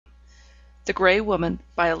The Grey Woman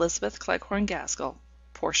by Elizabeth Gaskell,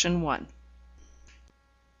 Portion 1.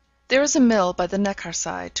 There is a mill by the Neckar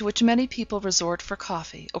side to which many people resort for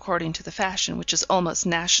coffee, according to the fashion which is almost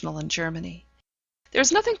national in Germany. There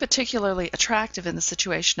is nothing particularly attractive in the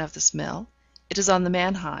situation of this mill. It is on the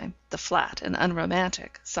Mannheim, the flat and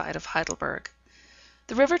unromantic, side of Heidelberg.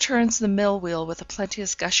 The river turns the mill wheel with a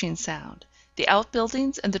plenteous gushing sound. The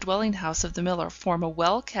outbuildings and the dwelling house of the miller form a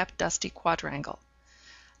well-kept dusty quadrangle.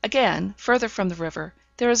 Again, further from the river,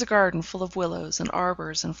 there is a garden full of willows and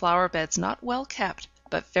arbours and flower beds not well kept,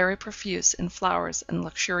 but very profuse in flowers and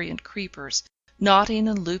luxuriant creepers, knotting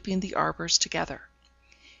and looping the arbours together.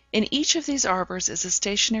 In each of these arbours is a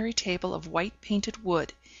stationary table of white painted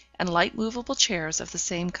wood, and light movable chairs of the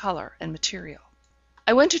same colour and material.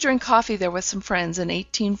 I went to drink coffee there with some friends in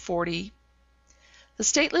 1840. The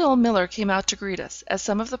stately old miller came out to greet us, as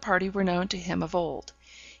some of the party were known to him of old.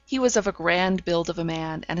 He was of a grand build of a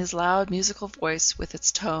man, and his loud musical voice, with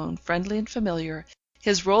its tone, friendly and familiar,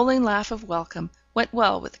 his rolling laugh of welcome, went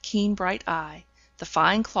well with the keen bright eye, the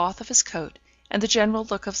fine cloth of his coat, and the general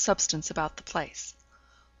look of substance about the place.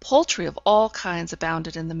 Poultry of all kinds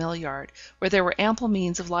abounded in the mill yard, where there were ample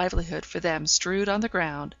means of livelihood for them strewed on the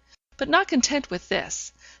ground. But not content with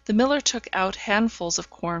this, the miller took out handfuls of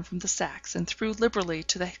corn from the sacks, and threw liberally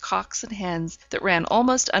to the cocks and hens that ran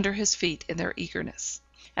almost under his feet in their eagerness.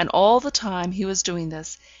 And all the time he was doing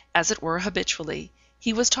this, as it were habitually,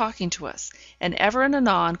 he was talking to us, and ever and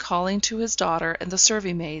anon calling to his daughter and the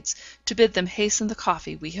serving maids to bid them hasten the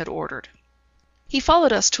coffee we had ordered. He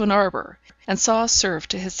followed us to an arbour, and saw us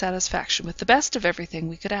served to his satisfaction with the best of everything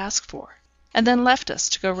we could ask for, and then left us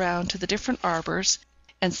to go round to the different arbours,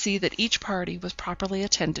 and see that each party was properly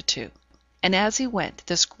attended to. And as he went,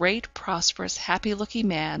 this great, prosperous, happy-looking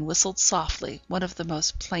man whistled softly one of the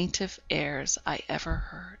most plaintive airs I ever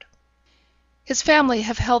heard. His family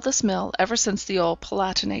have held this mill ever since the old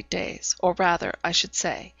Palatinate days, or rather, I should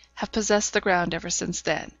say, have possessed the ground ever since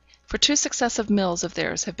then, for 2 successive mills of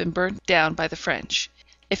theirs have been burnt down by the French.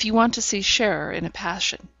 If you want to see Scherer in a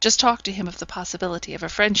passion, just talk to him of the possibility of a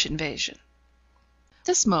French invasion. At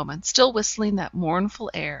this moment, still whistling that mournful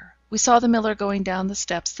air, we saw the miller going down the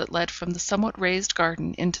steps that led from the somewhat raised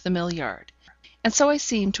garden into the mill yard, and so I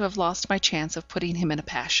seemed to have lost my chance of putting him in a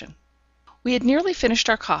passion. We had nearly finished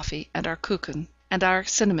our coffee, and our kuchen, and our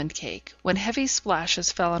cinnamon cake, when heavy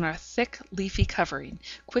splashes fell on our thick, leafy covering.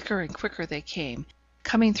 Quicker and quicker they came,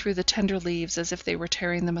 coming through the tender leaves as if they were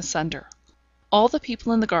tearing them asunder. All the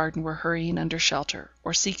people in the garden were hurrying under shelter,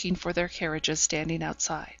 or seeking for their carriages standing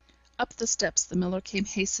outside. Up the steps the miller came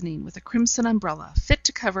hastening with a crimson umbrella, fit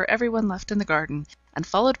to cover every one left in the garden, and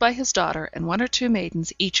followed by his daughter and 1 or 2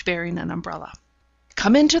 maidens, each bearing an umbrella.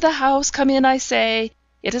 "Come into the house, come in, I say!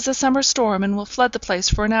 It is a summer storm, and will flood the place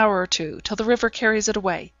for an hour or 2, till the river carries it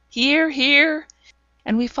away. Here, here!"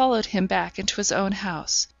 And we followed him back into his own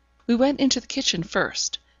house. We went into the kitchen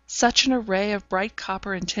first. Such an array of bright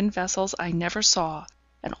copper and tin vessels I never saw,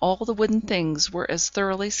 and all the wooden things were as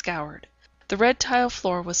thoroughly scoured. The red tile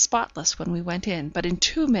floor was spotless when we went in, but in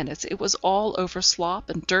 2 minutes it was all over slop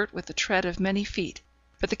and dirt with the tread of many feet,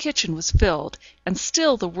 for the kitchen was filled, and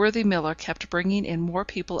still the worthy miller kept bringing in more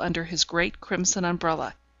people under his great crimson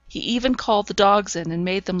umbrella. He even called the dogs in, and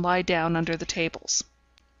made them lie down under the tables.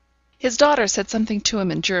 His daughter said something to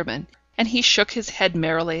him in German, and he shook his head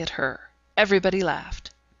merrily at her. Everybody laughed.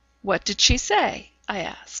 "What did she say?" I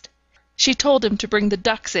asked. "She told him to bring the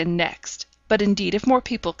ducks in next. But indeed, if more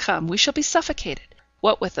people come, we shall be suffocated.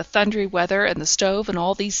 What with the thundery weather, and the stove, and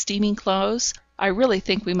all these steaming clothes, I really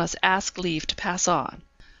think we must ask leave to pass on.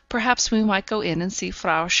 Perhaps we might go in and see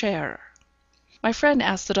Frau Scherer." My friend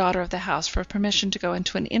asked the daughter of the house for permission to go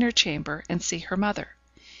into an inner chamber and see her mother.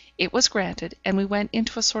 It was granted, and we went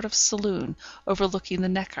into a sort of saloon overlooking the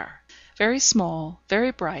Neckar, very small,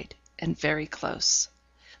 very bright, and very close.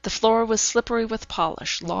 The floor was slippery with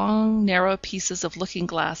polish, long narrow pieces of looking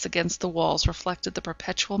glass against the walls reflected the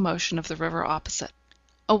perpetual motion of the river opposite.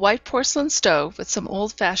 A white porcelain stove with some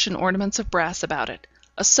old-fashioned ornaments of brass about it,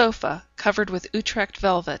 a sofa covered with Utrecht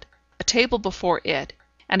velvet, a table before it,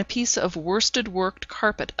 and a piece of worsted-worked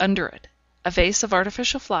carpet under it, a vase of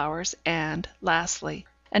artificial flowers, and, lastly,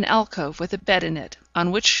 an alcove with a bed in it, on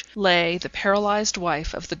which lay the paralysed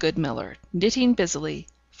wife of the good miller, knitting busily,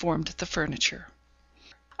 formed the furniture.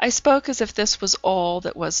 I spoke as if this was all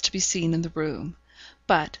that was to be seen in the room,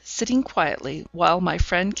 but, sitting quietly, while my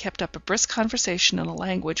friend kept up a brisk conversation in a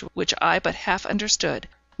language which I but half understood,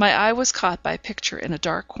 my eye was caught by a picture in a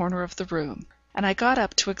dark corner of the room, and I got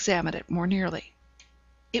up to examine it more nearly.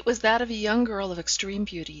 It was that of a young girl of extreme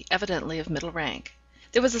beauty, evidently of middle rank.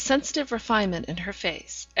 There was a sensitive refinement in her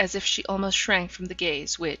face, as if she almost shrank from the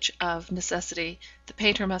gaze which, of necessity, the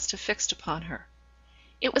painter must have fixed upon her.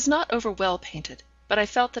 It was not over well painted, but I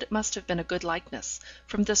felt that it must have been a good likeness,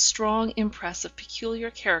 from the strong impress of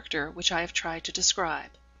peculiar character which I have tried to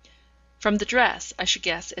describe. From the dress, I should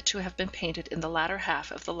guess it to have been painted in the latter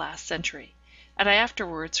half of the last century, and I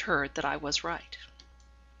afterwards heard that I was right.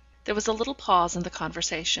 There was a little pause in the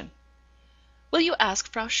conversation. "Will you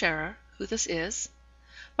ask Frau Scherer who this is?"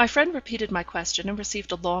 My friend repeated my question and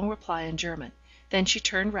received a long reply in German. Then she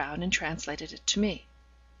turned round and translated it to me.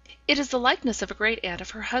 "It is the likeness of a great aunt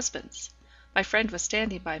of her husband's." My friend was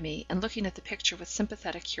standing by me and looking at the picture with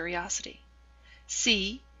sympathetic curiosity.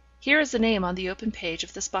 "See, here is the name on the open page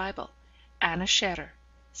of this Bible. Anna Scherer,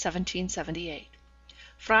 1778.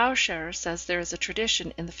 Frau Scherer says there is a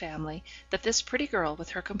tradition in the family that this pretty girl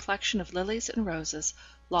with her complexion of lilies and roses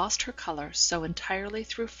lost her colour so entirely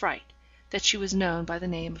through fright that she was known by the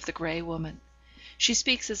name of the Grey Woman. She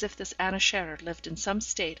speaks as if this Anna Scherer lived in some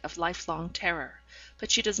state of lifelong terror,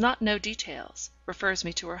 but she does not know details, refers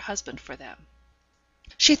me to her husband for them.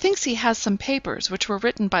 She thinks he has some papers which were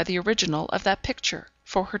written by the original of that picture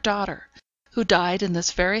for her daughter, who died in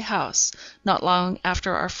this very house not long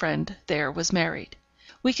after our friend there was married.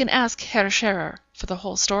 We can ask Herr Scherer for the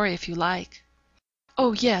whole story if you like."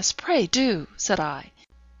 "Oh yes, pray do," said I.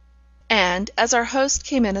 And as our host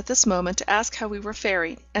came in at this moment to ask how we were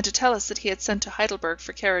faring, and to tell us that he had sent to Heidelberg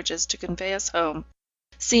for carriages to convey us home,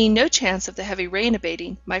 seeing no chance of the heavy rain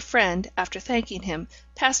abating, my friend, after thanking him,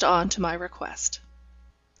 passed on to my request.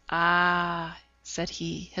 "Ah," said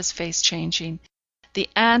he, his face changing, "the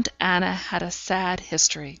Aunt Anna had a sad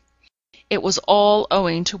history. It was all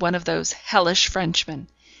owing to one of those hellish Frenchmen,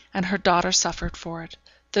 and her daughter suffered for it,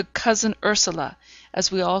 the cousin Ursula,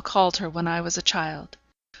 as we all called her when I was a child.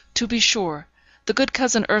 To be sure, the good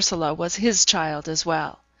cousin Ursula was his child as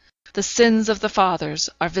well. The sins of the fathers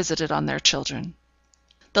are visited on their children.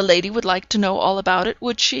 The lady would like to know all about it,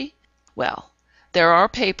 would she? Well, there are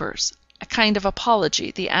papers, a kind of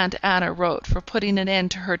apology the Aunt Anna wrote for putting an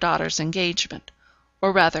end to her daughter's engagement,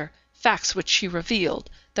 or rather, facts which she revealed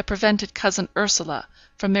that prevented cousin Ursula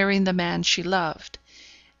from marrying the man she loved,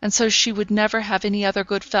 and so she would never have any other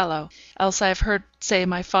good fellow, else I have heard say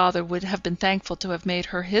my father would have been thankful to have made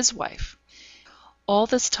her his wife. All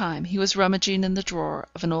this time he was rummaging in the drawer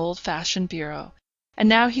of an old-fashioned bureau, and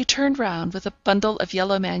now he turned round with a bundle of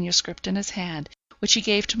yellow manuscript in his hand, which he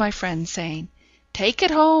gave to my friend, saying, 'Take it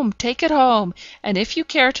home, and if you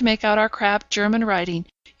care to make out our crabbed German writing,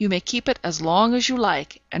 you may keep it as long as you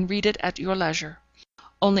like, and read it at your leisure.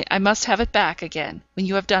 Only I must have it back again, when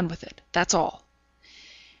you have done with it, that's all.'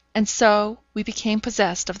 And so we became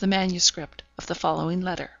possessed of the manuscript of the following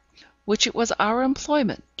letter, which it was our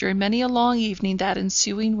employment, during many a long evening that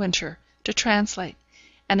ensuing winter, to translate,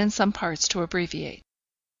 and in some parts to abbreviate.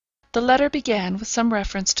 The letter began with some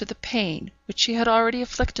reference to the pain which she had already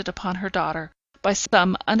inflicted upon her daughter by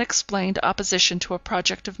some unexplained opposition to a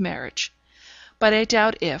project of marriage, but I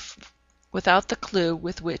doubt if, without the clue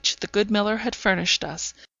with which the good miller had furnished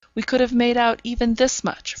us, we could have made out even this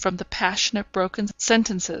much from the passionate broken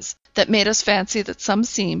sentences that made us fancy that some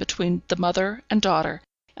scene between the mother and daughter,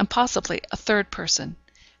 and possibly a third person,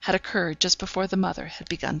 had occurred just before the mother had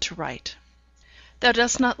begun to write. "Thou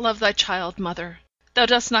dost not love thy child, mother. Thou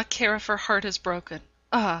dost not care if her heart is broken.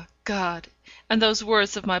 Ah, God! And those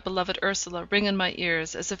words of my beloved Ursula ring in my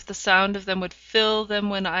ears as if the sound of them would fill them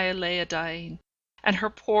when I lay a-dying, and her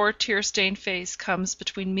poor tear-stained face comes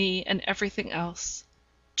between me and everything else.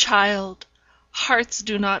 Child, hearts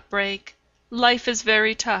do not break. Life is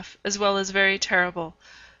very tough as well as very terrible,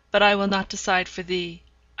 but I will not decide for thee.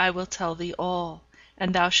 I will tell thee all,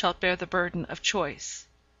 and thou shalt bear the burden of choice.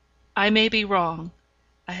 I may be wrong.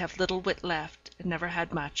 I have little wit left, and never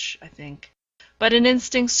had much, I think. But an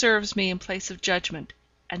instinct serves me in place of judgment,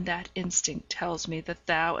 and that instinct tells me that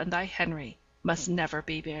thou and thy Henry must never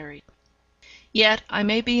be married. Yet I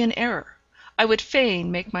may be in error. I would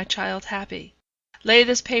fain make my child happy. Lay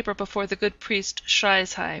this paper before the good priest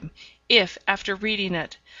Schreisheim. If, after reading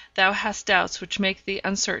it, thou hast doubts which make thee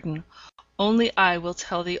uncertain, only I will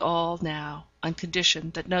tell thee all now, on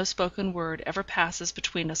condition that no spoken word ever passes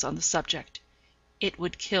between us on the subject. It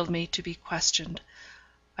would kill me to be questioned.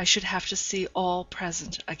 I should have to see all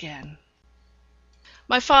present again.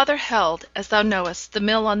 My father held, as thou knowest, the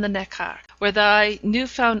mill on the Neckar, where thy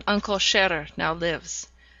new-found uncle Scherer now lives.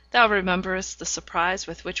 Thou rememberest the surprise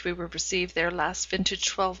with which we were received there last vintage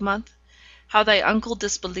 12-month? How thy uncle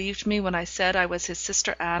disbelieved me when I said I was his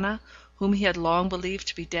sister Anna, whom he had long believed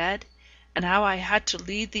to be dead, and how I had to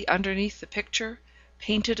lead thee underneath the picture,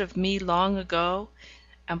 painted of me long ago,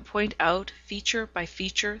 and point out, feature by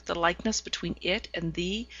feature, the likeness between it and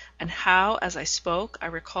thee, and how, as I spoke, I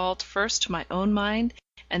recalled first to my own mind,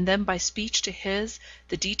 and then by speech to his,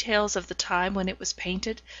 the details of the time when it was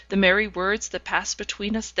painted, the merry words that passed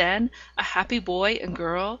between us then, a happy boy and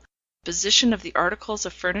girl, the position of the articles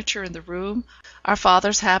of furniture in the room, our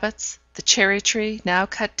father's habits, the cherry tree, now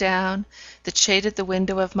cut down, that shaded the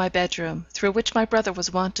window of my bedroom, through which my brother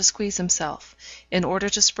was wont to squeeze himself, in order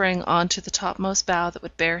to spring on to the topmost bough that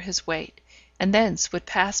would bear his weight, and thence would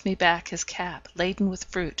pass me back his cap, laden with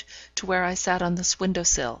fruit, to where I sat on this window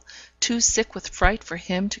sill, too sick with fright for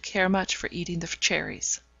him to care much for eating the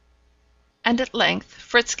cherries. And at length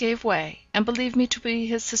Fritz gave way, and believed me to be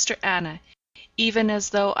his sister Anna, even as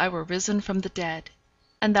though I were risen from the dead.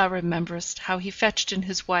 And thou rememberest how he fetched in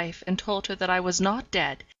his wife, and told her that I was not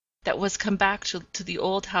dead, that was come back to the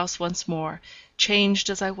old house once more, changed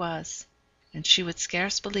as I was. And she would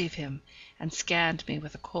scarce believe him, and scanned me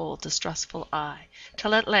with a cold, distrustful eye,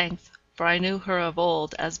 till at length, for I knew her of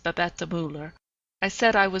old as Babette Müller, I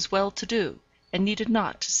said I was well to do, and needed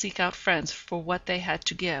not to seek out friends for what they had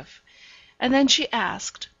to give. And then she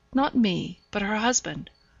asked, not me, but her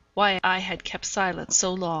husband, why I had kept silent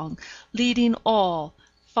so long, leading all,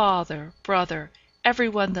 father, brother, every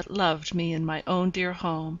one that loved me in my own dear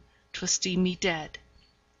home, to esteem me dead.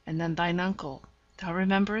 And then thine uncle, thou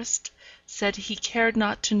rememberest, said he cared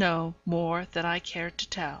not to know more than I cared to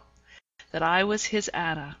tell, that I was his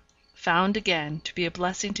Anna, found again to be a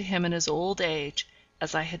blessing to him in his old age,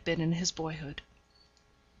 as I had been in his boyhood.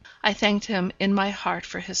 I thanked him in my heart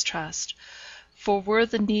for his trust, for were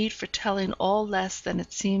the need for telling all less than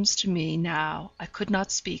it seems to me now, I could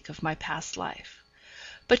not speak of my past life.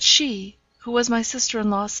 But she, who was my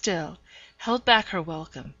sister-in-law still, held back her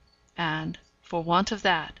welcome, and, for want of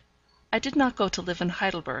that, I did not go to live in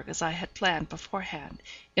Heidelberg as I had planned beforehand,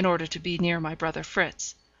 in order to be near my brother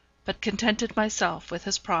Fritz, but contented myself with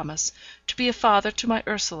his promise to be a father to my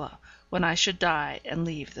Ursula when I should die and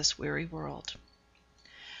leave this weary world.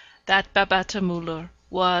 That Babette Müller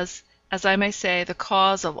was, as I may say, the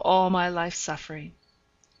cause of all my life's suffering.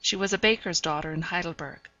 She was a baker's daughter in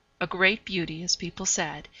Heidelberg, a great beauty, as people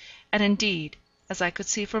said, and indeed, as I could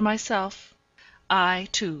see for myself, I,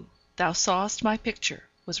 too, thou sawest my picture,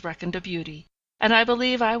 was reckoned a beauty, and I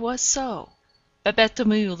believe I was so. Babette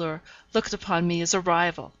Müller looked upon me as a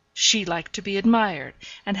rival. She liked to be admired,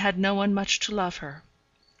 and had no one much to love her.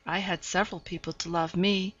 I had several people to love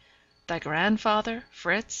me, thy grandfather,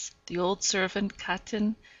 Fritz, the old servant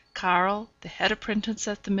Kattin, Karl, the head apprentice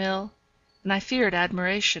at the mill, and I feared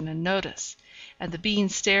admiration and notice, and the being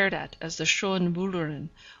stared at as the schöne Müllerin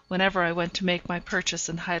whenever I went to make my purchase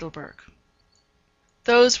in Heidelberg.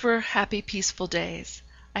 Those were happy, peaceful days.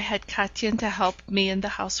 I had Kattin to help me in the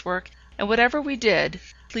housework, and whatever we did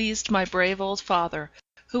pleased my brave old father,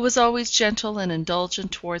 who was always gentle and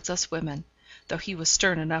indulgent towards us women, though he was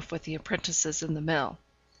stern enough with the apprentices in the mill.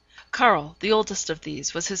 Karl, the oldest of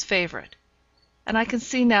these, was his favourite, and I can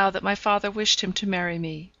see now that my father wished him to marry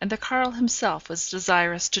me, and that Karl himself was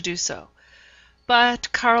desirous to do so.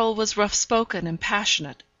 But Karl was rough-spoken and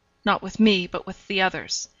passionate, not with me, but with the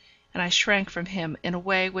others, and I shrank from him in a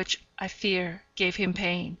way which, I fear, gave him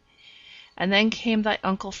pain. And then came thy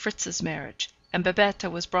uncle Fritz's marriage, and Babette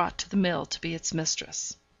was brought to the mill to be its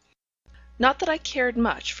mistress. Not that I cared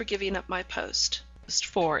much for giving up my post,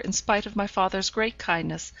 for, in spite of my father's great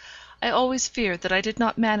kindness, I always feared that I did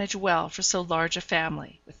not manage well for so large a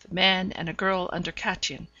family, with the men and a girl under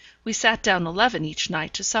Kattin. We sat down 11 each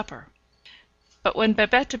night to supper. But when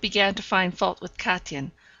Babette began to find fault with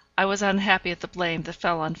Kattin, I was unhappy at the blame that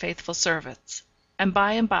fell on faithful servants, and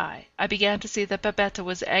by I began to see that Babette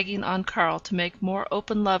was egging on Karl to make more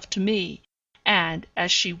open love to me, and,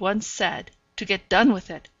 as she once said, to get done with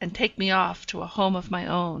it, and take me off to a home of my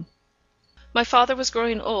own. My father was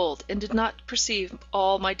growing old, and did not perceive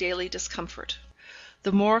all my daily discomfort.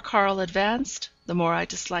 The more Karl advanced, the more I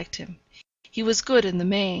disliked him. He was good in the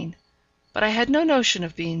main, but I had no notion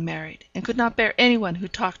of being married, and could not bear anyone who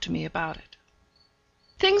talked to me about it.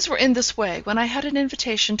 Things were in this way when I had an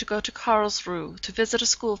invitation to go to Karlsruhe to visit a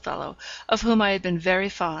schoolfellow of whom I had been very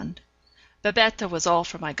fond. Babette was all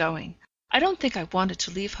for my going. I don't think I wanted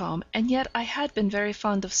to leave home, and yet I had been very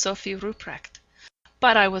fond of Sophie Ruprecht.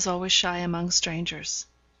 But I was always shy among strangers.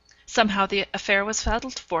 Somehow the affair was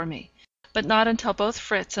settled for me, but not until both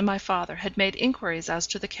Fritz and my father had made inquiries as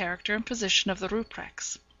to the character and position of the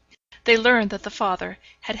Ruprechts. They learned that the father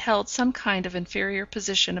had held some kind of inferior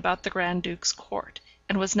position about the Grand Duke's court,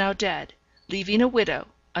 and was now dead, leaving a widow,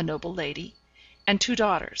 a noble lady, and 2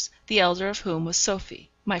 daughters, the elder of whom was Sophie,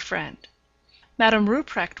 my friend. Madame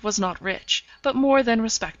Ruprecht was not rich, but more than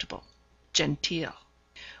respectable, genteel.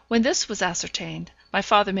 When this was ascertained, my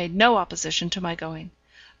father made no opposition to my going.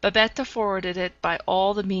 Babette forwarded it by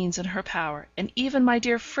all the means in her power, and even my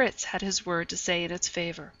dear Fritz had his word to say in its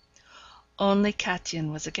favour. Only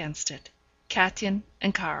Kätchen was against it. Kätchen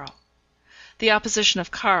and Karl. The opposition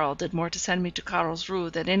of Karl did more to send me to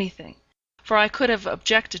Karlsruhe than anything, for I could have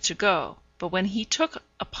objected to go, but when he took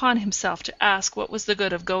upon himself to ask what was the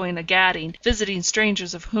good of going a-gadding, visiting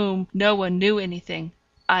strangers of whom no one knew anything,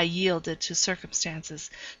 I yielded to circumstances,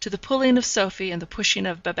 to the pulling of Sophie and the pushing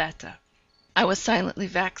of Babette. I was silently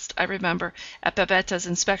vexed, I remember, at Babette's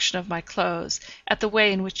inspection of my clothes, at the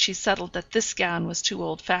way in which she settled that this gown was too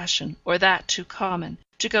old-fashioned, or that too common,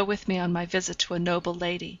 to go with me on my visit to a noble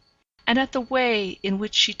lady, and at the way in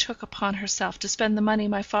which she took upon herself to spend the money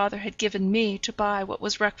my father had given me to buy what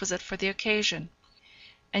was requisite for the occasion.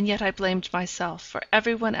 And yet I blamed myself, for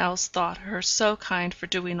every one else thought her so kind for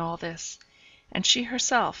doing all this, and she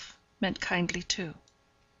herself meant kindly too.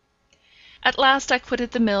 At last I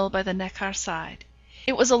quitted the mill by the Neckar side.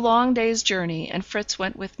 It was a long day's journey, and Fritz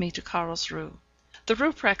went with me to Karlsruhe. The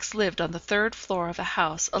Ruprechts lived on the third floor of a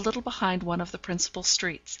house a little behind one of the principal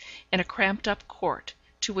streets, in a cramped-up court,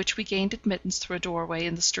 to which we gained admittance through a doorway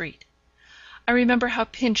in the street. I remember how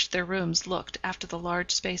pinched their rooms looked after the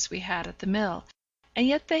large space we had at the mill, and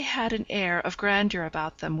yet they had an air of grandeur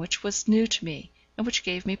about them which was new to me, and which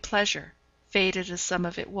gave me pleasure, faded as some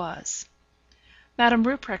of it was. Madame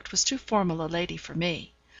Ruprecht was too formal a lady for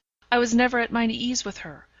me. I was never at my ease with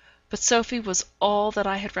her, but Sophie was all that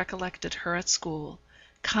I had recollected her at school,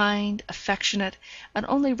 kind, affectionate, and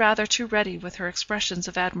only rather too ready with her expressions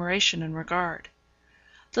of admiration and regard.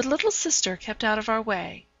 The little sister kept out of our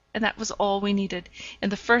way, and that was all we needed in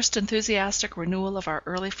the first enthusiastic renewal of our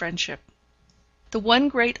early friendship. The one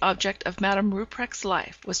great object of Madame Ruprecht's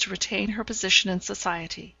life was to retain her position in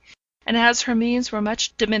society, and as her means were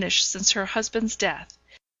much diminished since her husband's death,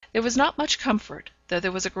 there was not much comfort, though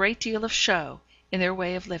there was a great deal of show, in their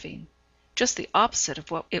way of living, just the opposite of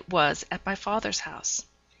what it was at my father's house.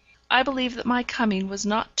 I believe that my coming was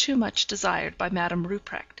not too much desired by Madame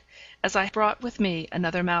Ruprecht, as I brought with me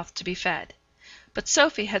another mouth to be fed. But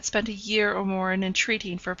Sophie had spent a year or more in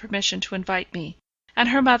entreating for permission to invite me, and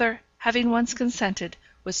her mother, having once consented,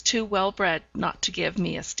 was too well bred not to give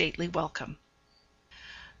me a stately welcome.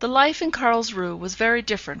 The life in Karlsruhe was very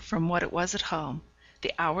different from what it was at home.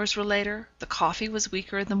 The hours were later, the coffee was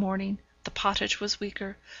weaker in the morning, the pottage was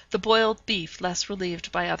weaker, the boiled beef less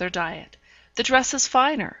relieved by other diet, the dresses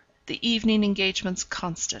finer, the evening engagements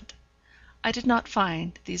constant. I did not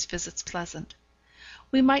find these visits pleasant.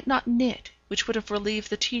 We might not knit, which would have relieved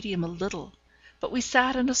the tedium a little, but we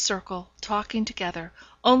sat in a circle, talking together,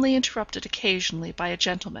 only interrupted occasionally by a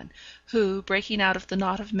gentleman, who, breaking out of the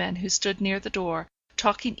knot of men who stood near the door,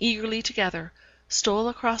 talking eagerly together, stole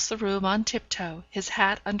across the room on tiptoe, his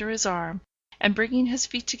hat under his arm, and bringing his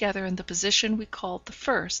feet together in the position we called the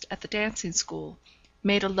first at the dancing school,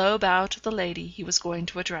 made a low bow to the lady he was going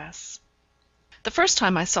to address. The first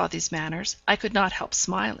time I saw these manners, I could not help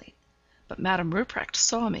smiling, but Madame Ruprecht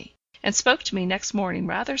saw me, and spoke to me next morning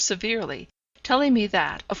rather severely, telling me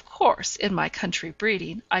that, of course, in my country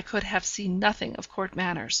breeding, I could have seen nothing of court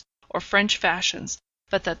manners, or French fashions,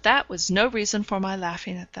 but that was no reason for my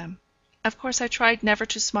laughing at them. Of course I tried never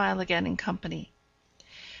to smile again in company.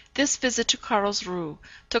 This visit to Karlsruhe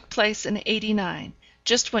took place in '89,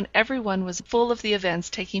 just when every one was full of the events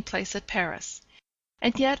taking place at Paris.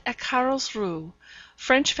 And yet at Karlsruhe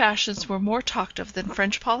French fashions were more talked of than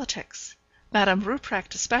French politics. Madame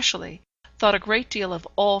Ruprecht especially thought a great deal of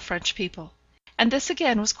all French people, and this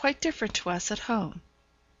again was quite different to us at home.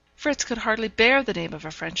 Fritz could hardly bear the name of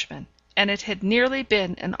a Frenchman, and it had nearly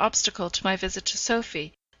been an obstacle to my visit to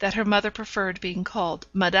Sophie that her mother preferred being called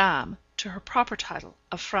Madame to her proper title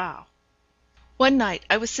of Frau. One night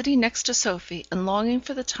I was sitting next to Sophie and longing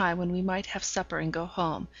for the time when we might have supper and go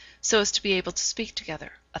home, so as to be able to speak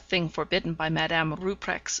together, a thing forbidden by Madame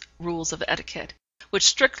Ruprecht's rules of etiquette, which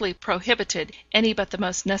strictly prohibited any but the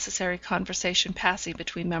most necessary conversation passing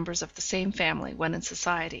between members of the same family when in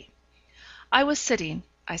society. I was sitting,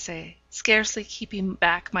 I say, scarcely keeping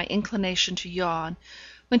back my inclination to yawn,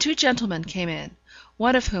 when two gentlemen came in,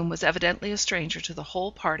 one of whom was evidently a stranger to the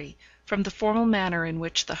whole party, from the formal manner in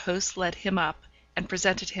which the host led him up and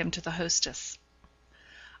presented him to the hostess.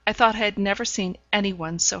 I thought I had never seen any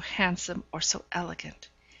one so handsome or so elegant.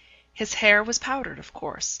 His hair was powdered, of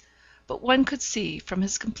course, but one could see from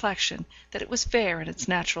his complexion that it was fair in its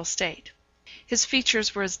natural state. His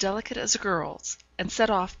features were as delicate as a girl's, and set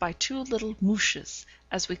off by two little mouches,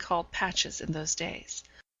 as we called patches in those days,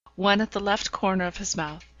 one at the left corner of his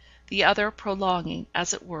mouth, the other prolonging,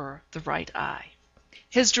 as it were, the right eye.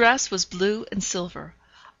 His dress was blue and silver,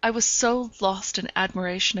 I was so lost in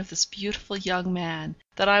admiration of this beautiful young man,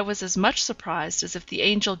 that I was as much surprised as if the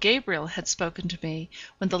angel Gabriel had spoken to me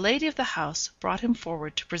when the lady of the house brought him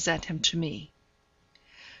forward to present him to me.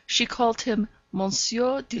 She called him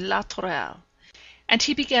Monsieur de la Tourelle, and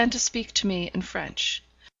he began to speak to me in French.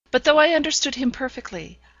 But though I understood him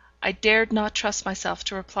perfectly, I dared not trust myself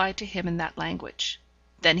to reply to him in that language.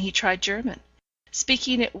 Then he tried German,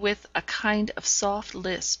 speaking it with a kind of soft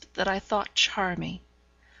lisp that I thought charming.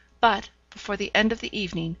 But, before the end of the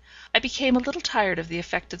evening, I became a little tired of the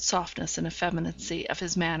affected softness and effeminacy of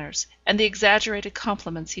his manners, and the exaggerated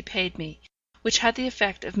compliments he paid me, which had the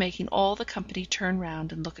effect of making all the company turn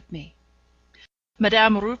round and look at me.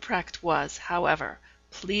 Madame Ruprecht was, however,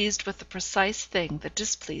 pleased with the precise thing that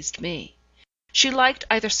displeased me. She liked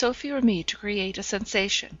either Sophie or me to create a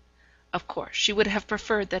sensation. Of course, she would have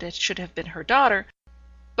preferred that it should have been her daughter,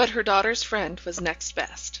 but her daughter's friend was next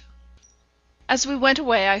best. As we went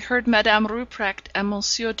away, I heard Madame Ruprecht and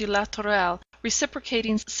Monsieur de la Tourelle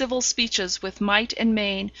reciprocating civil speeches with might and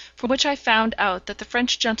main, from which I found out that the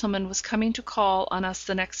French gentleman was coming to call on us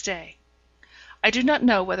the next day. I do not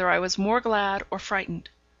know whether I was more glad or frightened,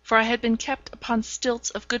 for I had been kept upon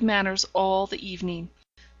stilts of good manners all the evening;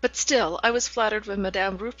 but still I was flattered when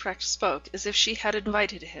Madame Ruprecht spoke as if she had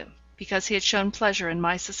invited him, because he had shown pleasure in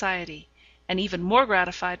my society, and even more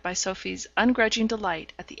gratified by Sophie's ungrudging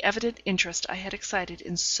delight at the evident interest I had excited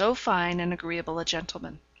in so fine and agreeable a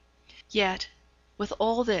gentleman. Yet, with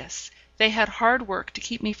all this, they had hard work to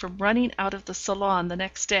keep me from running out of the salon the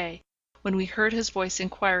next day, when we heard his voice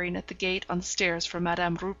inquiring at the gate on the stairs for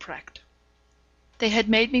Madame Ruprecht. They had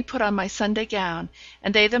made me put on my Sunday gown,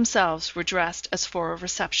 and they themselves were dressed as for a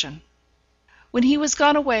reception. When he was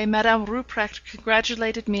gone away, Madame Ruprecht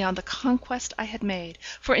congratulated me on the conquest I had made,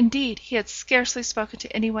 for indeed he had scarcely spoken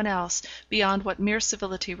to any one else beyond what mere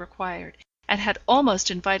civility required, and had almost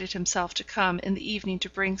invited himself to come in the evening to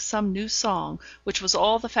bring some new song, which was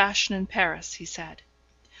all the fashion in Paris, he said.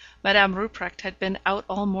 Madame Ruprecht had been out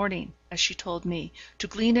all morning, as she told me, to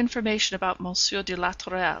glean information about Monsieur de la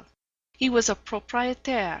Tourelle. He was a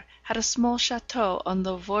propriétaire, had a small château on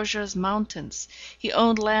the Vosges mountains. He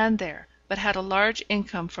owned land there, but had a large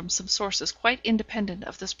income from some sources quite independent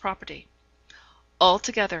of this property.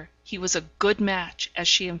 Altogether, he was a good match, as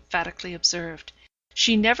she emphatically observed.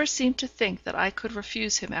 She never seemed to think that I could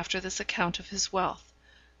refuse him after this account of his wealth,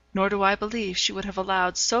 nor do I believe she would have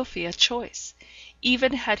allowed Sophie a choice,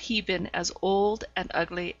 even had he been as old and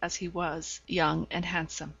ugly as he was young and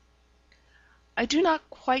handsome. I do not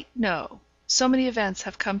quite know, so many events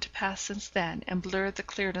have come to pass since then and blurred the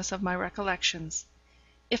clearness of my recollections,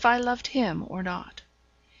 if I loved him or not.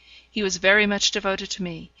 He was very much devoted to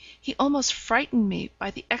me. He almost frightened me by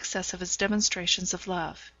the excess of his demonstrations of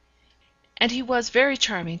love. And he was very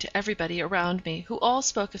charming to everybody around me, who all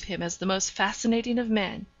spoke of him as the most fascinating of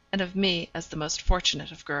men, and of me as the most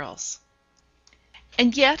fortunate of girls.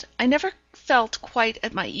 And yet I never felt quite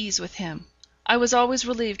at my ease with him. I was always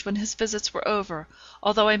relieved when his visits were over,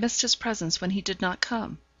 although I missed his presence when he did not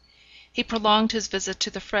come. He prolonged his visit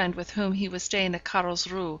to the friend with whom he was staying at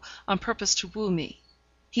Carlsruhe, on purpose to woo me.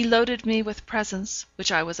 He loaded me with presents,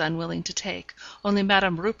 which I was unwilling to take, only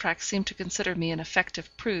Madame Ruprecht seemed to consider me an effective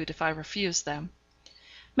prude if I refused them.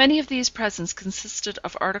 Many of these presents consisted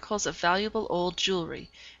of articles of valuable old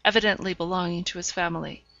jewellery, evidently belonging to his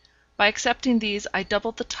family. By accepting these I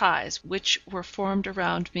doubled the ties which were formed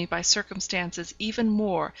around me by circumstances even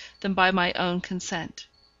more than by my own consent.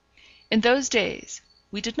 In those days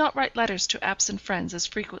we did not write letters to absent friends as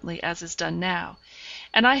frequently as is done now,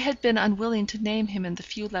 and I had been unwilling to name him in the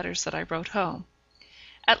few letters that I wrote home.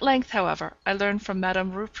 At length, however, I learned from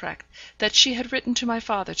Madame Ruprecht that she had written to my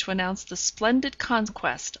father to announce the splendid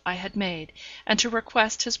conquest I had made, and to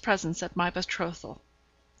request his presence at my betrothal.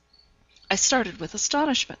 I started with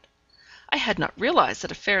astonishment. I had not realized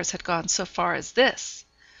that affairs had gone so far as this.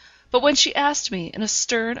 But when she asked me, in a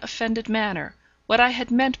stern, offended manner, what I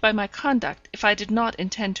had meant by my conduct if I did not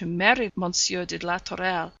intend to marry Monsieur de la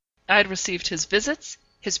Tourelle, I had received his visits,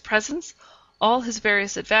 his presents, all his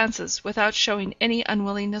various advances, without showing any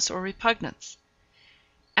unwillingness or repugnance.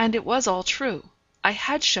 And it was all true. I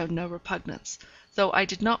had shown no repugnance, though I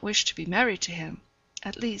did not wish to be married to him,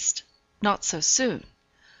 at least, not so soon.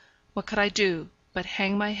 What could I do but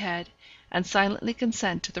hang my head, and silently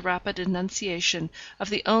consent to the rapid enunciation of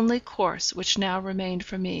the only course which now remained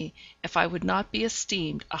for me, if I would not be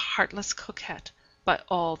esteemed a heartless coquette by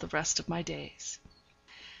all the rest of my days?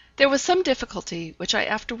 There was some difficulty, which I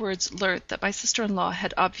afterwards learnt that my sister-in-law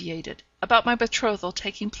had obviated, about my betrothal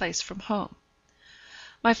taking place from home.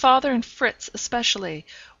 My father and Fritz especially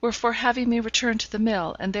were for having me return to the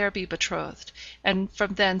mill and there be betrothed, and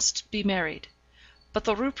from thence be married. But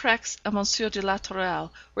the Rupprechts and Monsieur de la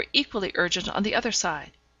Tourelle were equally urgent on the other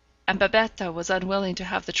side, and Babette was unwilling to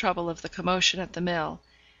have the trouble of the commotion at the mill,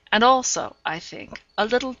 and also, I think, a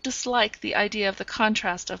little disliked the idea of the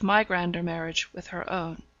contrast of my grander marriage with her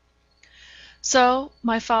own. So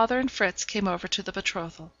my father and Fritz came over to the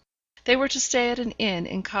betrothal. They were to stay at an inn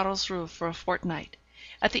in Carlsruhe for a fortnight,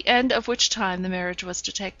 at the end of which time the marriage was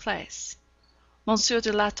to take place. Monsieur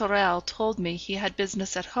de la Tourelle told me he had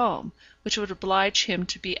business at home, which would oblige him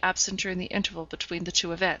to be absent during the interval between the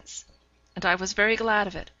two events, and I was very glad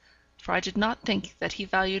of it, for I did not think that he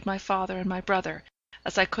valued my father and my brother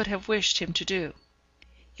as I could have wished him to do.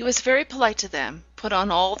 He was very polite to them, put on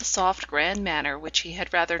all the soft grand manner which he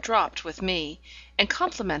had rather dropped with me, and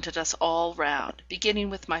complimented us all round, beginning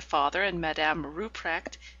with my father and Madame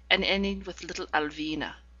Rupprecht, and ending with little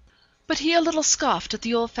Alvina. But he a little scoffed at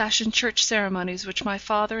the old-fashioned church ceremonies which my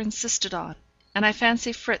father insisted on, and I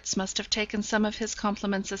fancy Fritz must have taken some of his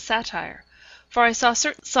compliments as satire, for I saw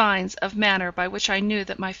certain signs of manner by which I knew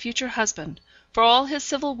that my future husband, for all his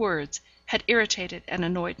civil words, had irritated and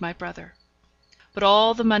annoyed my brother. But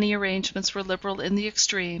all the money arrangements were liberal in the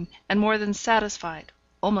extreme, and more than satisfied,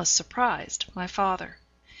 almost surprised, my father.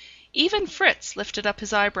 Even Fritz lifted up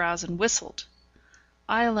his eyebrows and whistled.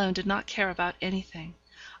 I alone did not care about anything.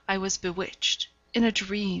 I was bewitched, in a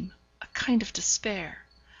dream, a kind of despair.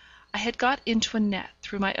 I had got into a net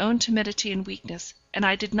through my own timidity and weakness, and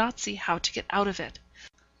I did not see how to get out of it.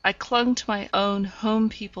 I clung to my own home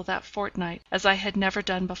people that fortnight as I had never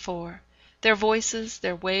done before. Their voices,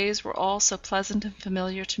 their ways were all so pleasant and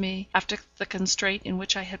familiar to me, after the constraint in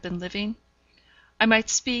which I had been living. I might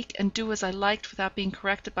speak and do as I liked without being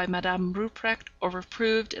corrected by Madame Rupprecht, or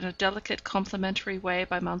reproved in a delicate complimentary way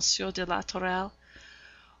by Monsieur de la Tourelle.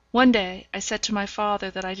 One day I said to my father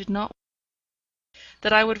that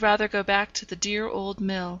I would rather go back to the dear old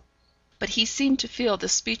mill, but he seemed to feel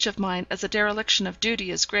this speech of mine as a dereliction of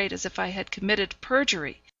duty as great as if I had committed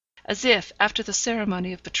perjury, as if, after the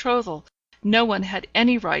ceremony of betrothal, no one had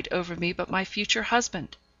any right over me but my future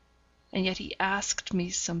husband. And yet he asked me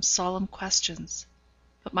some solemn questions,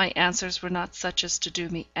 but my answers were not such as to do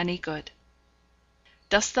me any good.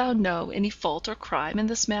 Dost thou know any fault or crime in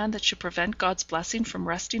this man that should prevent God's blessing from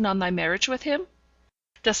resting on thy marriage with him?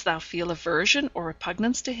 Dost thou feel aversion or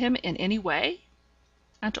repugnance to him in any way?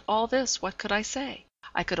 And to all this what could I say?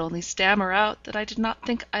 I could only stammer out that I did not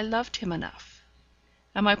think I loved him enough.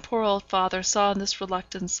 And my poor old father saw in this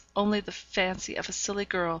reluctance only the fancy of a silly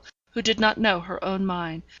girl who did not know her own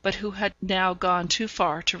mind, but who had now gone too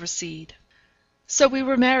far to recede. So we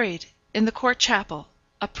were married in the court chapel,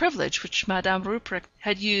 a privilege which Madame Rupprecht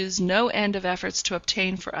had used no end of efforts to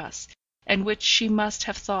obtain for us, and which she must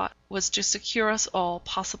have thought was to secure us all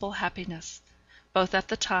possible happiness, both at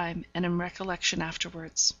the time and in recollection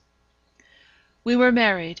afterwards. We were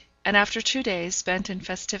married, and after 2 days spent in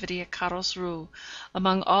festivity at Carlsruhe,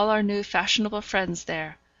 among all our new fashionable friends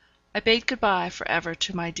there, I bade good-bye for ever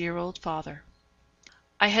to my dear old father.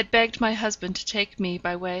 I had begged my husband to take me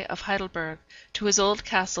by way of Heidelberg to his old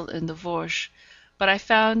castle in the Vosges, but I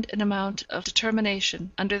found an amount of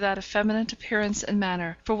determination under that effeminate appearance and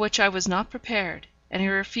manner for which I was not prepared, and he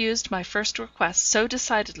refused my first request so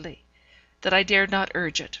decidedly that I dared not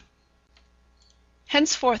urge it.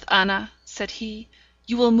 "Henceforth, Anna," said he,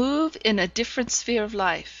 "you will move in a different sphere of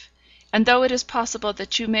life, and though it is possible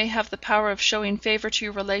that you may have the power of showing favour to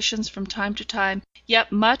your relations from time to time,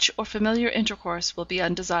 yet much or familiar intercourse will be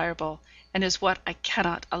undesirable, and is what I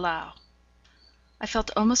cannot allow." I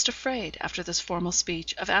felt almost afraid, after this formal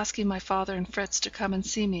speech, of asking my father and Fritz to come and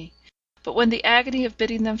see me, but when the agony of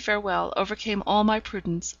bidding them farewell overcame all my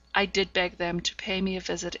prudence, I did beg them to pay me a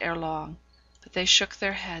visit ere long. But they shook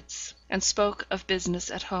their heads, and spoke of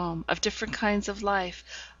business at home, of different kinds of life,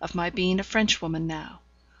 of my being a Frenchwoman now.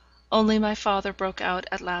 Only my father broke out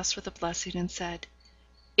at last with a blessing, and said,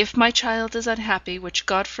 "If my child is unhappy, which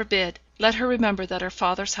God forbid, let her remember that her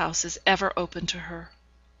father's house is ever open to her."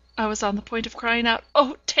 I was on the point of crying out,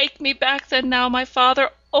 "Oh, take me back then now, my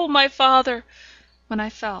father! Oh, my father!" when I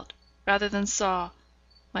felt, rather than saw,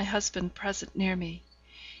 my husband present near me.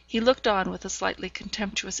 He looked on with a slightly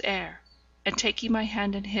contemptuous air, and taking my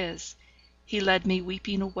hand in his, he led me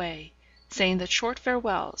weeping away, saying that short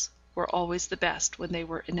farewells were always the best when they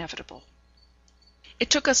were inevitable. It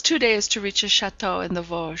took us 2 days to reach his château in the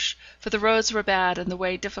Vosges, for the roads were bad and the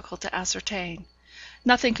way difficult to ascertain.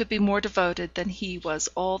 Nothing could be more devoted than he was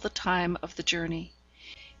all the time of the journey.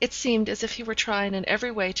 It seemed as if he were trying in every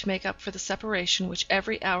way to make up for the separation which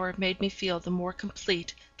every hour made me feel the more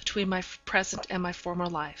complete between my present and my former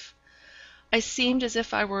life. I seemed as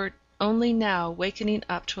if I were only now wakening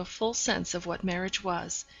up to a full sense of what marriage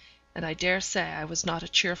was, and I dare say I was not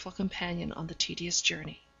a cheerful companion on the tedious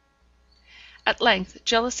journey. At length,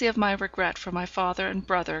 jealousy of my regret for my father and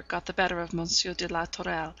brother got the better of Monsieur de la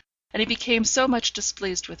Tourelle, and he became so much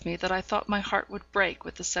displeased with me that I thought my heart would break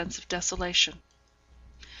with the sense of desolation.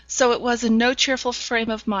 So it was in no cheerful frame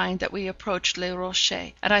of mind that we approached Les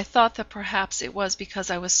Rochers, and I thought that perhaps it was because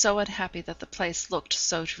I was so unhappy that the place looked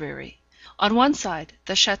so dreary. On one side,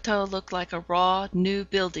 the château looked like a raw, new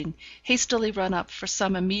building, hastily run up for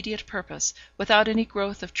some immediate purpose, without any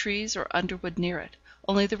growth of trees or underwood near it,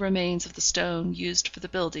 only the remains of the stone used for the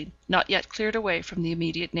building, not yet cleared away from the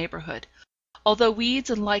immediate neighbourhood, although weeds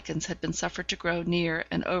and lichens had been suffered to grow near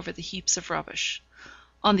and over the heaps of rubbish.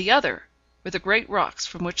 On the other were the great rocks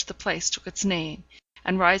from which the place took its name,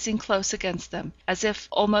 and rising close against them, as if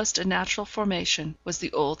almost a natural formation, was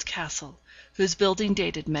the old castle, whose building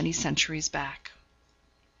dated many centuries back.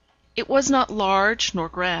 It was not large nor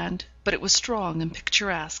grand, but it was strong and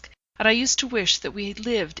picturesque, and I used to wish that we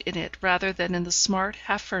lived in it rather than in the smart,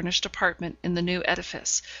 half-furnished apartment in the new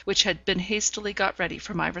edifice, which had been hastily got ready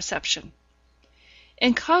for my reception.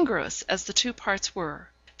 Incongruous as the two parts were,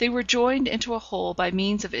 they were joined into a whole by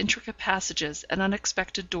means of intricate passages and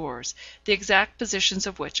unexpected doors, the exact positions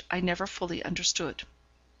of which I never fully understood.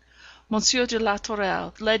 Monsieur de la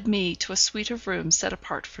Tourelle led me to a suite of rooms set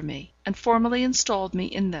apart for me, and formally installed me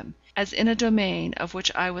in them, as in a domain of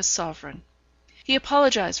which I was sovereign. He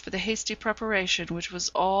apologized for the hasty preparation which was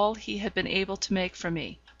all he had been able to make for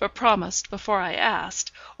me, but promised, before I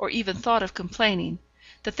asked, or even thought of complaining,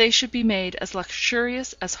 that they should be made as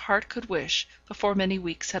luxurious as heart could wish before many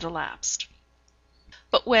weeks had elapsed.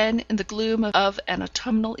 But when, in the gloom of an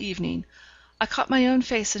autumnal evening, I caught my own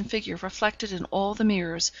face and figure reflected in all the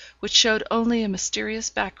mirrors, which showed only a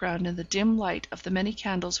mysterious background in the dim light of the many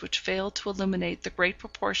candles which failed to illuminate the great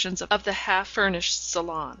proportions of the half-furnished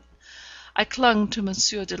salon, I clung to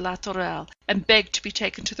Monsieur de la Tourelle, and begged to be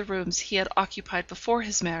taken to the rooms he had occupied before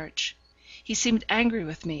his marriage. He seemed angry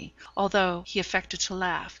with me, although he affected to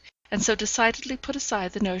laugh, and so decidedly put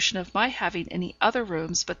aside the notion of my having any other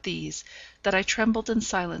rooms but these, that I trembled in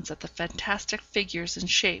silence at the fantastic figures and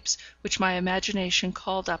shapes which my imagination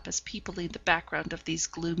called up as peopling the background of these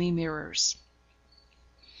gloomy mirrors.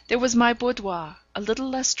 There was my boudoir, a little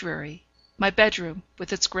less dreary, my bedroom,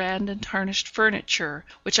 with its grand and tarnished furniture,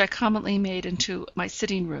 which I commonly made into my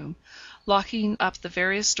sitting room, locking up the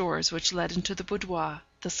various doors which led into the boudoir,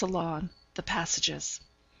 the salon, the passages.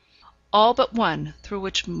 All but one, through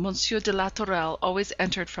which Monsieur de la Tourelle always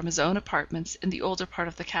entered from his own apartments in the older part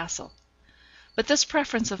of the castle. But this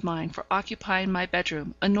preference of mine for occupying my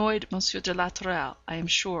bedroom annoyed Monsieur de la Tourelle, I am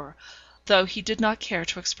sure, though he did not care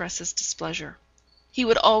to express his displeasure. He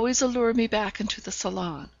would always allure me back into the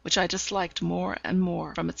salon, which I disliked more and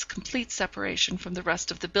more from its complete separation from the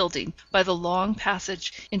rest of the building by the long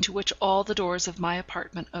passage into which all the doors of my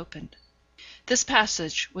apartment opened. This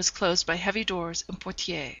passage was closed by heavy doors and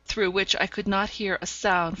portières, through which I could not hear a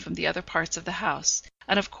sound from the other parts of the house,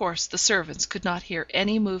 and of course the servants could not hear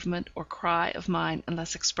any movement or cry of mine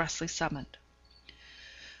unless expressly summoned.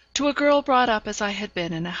 To a girl brought up as I had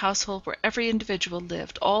been in a household where every individual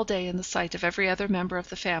lived all day in the sight of every other member of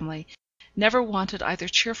the family, never wanted either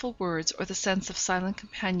cheerful words or the sense of silent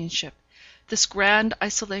companionship, this grand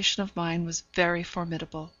isolation of mine was very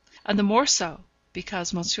formidable, and the more so,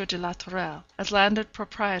 because Monsieur de la Tourelle, as landed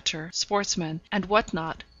proprietor, sportsman, and what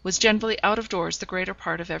not, was generally out of doors the greater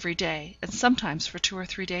part of every day, and sometimes for 2 or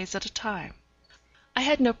 3 days at a time. I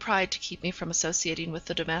had no pride to keep me from associating with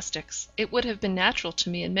the domestics. It would have been natural to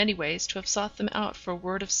me in many ways to have sought them out for a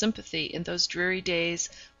word of sympathy in those dreary days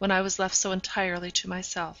when I was left so entirely to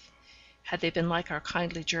myself, had they been like our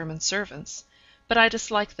kindly German servants, but I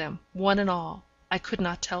disliked them, one and all, I could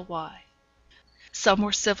not tell why. Some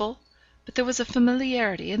were civil, but there was a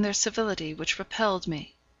familiarity in their civility which repelled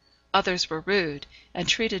me. Others were rude, and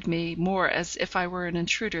treated me more as if I were an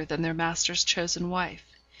intruder than their master's chosen wife.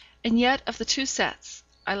 And yet of the two sets,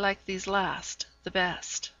 I liked these last the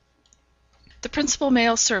best. The principal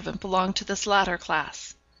male servant belonged to this latter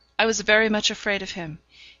class. I was very much afraid of him.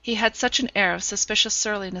 He had such an air of suspicious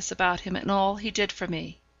surliness about him in all he did for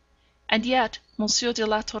me. And yet Monsieur de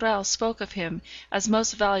la Tourelle spoke of him as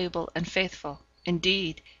most valuable and faithful.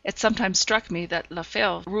 Indeed, it sometimes struck me that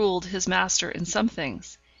Lefebvre ruled his master in some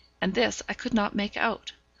things, and this I could not make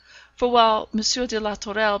out. For while Monsieur de la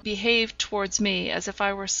Tourelle behaved towards me as if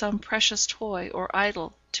I were some precious toy or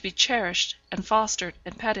idol, to be cherished, and fostered,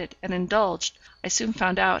 and petted, and indulged, I soon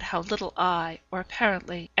found out how little I, or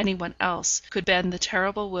apparently any one else, could bend the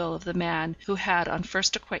terrible will of the man who had on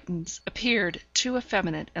first acquaintance appeared too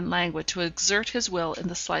effeminate and languid to exert his will in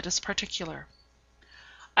the slightest particular.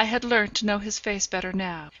 I had learnt to know his face better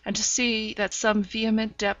now, and to see that some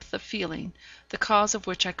vehement depth of feeling, the cause of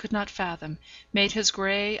which I could not fathom, made his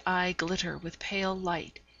grey eye glitter with pale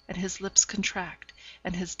light, and his lips contract,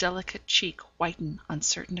 and his delicate cheek whiten on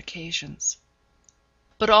certain occasions.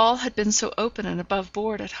 But all had been so open and above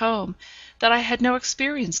board at home, that I had no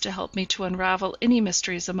experience to help me to unravel any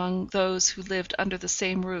mysteries among those who lived under the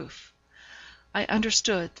same roof. I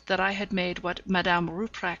understood that I had made what Madame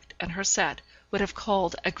Ruprecht and her set would have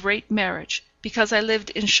called a great marriage, because I lived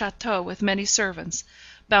in château with many servants,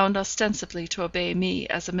 bound ostensibly to obey me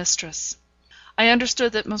as a mistress. I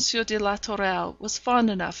understood that Monsieur de la Tourelle was fond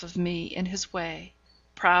enough of me in his way,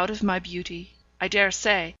 proud of my beauty, I dare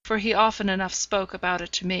say, for he often enough spoke about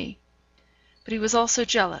it to me. But he was also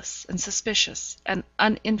jealous and suspicious, and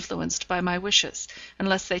uninfluenced by my wishes,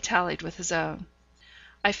 unless they tallied with his own.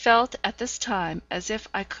 I felt at this time as if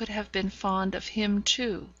I could have been fond of him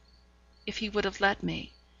too, if he would have let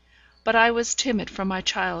me; but I was timid from my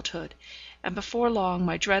childhood, and before long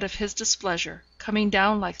my dread of his displeasure, coming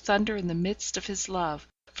down like thunder in the midst of his love,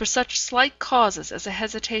 for such slight causes as a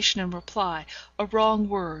hesitation in reply, a wrong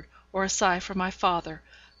word, or a sigh from my father,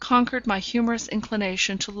 conquered my humorous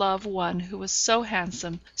inclination to love one who was so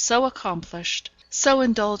handsome, so accomplished, so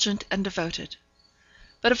indulgent and devoted.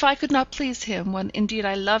 But if I could not please him when indeed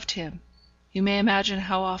I loved him, you may imagine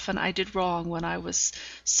how often I did wrong when I was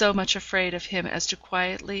so much afraid of him as to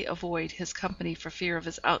quietly avoid his company for fear of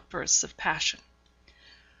his outbursts of passion.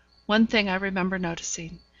 One thing I remember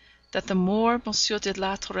noticing, that the more Monsieur de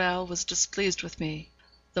la Tourelle was displeased with me,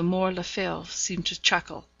 the more Lefebvre seemed to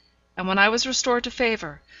chuckle; and when I was restored to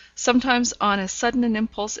favour, sometimes on as sudden an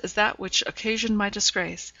impulse as that which occasioned my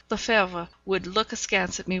disgrace, Lefebvre would look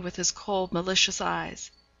askance at me with his cold malicious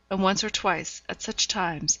eyes, and once or twice, at such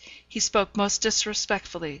times, he spoke most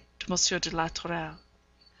disrespectfully to Monsieur de la Tourelle.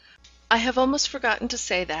 I have almost forgotten to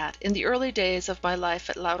say that, in the early days of my life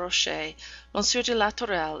at Les Rochers, Monsieur de la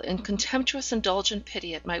Tourelle, in contemptuous indulgent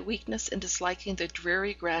pity at my weakness in disliking the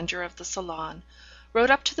dreary grandeur of the salon,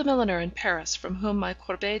 rode up to the milliner in Paris from whom my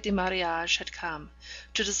corbeille de mariage had come,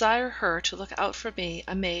 to desire her to look out for me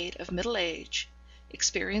a maid of middle age,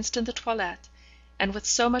 experienced in the toilette, and with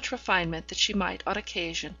so much refinement that she might, on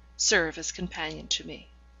occasion, serve as companion to me.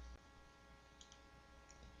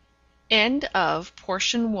 End of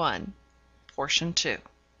Portion 1. Portion 2.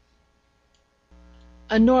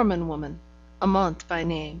 A Norman woman, Amante by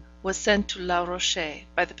name, was sent to Les Rochers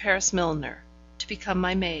by the Paris milliner, to become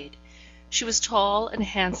my maid. She was tall and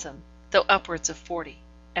handsome, though upwards of 40,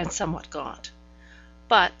 and somewhat gaunt.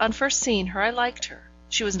 But, on first seeing her, I liked her.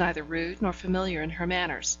 She was neither rude nor familiar in her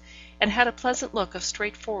manners, and had a pleasant look of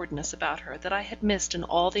straightforwardness about her that I had missed in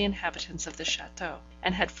all the inhabitants of the château,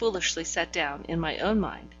 and had foolishly set down in my own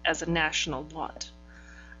mind as a national want.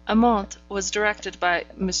 Amante was directed by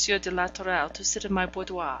Monsieur de la Tourelle to sit in my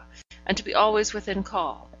boudoir, and to be always within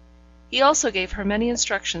call. He also gave her many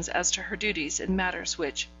instructions as to her duties in matters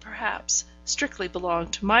which, perhaps, strictly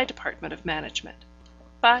belonged to my department of management.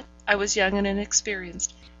 But I was young and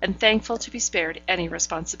inexperienced, and thankful to be spared any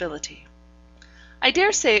responsibility. I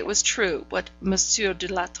dare say it was true what Monsieur de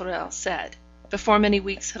la Tourelle said, before many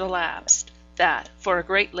weeks had elapsed, that, for a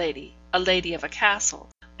great lady, a lady of a castle,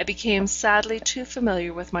 I became sadly too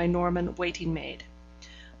familiar with my Norman waiting maid.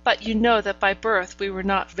 But you know that by birth we were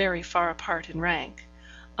not very far apart in rank.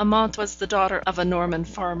 Amante was the daughter of a Norman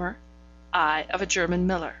farmer, I of a German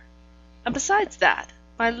miller. And besides that,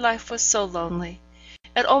 my life was so lonely.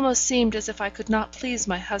 It almost seemed as if I could not please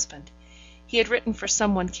my husband. He had written for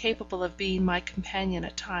some one capable of being my companion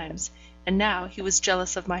at times, and now he was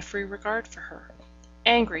jealous of my free regard for her,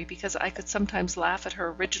 angry because I could sometimes laugh at her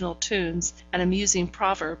original tunes and amusing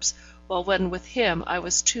proverbs, while when with him I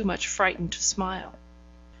was too much frightened to smile.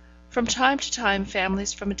 From time to time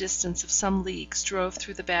families from a distance of some leagues drove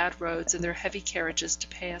through the bad roads in their heavy carriages to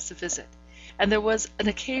pay us a visit, and there was an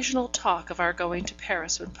occasional talk of our going to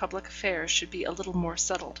Paris when public affairs should be a little more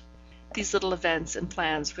settled. These little events and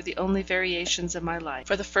plans were the only variations in my life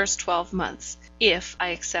for the first 12 months, if I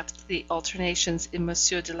except the alternations in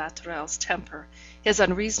Monsieur de la Tourelle's temper, his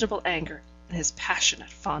unreasonable anger, and his passionate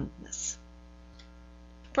fondness.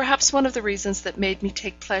 Perhaps one of the reasons that made me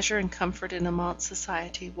take pleasure and comfort in Amante's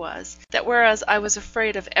society was, that whereas I was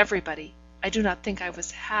afraid of everybody, I do not think I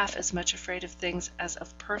was half as much afraid of things as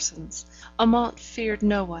of persons. Amante feared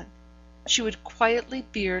no one. She would quietly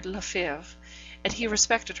beard Lefebvre, and he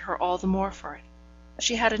respected her all the more for it.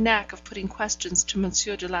 She had a knack of putting questions to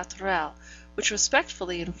Monsieur de la Tourelle, which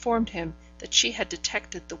respectfully informed him that she had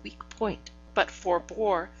detected the weak point, but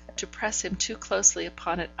forbore to press him too closely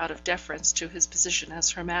upon it out of deference to his position as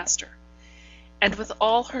her master. And with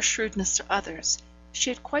all her shrewdness to others, she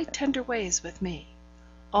had quite tender ways with me,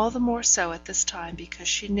 all the more so at this time because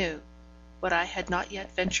she knew, what I had not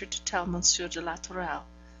yet ventured to tell Monsieur de la Tourelle,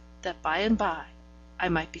 that by and by I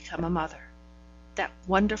might become a mother, that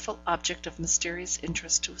wonderful object of mysterious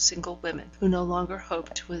interest to single women who no longer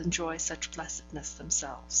hoped to enjoy such blessedness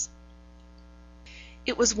themselves.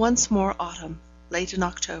 It was once more autumn, late in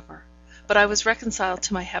October, but I was reconciled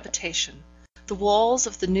to my habitation. The walls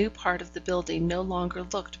of the new part of the building no longer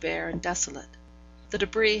looked bare and desolate. The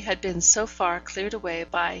debris had been so far cleared away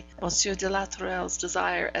by Monsieur de la Tourelle's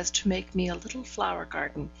desire as to make me a little flower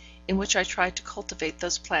garden, in which I tried to cultivate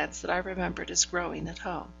those plants that I remembered as growing at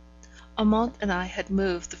home. Amante and I had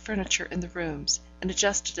moved the furniture in the rooms, and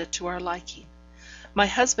adjusted it to our liking. My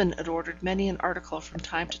husband had ordered many an article from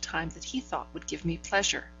time to time that he thought would give me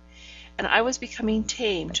pleasure, and I was becoming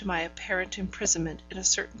tame to my apparent imprisonment in a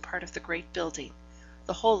certain part of the great building,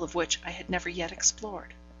 the whole of which I had never yet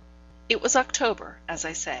explored. It was October, as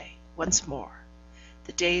I say, once more.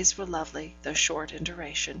 The days were lovely, though short in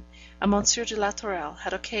duration, and Monsieur de la Tourelle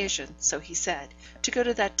had occasion, so he said, to go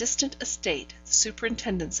to that distant estate, the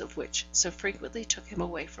superintendence of which so frequently took him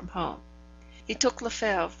away from home. He took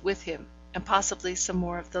Lefebvre with him, and possibly some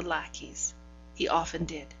more of the lackeys. He often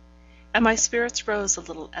did, and my spirits rose a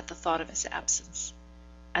little at the thought of his absence.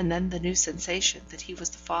 And then the new sensation that he was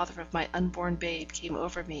the father of my unborn babe came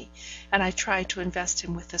over me, and I tried to invest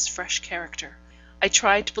him with this fresh character. I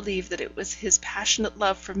tried to believe that it was his passionate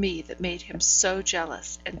love for me that made him so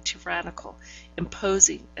jealous and tyrannical,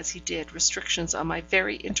 imposing, as he did, restrictions on my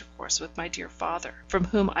very intercourse with my dear father, from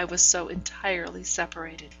whom I was so entirely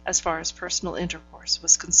separated, as far as personal intercourse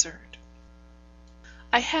was concerned.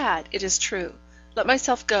 I had, it is true, let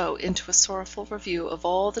myself go into a sorrowful review of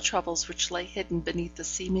all the troubles which lay hidden beneath the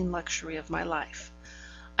seeming luxury of my life.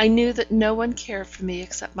 I knew that no one cared for me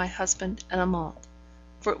except my husband and Amante,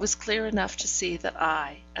 for it was clear enough to see that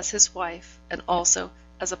I, as his wife, and also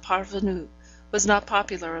as a parvenue, was not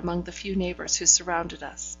popular among the few neighbours who surrounded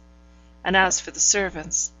us. And as for the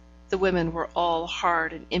servants, the women were all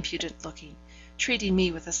hard and impudent looking, treating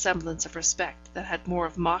me with a semblance of respect that had more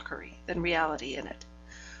of mockery than reality in it,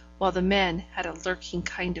 while the men had a lurking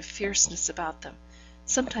kind of fierceness about them,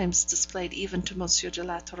 sometimes displayed even to Monsieur de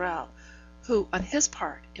la Tourelle, who, on his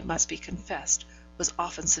part, it must be confessed, was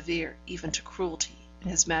often severe even to cruelty in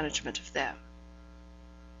his management of them.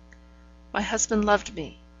 My husband loved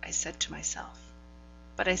me, I said to myself,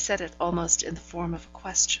 but I said it almost in the form of a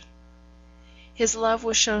question. His love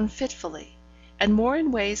was shown fitfully, and more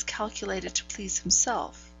in ways calculated to please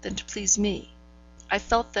himself than to please me. I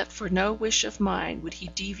felt that for no wish of mine would he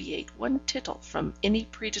deviate one tittle from any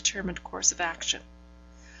predetermined course of action.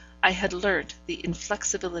 I had learnt the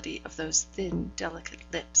inflexibility of those thin, delicate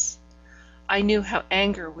lips. I knew how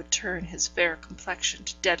anger would turn his fair complexion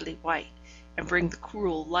to deadly white, and bring the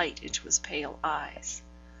cruel light into his pale eyes.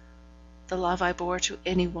 The love I bore to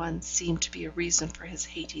any one seemed to be a reason for his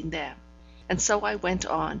hating them, and so I went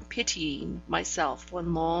on pitying myself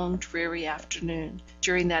one long dreary afternoon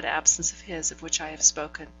during that absence of his of which I have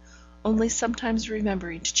spoken, only sometimes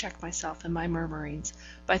remembering to check myself in my murmurings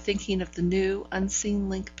by thinking of the new unseen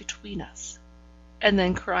link between us, and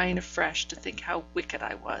then crying afresh to think how wicked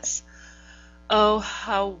I was. Oh,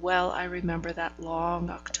 how well I remember that long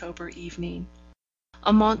October evening!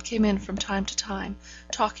 Amante came in from time to time,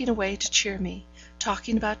 talking away to cheer me,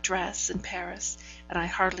 talking about dress and Paris, and I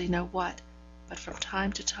hardly know what, but from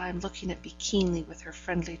time to time looking at me keenly with her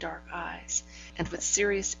friendly dark eyes, and with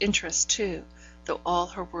serious interest too, though all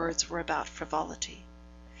her words were about frivolity.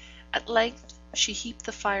 At length she heaped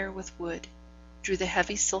the fire with wood, drew the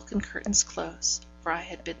heavy silken curtains close, for I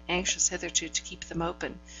had been anxious hitherto to keep them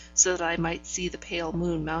open, so that I might see the pale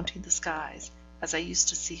moon mounting the skies, as I used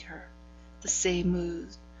to see her, the same moon,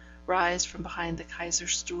 rise from behind the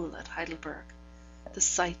Kaiserstuhl at Heidelberg. The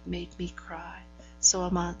sight made me cry, so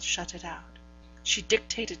Amante shut it out. She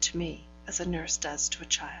dictated to me as a nurse does to a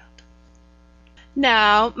child.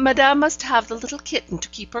 "Now, madame must have the little kitten to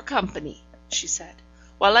keep her company," she said,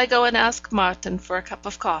 "while I go and ask Martin for a cup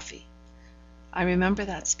of coffee." I remember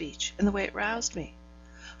that speech, and the way it roused me,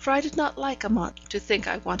 for I did not like Amante to think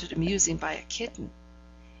I wanted amusing by a kitten.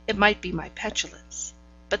 It might be my petulance,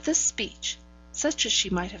 but this speech, such as she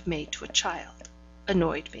might have made to a child,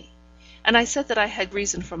 annoyed me, and I said that I had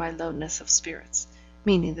reason for my lowness of spirits,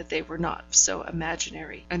 meaning that they were not of so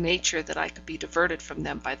imaginary a nature that I could be diverted from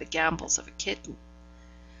them by the gambols of a kitten.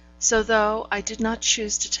 So though I did not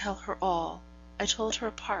choose to tell her all, I told her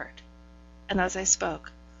a part, and as I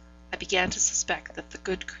spoke, I began to suspect that the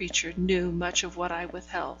good creature knew much of what I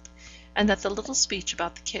withheld, and that the little speech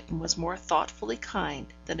about the kitten was more thoughtfully kind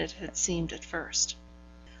than it had seemed at first.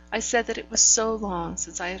 I said that it was so long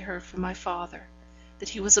since I had heard from my father, that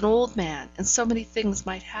he was an old man, and so many things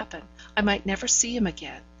might happen, I might never see him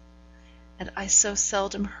again, and I so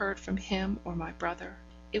seldom heard from him or my brother.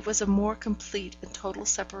 It was a more complete and total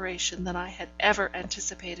separation than I had ever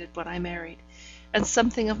anticipated when I married, and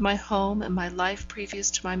something of my home and my life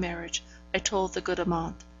previous to my marriage I told the good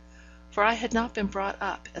Amante, for I had not been brought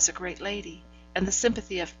up as a great lady, and the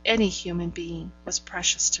sympathy of any human being was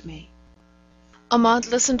precious to me. Amante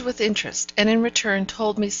listened with interest, and in return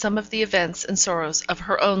told me some of the events and sorrows of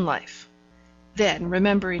her own life. Then,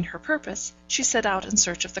 remembering her purpose, she set out in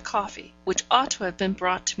search of the coffee, which ought to have been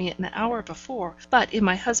brought to me an hour before, but in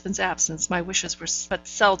my husband's absence my wishes were but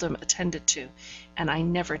seldom attended to, and I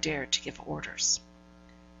never dared to give orders.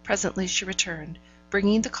 Presently she returned,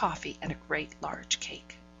 bringing the coffee and a great large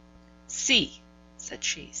cake. "See," said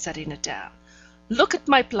she, setting it down, "look at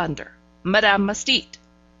my plunder. Madame must eat.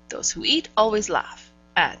 Those who eat always laugh,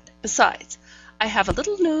 and, besides, I have a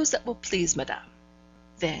little news that will please Madame."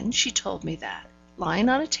 Then she told me that, lying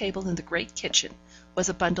on a table in the great kitchen, was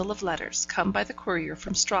a bundle of letters come by the courier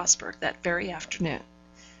from Strasbourg that very afternoon.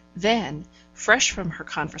 Then, fresh from her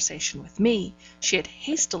conversation with me, she had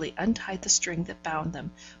hastily untied the string that bound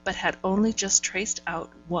them, but had only just traced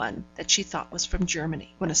out one that she thought was from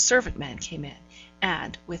Germany, when a servant man came in,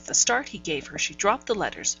 and, with the start he gave her, she dropped the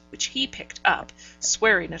letters, which he picked up,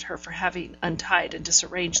 swearing at her for having untied and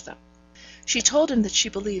disarranged them. She told him that she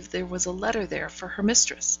believed there was a letter there for her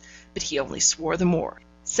mistress, but he only swore the more,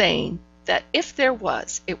 saying that if there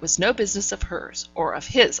was, it was no business of hers, or of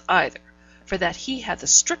his either, for that he had the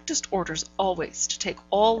strictest orders always to take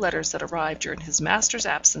all letters that arrived during his master's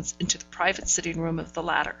absence into the private sitting room of the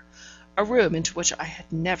latter, a room into which I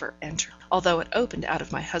had never entered, although it opened out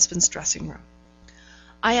of my husband's dressing room.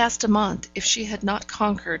 I asked Amante if she had not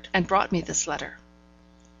conquered and brought me this letter.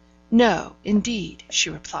 "No, indeed," she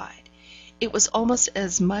replied. It was almost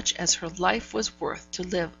as much as her life was worth to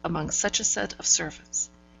live among such a set of servants.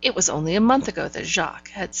 It was only a month ago that Jacques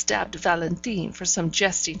had stabbed Valentine for some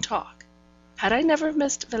jesting talk. Had I never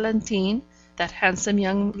missed Valentine, that handsome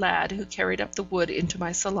young lad who carried up the wood into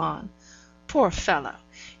my salon? Poor fellow!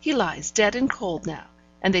 He lies dead and cold now,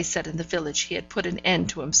 and they said in the village he had put an end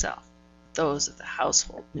to himself. Those of the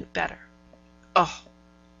household knew better. Oh!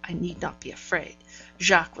 I need not be afraid.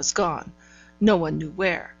 Jacques was gone, no one knew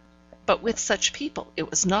where. But with such people it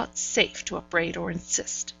was not safe to upbraid or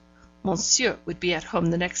insist. Monsieur would be at home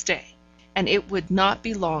the next day, and it would not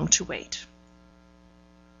be long to wait.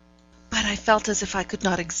 But I felt as if I could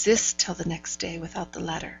not exist till the next day without the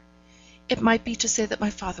letter. It might be to say that my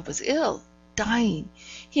father was ill, dying.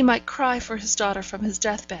 He might cry for his daughter from his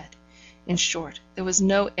deathbed. In short, there was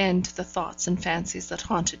no end to the thoughts and fancies that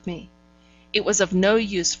haunted me. It was of no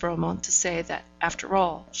use for Amante to say that, after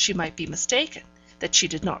all, she might be mistaken, that she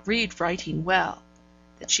did not read writing well,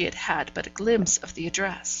 that she had had but a glimpse of the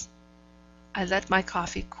address. I let my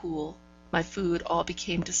coffee cool, my food all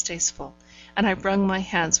became distasteful, and I wrung my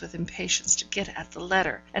hands with impatience to get at the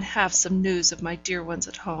letter and have some news of my dear ones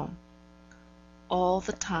at home. All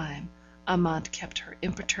the time Amante kept her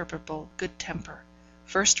imperturbable good temper,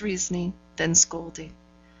 first reasoning, then scolding.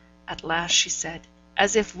 At last she said,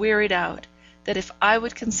 as if wearied out, that if I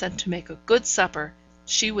would consent to make a good supper,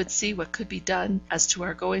 she would see what could be done as to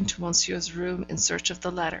our going to Monsieur's room in search of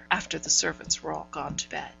the letter, after the servants were all gone to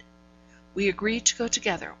bed. We agreed to go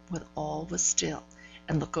together when all was still,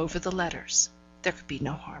 and look over the letters. There could be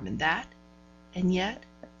no harm in that. And yet,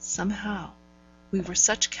 somehow, we were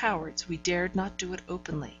such cowards we dared not do it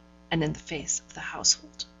openly, and in the face of the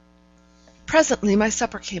household. Presently my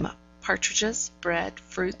supper came up, partridges, bread,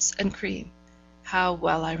 fruits, and cream. How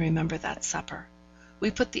well I remember that supper! We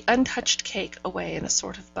put the untouched cake away in a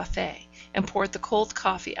sort of buffet, and poured the cold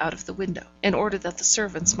coffee out of the window, in order that the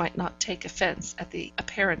servants might not take offence at the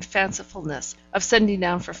apparent fancifulness of sending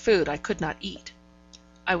down for food I could not eat.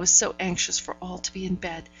 I was so anxious for all to be in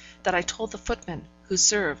bed, that I told the footman who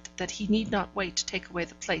served that he need not wait to take away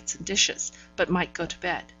the plates and dishes, but might go to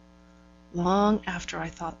bed. Long after I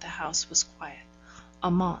thought the house was quiet,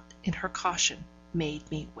 Amante, in her caution, made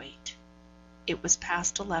me wait. It was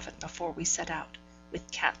past 11 before we set out, with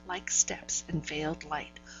cat-like steps and veiled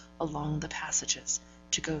light, along the passages,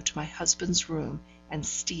 to go to my husband's room and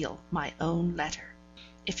steal my own letter,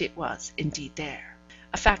 if it was indeed there,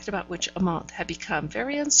 a fact about which Amante had become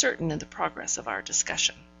very uncertain in the progress of our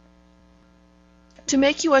discussion. To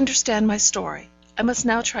make you understand my story, I must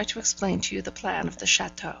now try to explain to you the plan of the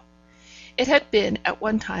château. It had been at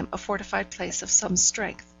one time a fortified place of some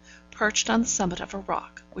strength, perched on the summit of a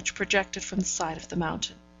rock, which projected from the side of the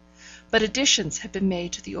mountain. But additions had been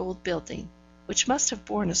made to the old building, which must have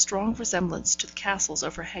borne a strong resemblance to the castles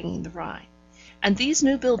overhanging the Rhine, and these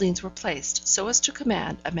new buildings were placed so as to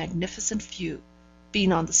command a magnificent view,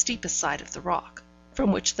 being on the steepest side of the rock,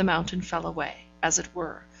 from which the mountain fell away, as it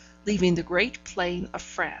were, leaving the great plain of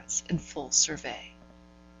France in full survey.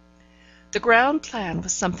 The ground plan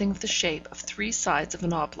was something of the shape of 3 sides of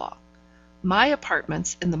an oblong. My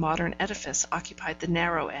apartments in the modern edifice occupied the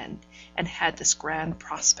narrow end, and had this grand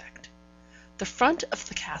prospect. The front of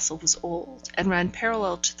the castle was old, and ran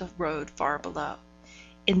parallel to the road far below.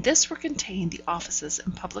 In this were contained the offices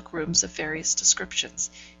and public rooms of various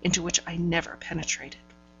descriptions, into which I never penetrated.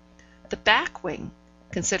 The back wing,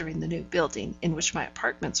 considering the new building, in which my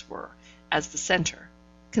apartments were, as the centre,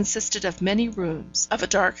 consisted of many rooms, of a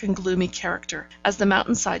dark and gloomy character, as the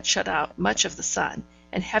mountain side shut out much of the sun,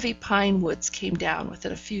 and heavy pine woods came down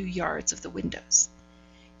within a few yards of the windows.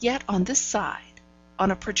 Yet on this side,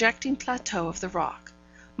 on a projecting plateau of the rock,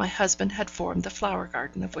 my husband had formed the flower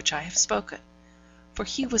garden of which I have spoken, for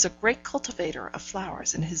he was a great cultivator of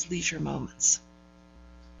flowers in his leisure moments.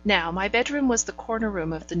 Now, my bedroom was the corner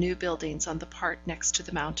room of the new buildings on the part next to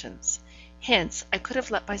the mountains. Hence, I could have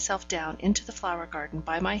let myself down into the flower garden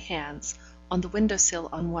by my hands on the window sill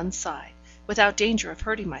on one side, without danger of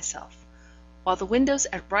hurting myself, while the windows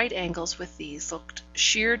at right angles with these looked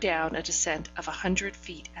sheer down a descent of 100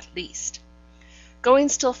 feet at least. Going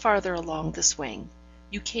still farther along this wing,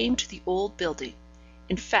 you came to the old building.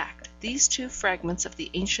 In fact, these 2 fragments of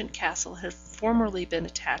the ancient castle had formerly been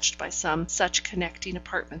attached by some such connecting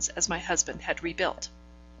apartments as my husband had rebuilt.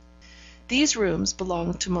 These rooms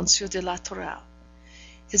belonged to Monsieur de la Tourelle.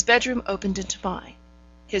 His bedroom opened into mine.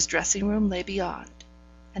 His dressing room lay beyond,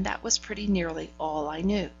 and that was pretty nearly all I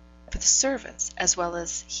knew, for the servants, as well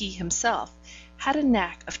as he himself, had a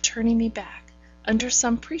knack of turning me back, under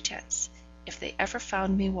some pretence, if they ever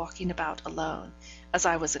found me walking about alone, as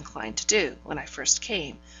I was inclined to do when I first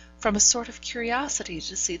came, from a sort of curiosity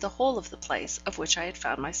to see the whole of the place of which I had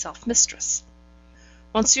found myself mistress.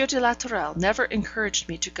 Monsieur de la Tourelle never encouraged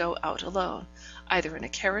me to go out alone, either in a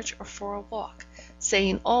carriage or for a walk,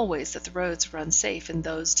 saying always that the roads were unsafe in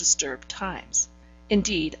those disturbed times.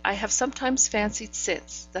 Indeed, I have sometimes fancied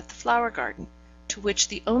since that the flower garden, to which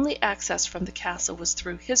the only access from the castle was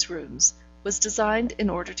through his rooms, was designed in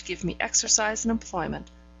order to give me exercise and employment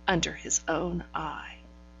under his own eye.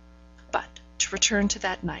 But, to return to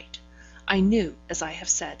that night, I knew, as I have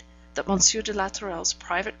said, that Monsieur de la Tourelle's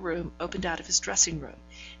private room opened out of his dressing room,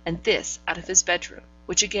 and this out of his bedroom,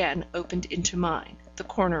 which again opened into mine, the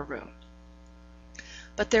corner room.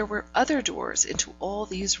 But there were other doors into all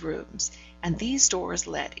these rooms, and these doors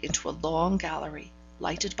led into a long gallery,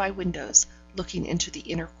 lighted by windows, looking into the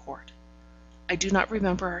inner court. I do not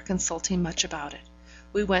remember our consulting much about it.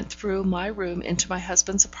 We went through my room into my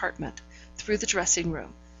husband's apartment, through the dressing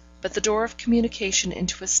room, but the door of communication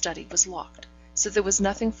into his study was locked, so there was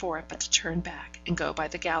nothing for it but to turn back and go by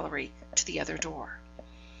the gallery to the other door.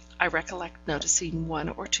 I recollect noticing 1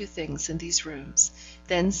 or 2 things in these rooms,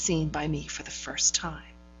 then seen by me for the first time.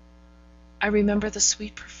 I remember the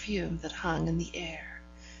sweet perfume that hung in the air,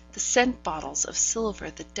 the scent bottles of silver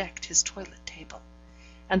that decked his toilet table,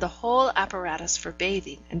 and the whole apparatus for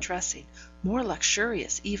bathing and dressing, more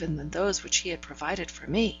luxurious even than those which he had provided for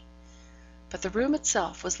me. But the room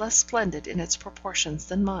itself was less splendid in its proportions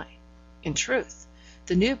than mine. In truth,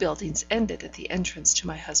 the new buildings ended at the entrance to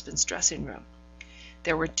my husband's dressing room.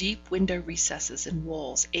 There were deep window recesses in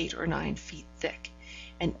walls 8 or 9 feet thick,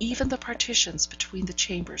 and even the partitions between the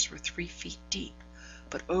chambers were 3 feet deep,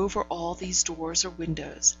 but over all these doors or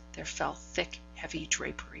windows there fell thick, heavy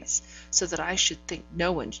draperies, so that I should think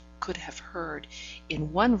no one could have heard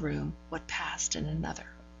in one room what passed in another.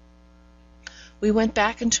 We went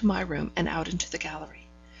back into my room and out into the gallery.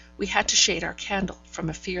 We had to shade our candle, from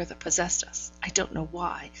a fear that possessed us, I don't know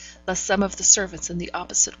why, lest some of the servants in the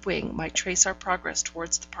opposite wing might trace our progress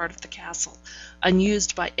towards the part of the castle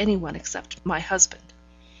unused by any one except my husband.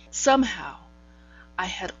 Somehow, I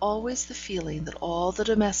had always the feeling that all the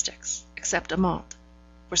domestics, except Amante,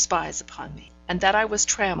 were spies upon me, and that I was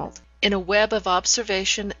trammelled in a web of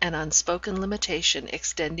observation and unspoken limitation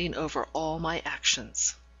extending over all my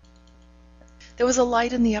actions. There was a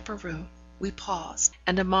light in the upper room. We paused,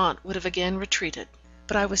 and Amante would have again retreated,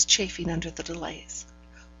 but I was chafing under the delays.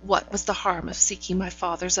 What was the harm of seeking my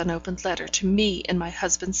father's unopened letter to me in my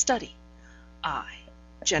husband's study? I,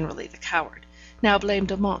 generally the coward, now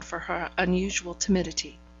blamed Amante for her unusual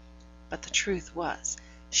timidity. But the truth was,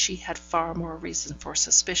 She had far more reason for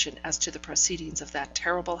suspicion as to the proceedings of that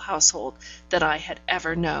terrible household than I had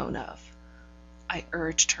ever known of. I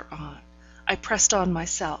urged her on. I pressed on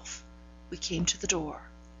myself. We came to the door,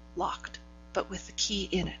 locked, but with the key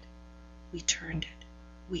in it. We turned it.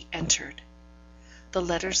 We entered. The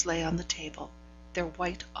letters lay on the table, their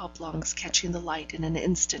white oblongs catching the light in an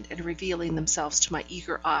instant and revealing themselves to my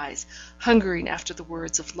eager eyes, hungering after the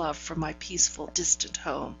words of love from my peaceful, distant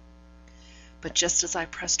home. But just as I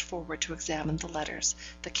pressed forward to examine the letters,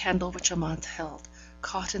 the candle which Amante held,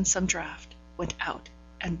 caught in some draught, went out,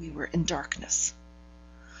 and we were in darkness.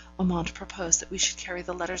 Amante proposed that we should carry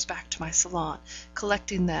the letters back to my salon,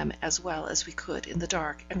 collecting them as well as we could in the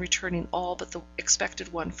dark, and returning all but the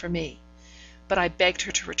expected one for me. But I begged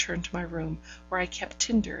her to return to my room, where I kept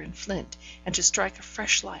tinder and flint, and to strike a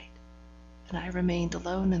fresh light, and I remained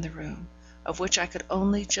alone in the room, of which I could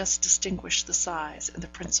only just distinguish the size and the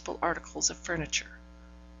principal articles of furniture: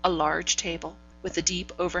 a large table, with a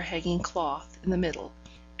deep overhanging cloth in the middle,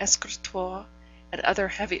 escritoire, and other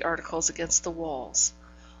heavy articles against the walls.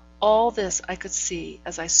 All this I could see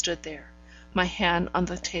as I stood there, my hand on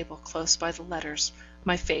the table close by the letters,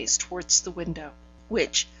 my face towards the window,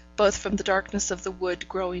 which, both from the darkness of the wood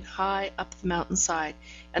growing high up the mountain side,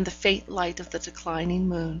 and the faint light of the declining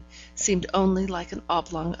moon, seemed only like an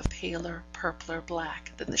oblong of paler, purpler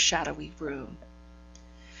black than the shadowy room.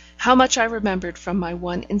 How much I remembered from my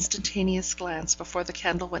one instantaneous glance before the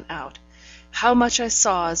candle went out, how much I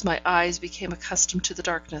saw as my eyes became accustomed to the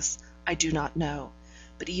darkness, I do not know,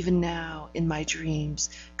 but even now, in my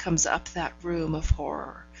dreams, comes up that room of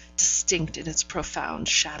horror, distinct in its profound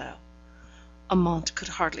shadow. Amante could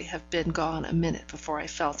hardly have been gone a minute before I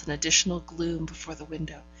felt an additional gloom before the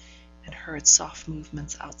window, and heard soft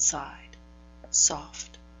movements outside,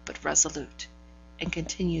 soft but resolute, and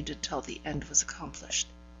continued until the end was accomplished,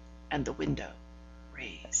 and the window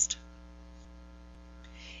raised.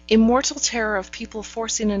 In mortal terror of people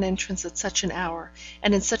forcing an entrance at such an hour,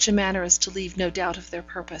 and in such a manner as to leave no doubt of their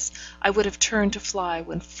purpose, I would have turned to fly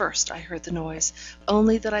when first I heard the noise,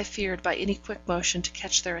 only that I feared by any quick motion to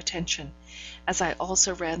catch their attention, as I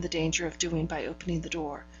also ran the danger of doing by opening the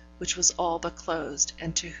door, which was all but closed,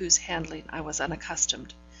 and to whose handling I was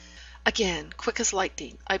unaccustomed. Again, quick as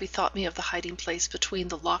lightning, I bethought me of the hiding place between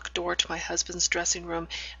the locked door to my husband's dressing room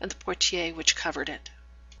and the portière which covered it.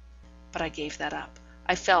 But I gave that up.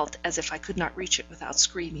 I felt as if I could not reach it without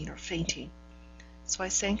screaming or fainting. So I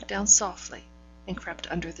sank down softly, and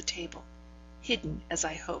crept under the table, hidden, as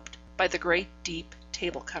I hoped, by the great deep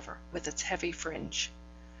table cover with its heavy fringe.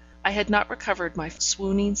 I had not recovered my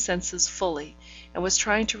swooning senses fully, and was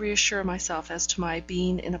trying to reassure myself as to my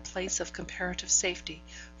being in a place of comparative safety,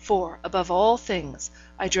 for, above all things,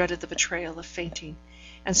 I dreaded the betrayal of fainting,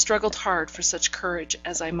 and struggled hard for such courage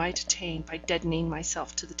as I might attain by deadening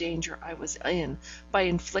myself to the danger I was in by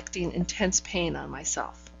inflicting intense pain on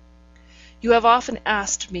myself. You have often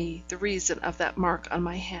asked me the reason of that mark on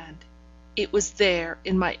my hand. It was there,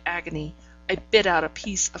 in my agony, I bit out a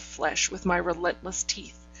piece of flesh with my relentless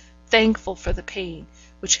teeth, thankful for the pain,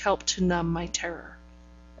 which helped to numb my terror.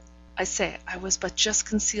 I say, I was but just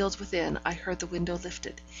concealed within, I heard the window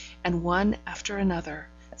lifted, and one after another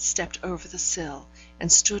stepped over the sill,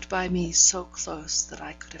 and stood by me so close that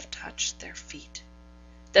I could have touched their feet.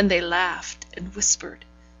 Then they laughed and whispered.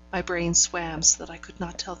 My brain swam so that I could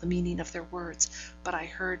not tell the meaning of their words, but I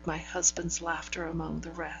heard my husband's laughter among the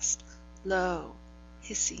rest, low,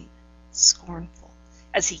 hissing, scornful,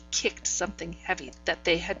 as he kicked something heavy that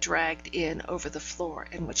they had dragged in over the floor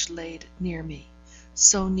and which lay near me,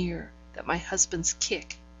 so near that my husband's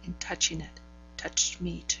kick, in touching it, touched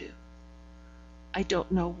me too. I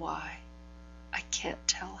don't know why, I can't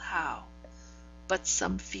tell how, but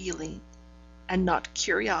some feeling, and not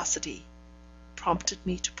curiosity, prompted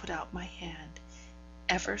me to put out my hand,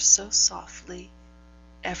 ever so softly,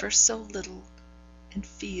 ever so little, and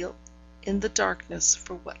feel in the darkness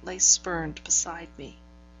for what lay spurned beside me.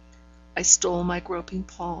 I stole my groping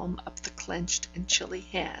palm up the clenched and chilly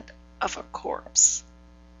hand of a corpse.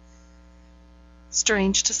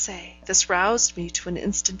 Strange to say, this roused me to an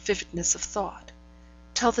instant vividness of thought.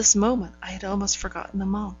 Till this moment I had almost forgotten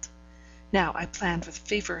Amante. Now I planned with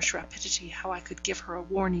feverish rapidity how I could give her a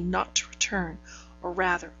warning not to return, or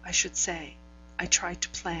rather, I should say, I tried to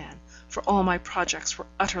plan, for all my projects were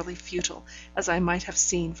utterly futile, as I might have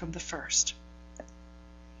seen from the first.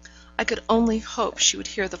 I could only hope she would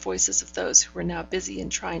hear the voices of those who were now busy in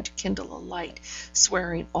trying to kindle a light,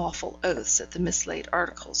 swearing awful oaths at the mislaid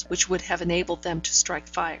articles, which would have enabled them to strike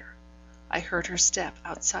fire. I heard her step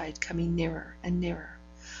outside coming nearer and nearer.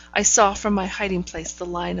 I saw from my hiding place the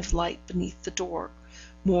line of light beneath the door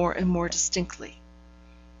more and more distinctly.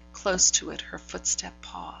 Close to it her footstep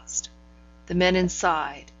paused. The men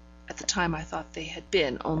inside, at the time I thought they had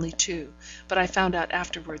been only 2, but I found out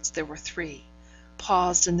afterwards there were 3,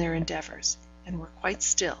 paused in their endeavours, and were quite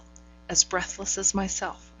still, as breathless as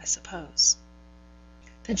myself, I suppose.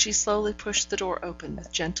 Then she slowly pushed the door open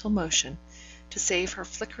with gentle motion, to save her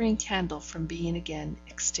flickering candle from being again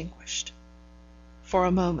extinguished. For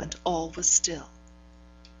a moment all was still.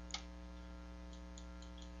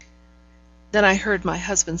 Then I heard my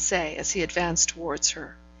husband say, as he advanced towards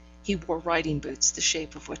her, he wore riding boots, the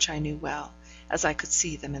shape of which I knew well, as I could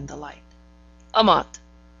see them in the light. "Amante,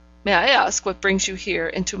 may I ask what brings you here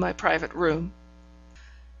into my private room?"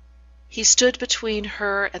 He stood between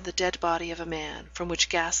her and the dead body of a man, from which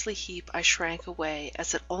ghastly heap I shrank away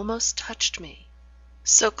as it almost touched me,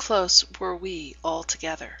 so close were we all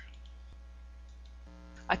together.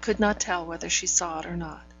 I could not tell whether she saw it or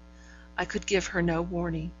not. I could give her no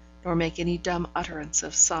warning, nor make any dumb utterance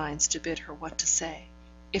of signs to bid her what to say,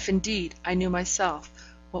 if indeed I knew myself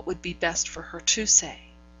what would be best for her to say.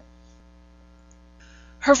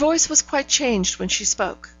 Her voice was quite changed when she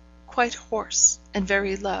spoke, quite hoarse and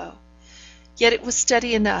very low, yet it was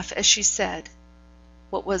steady enough as she said,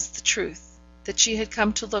 what was the truth, that she had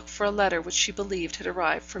come to look for a letter which she believed had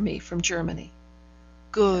arrived for me from Germany.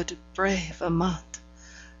 Good, brave Amante!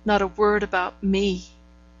 Not a word about me!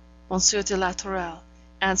 Monsieur de la Tourelle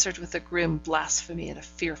answered with a grim blasphemy and a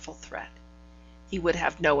fearful threat. He would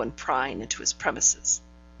have no one prying into his premises.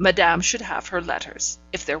 Madame should have her letters,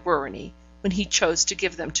 if there were any, when he chose to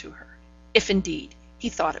give them to her, if indeed he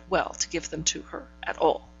thought it well to give them to her at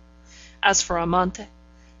all. As for Amante,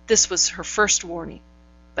 this was her first warning,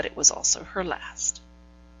 but it was also her last.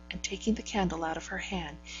 And taking the candle out of her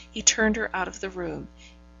hand, he turned her out of the room,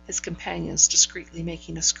 his companions discreetly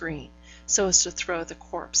making a screen, so as to throw the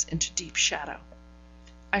corpse into deep shadow.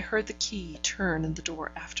 I heard the key turn in the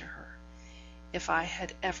door after her. If I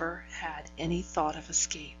had ever had any thought of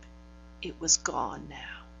escape, it was gone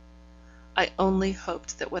now. I only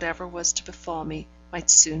hoped that whatever was to befall me might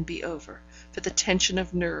soon be over, for the tension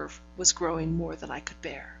of nerve was growing more than I could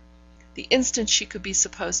bear. The instant she could be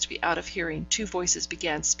supposed to be out of hearing, 2 voices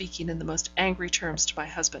began speaking in the most angry terms to my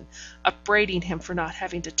husband, upbraiding him for not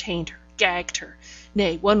having detained her, gagged her,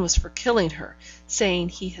 nay, one was for killing her, saying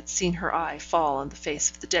he had seen her eye fall on the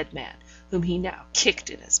face of the dead man, whom he now kicked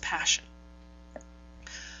in his passion.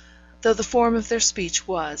 Though the form of their speech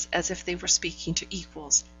was as if they were speaking to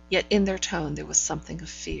equals, yet in their tone there was something of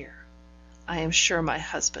fear. I am sure my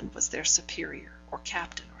husband was their superior, or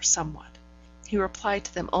captain, or somewhat. He replied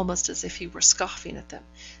to them almost as if he were scoffing at them,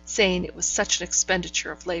 saying it was such an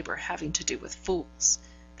expenditure of labour having to do with fools,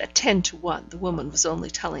 that 10 to 1 the woman was only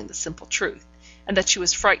telling the simple truth, and that she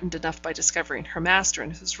was frightened enough by discovering her master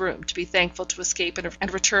in his room to be thankful to escape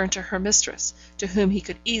and return to her mistress, to whom he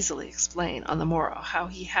could easily explain on the morrow how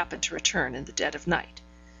he happened to return in the dead of night.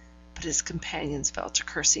 But his companions fell to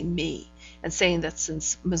cursing me, and saying that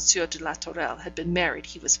since Monsieur de la Tourelle had been married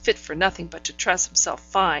he was fit for nothing but to dress himself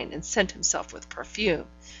fine and scent himself with perfume,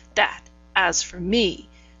 that, as for me,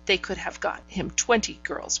 they could have got him 20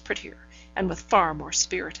 girls prettier, and with far more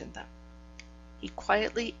spirit in them. He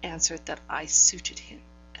quietly answered that I suited him,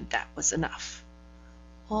 and that was enough.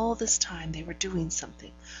 All this time they were doing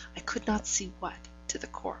something, I could not see what, to the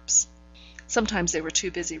corpse. Sometimes they were too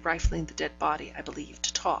busy rifling the dead body, I believe,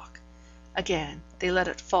 to talk. Again, they let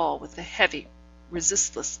it fall with a heavy,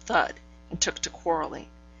 resistless thud, and took to quarrelling.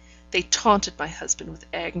 They taunted my husband with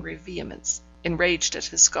angry vehemence, enraged at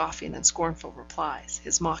his scoffing and scornful replies,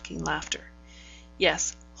 his mocking laughter.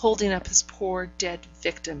 Yes, holding up his poor dead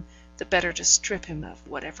victim, the better to strip him of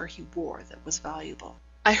whatever he wore that was valuable.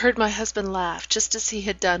 I heard my husband laugh, just as he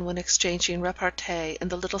had done when exchanging repartee in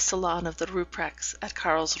the little salon of the bookrecs at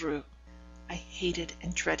Carlsruhe. I hated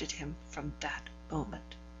and dreaded him from that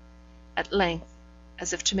moment. At length,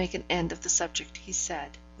 as if to make an end of the subject, he said,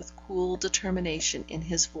 with cool determination in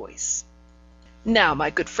his voice, "Now, my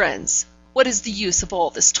good friends, what is the use of all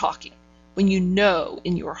this talking, when you know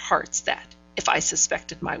in your hearts that, if I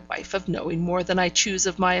suspected my wife of knowing more than I choose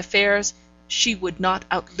of my affairs, she would not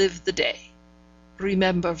outlive the day.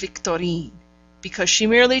 Remember Victorine, because she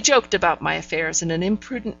merely joked about my affairs in an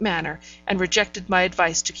imprudent manner, and rejected my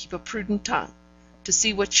advice to keep a prudent tongue, to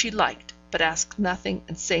see what she liked, but ask nothing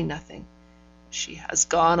and say nothing. She has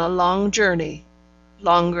gone a long journey,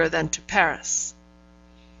 longer than to Paris.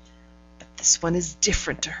 But this one is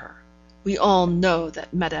different to her. We all know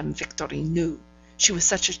that Madame Victorine knew. She was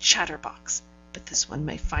such a chatterbox, but this one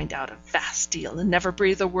may find out a vast deal and never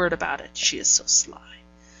breathe a word about it, she is so sly.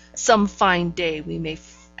 Some fine day we may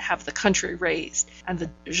have the country raised, and the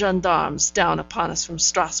gendarmes down upon us from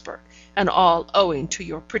Strasbourg, and all owing to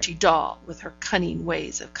your pretty doll with her cunning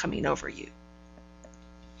ways of coming over you.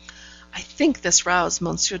 I think this roused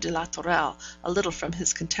Monsieur de la Tourelle a little from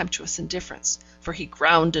his contemptuous indifference, for he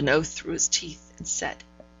ground an oath through his teeth, and said,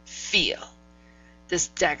 "Feel! This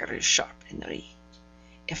dagger is sharp, Henri.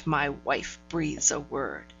 If my wife breathes a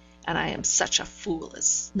word, and I am such a fool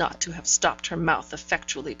as not to have stopped her mouth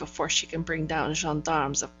effectually before she can bring down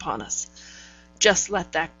gendarmes upon us, just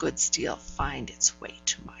let that good steel find its way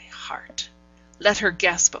to my heart. Let her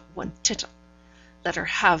guess but one tittle. Let her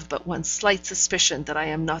have but one slight suspicion that I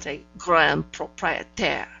am not a grand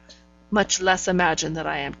propriétaire, much less imagine that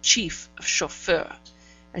I am chief of chauffeur,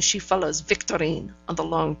 and she follows Victorine on the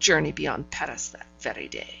long journey beyond Paris that very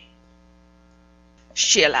day.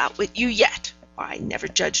 She'll outwit you yet, or I never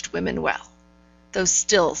judged women well. Those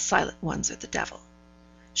still silent ones are the devil.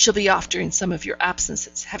 She'll be off during some of your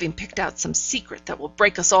absences, having picked out some secret that will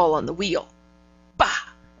break us all on the wheel. Bah!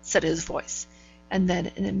 Said his voice, and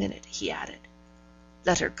then in a minute he added,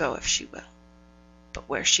 let her go if she will, but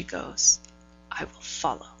where she goes, I will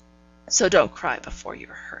follow. So don't cry before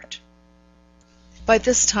you're hurt. By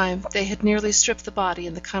this time they had nearly stripped the body,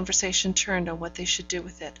 and the conversation turned on what they should do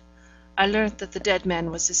with it. I learnt that the dead man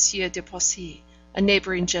was the Sieur de Poissy, a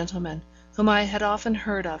neighbouring gentleman, whom I had often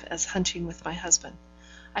heard of as hunting with my husband.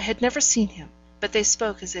 I had never seen him, but they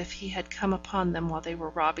spoke as if he had come upon them while they were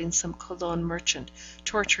robbing some Cologne merchant,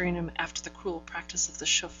 torturing him after the cruel practice of the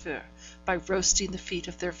chauffeur, by roasting the feet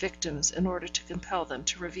of their victims in order to compel them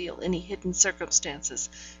to reveal any hidden circumstances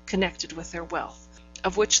connected with their wealth,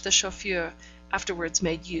 of which the chauffeur afterwards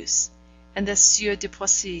made use, and this Sieur de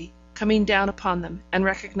Poissy coming down upon them, and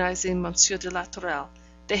recognizing Monsieur de la Tourelle,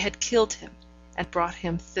 they had killed him, and brought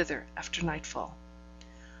him thither after nightfall.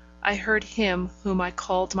 I heard him whom I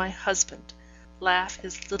called my husband laugh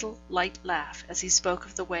his little light laugh as he spoke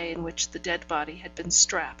of the way in which the dead body had been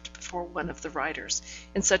strapped before one of the riders,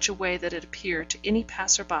 in such a way that it appeared to any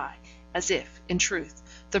passer-by as if, in truth,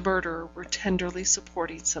 the murderer were tenderly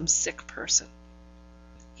supporting some sick person.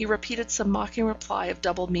 He repeated some mocking reply of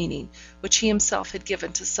double meaning, which he himself had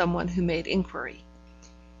given to some one who made inquiry.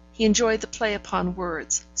 He enjoyed the play upon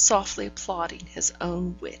words, softly applauding his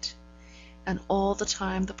own wit. And all the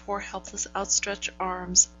time the poor helpless outstretched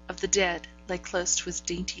arms of the dead lay close to his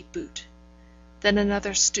dainty boot. Then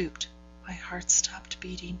another stooped, my heart stopped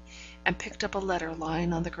beating, and picked up a letter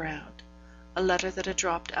lying on the ground, a letter that had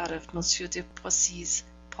dropped out of Monsieur de Poissy's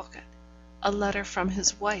pocket, a letter from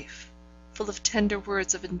his wife, full of tender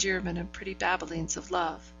words of endearment and pretty babblings of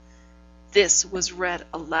love. This was read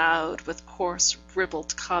aloud, with coarse,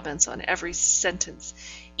 ribald comments on every sentence,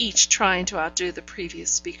 each trying to outdo the previous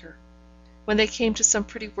speaker. When they came to some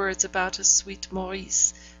pretty words about a sweet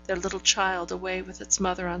Maurice, their little child away with its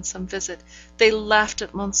mother on some visit, they laughed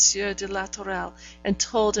at Monsieur de la Tourelle, and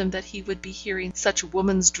told him that he would be hearing such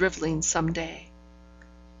woman's drivelling some day.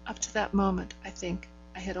 Up to that moment, I think,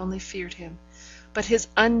 I had only feared him, but his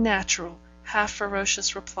unnatural,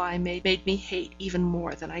 half-ferocious reply made me hate even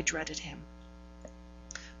more than I dreaded him.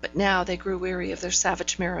 But now they grew weary of their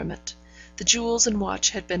savage merriment. The jewels and watch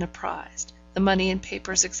had been apprised, the money and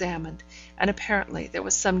papers examined, and apparently there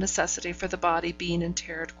was some necessity for the body being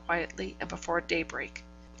interred quietly and before daybreak.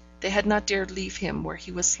 They had not dared leave him where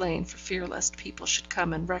he was slain for fear lest people should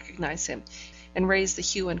come and recognize him, and raise the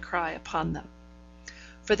hue and cry upon them.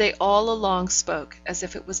 For they all along spoke as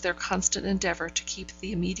if it was their constant endeavour to keep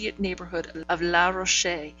the immediate neighbourhood of La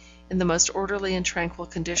Rochelle in the most orderly and tranquil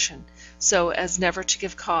condition, so as never to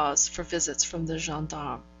give cause for visits from the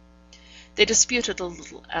gendarmes. They disputed a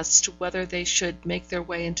little as to whether they should make their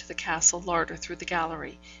way into the castle larder through the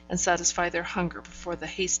gallery, and satisfy their hunger before the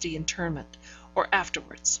hasty interment, or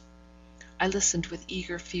afterwards. I listened with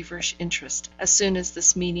eager, feverish interest, as soon as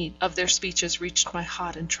this meaning of their speeches reached my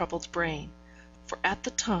hot and troubled brain, for at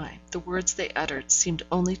the time the words they uttered seemed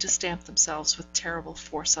only to stamp themselves with terrible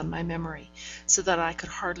force on my memory, so that I could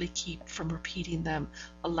hardly keep from repeating them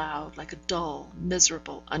aloud like a dull,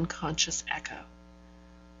 miserable, unconscious echo.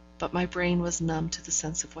 But my brain was numb to the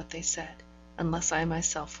sense of what they said, unless I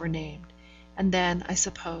myself were named, and then, I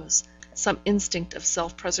suppose, some instinct of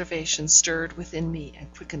self-preservation stirred within me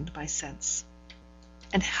and quickened my sense.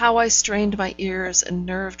 And how I strained my ears and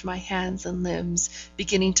nerved my hands and limbs,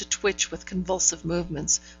 beginning to twitch with convulsive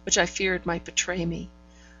movements, which I feared might betray me.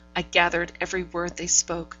 I gathered every word they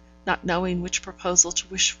spoke, not knowing which proposal to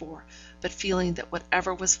wish for, but feeling that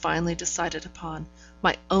whatever was finally decided upon,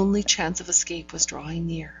 my only chance of escape was drawing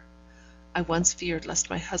near. I once feared lest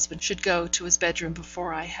my husband should go to his bedroom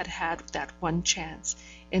before I had had that one chance,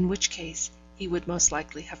 in which case he would most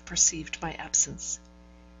likely have perceived my absence.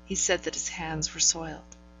 He said that his hands were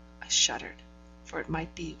soiled. I shuddered. for it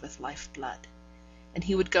might be with life-blood, and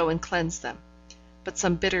he would go and cleanse them. But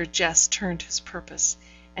some bitter jest turned his purpose,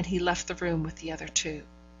 and he left the room with the other two,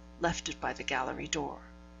 left it by the gallery door,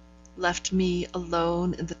 left me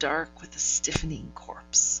alone in the dark with the stiffening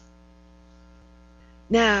corpse.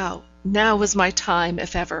 Now was my time,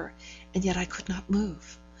 if ever, and yet I could not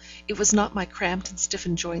move. It was not my cramped and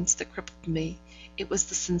stiffened joints that crippled me, it was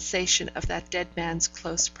the sensation of that dead man's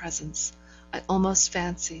close presence. I almost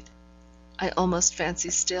fancy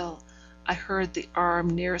still, I heard the arm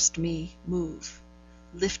nearest me move,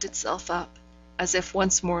 lift itself up, as if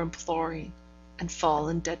once more imploring, and fall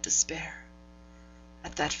in dead despair.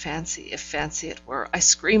 At that fancy, if fancy it were, I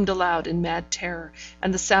screamed aloud in mad terror,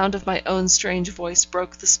 and the sound of my own strange voice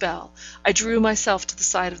broke the spell. I drew myself to the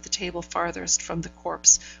side of the table farthest from the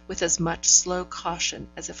corpse, with as much slow caution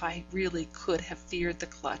as if I really could have feared the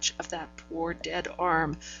clutch of that poor dead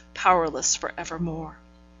arm, powerless for evermore.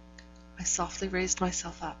 I softly raised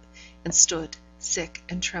myself up, and stood, sick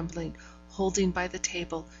and trembling, holding by the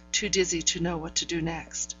table, too dizzy to know what to do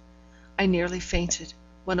next. I nearly fainted,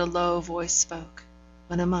 when a low voice spoke,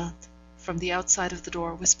 when Amante, from the outside of the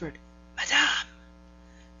door, whispered, "Madame!"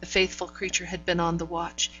 The faithful creature had been on the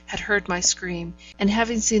watch, had heard my scream, and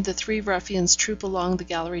having seen the three ruffians troop along the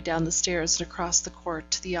gallery down the stairs and across the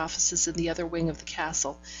court to the offices in the other wing of the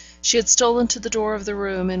castle, she had stolen to the door of the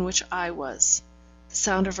room in which I was. The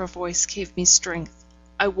sound of her voice gave me strength.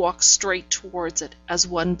 I walked straight towards it, as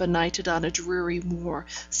one benighted on a dreary moor,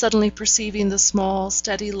 suddenly perceiving the small,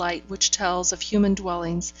 steady light which tells of human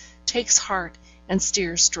dwellings, takes heart, and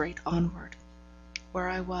steers straight onward. Where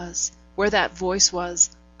I was, where that voice was,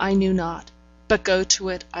 I knew not, but go to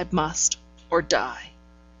it I must, or die.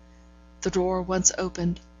 The door once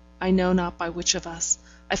opened, I know not by which of us,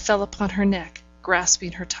 I fell upon her neck,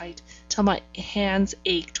 grasping her tight, till my hands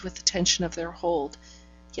ached with the tension of their hold,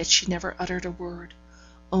 yet she never uttered a word,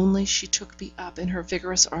 only she took me up in her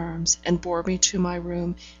vigorous arms, and bore me to my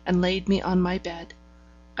room, and laid me on my bed.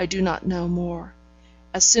 I do not know more.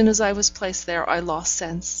 As soon as I was placed there, I lost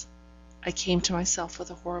sense. I came to myself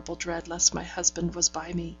with a horrible dread lest my husband was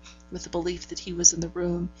by me, with the belief that he was in the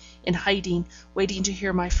room, in hiding, waiting to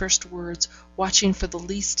hear my first words, watching for the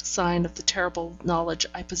least sign of the terrible knowledge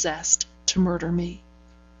I possessed, to murder me.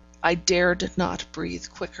 I dared not breathe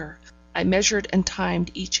quicker. I measured and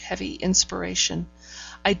timed each heavy inspiration.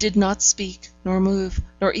 I did not speak, nor move,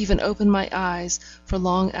 nor even open my eyes, for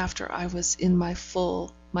long after I was in my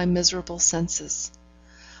miserable senses.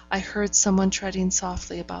 I heard someone treading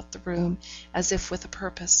softly about the room, as if with a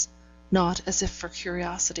purpose, not as if for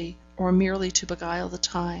curiosity, or merely to beguile the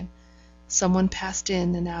time. Someone passed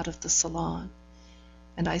in and out of the salon,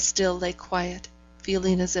 and I still lay quiet,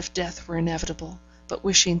 feeling as if death were inevitable, but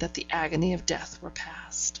wishing that the agony of death were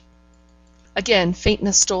past. Again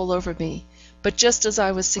faintness stole over me, but just as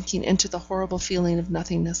I was sinking into the horrible feeling of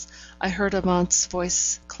nothingness, I heard Amante's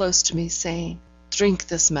voice close to me, saying, "Drink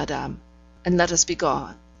this, madame, and let us be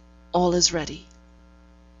gone. All is ready."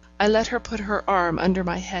 I let her put her arm under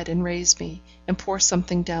my head and raise me, and pour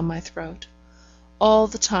something down my throat. All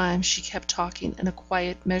the time she kept talking in a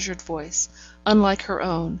quiet, measured voice, unlike her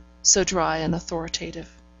own, so dry and authoritative.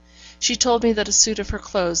 She told me that a suit of her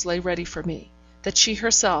clothes lay ready for me, that she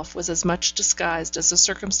herself was as much disguised as the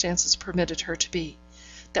circumstances permitted her to be,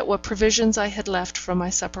 that what provisions I had left from my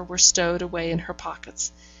supper were stowed away in her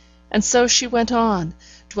pockets. And so she went on,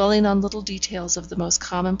 dwelling on little details of the most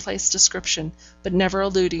commonplace description, but never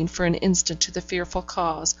alluding for an instant to the fearful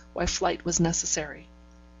cause why flight was necessary.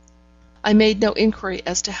 I made no inquiry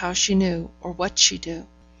as to how she knew, or what she knew.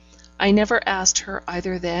 I never asked her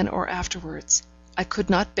either then or afterwards. I could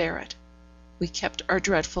not bear it. We kept our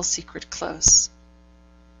dreadful secret close.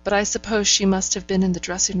 But I suppose she must have been in the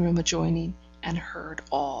dressing room adjoining, and heard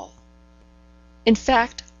all. In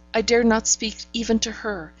fact, I dared not speak even to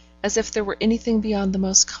her, as if there were anything beyond the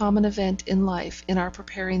most common event in life in our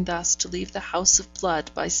preparing thus to leave the house of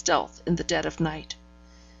blood by stealth in the dead of night.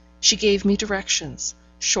 She gave me directions,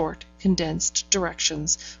 short, condensed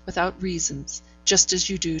directions, without reasons, just as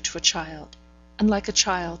you do to a child, and like a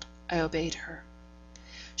child I obeyed her.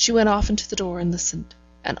 She went often to the door and listened,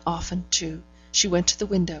 and often, too, she went to the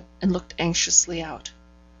window and looked anxiously out.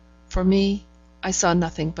 For me, I saw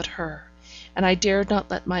nothing but her, and I dared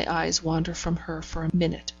not let my eyes wander from her for a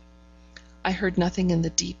minute. I heard nothing in the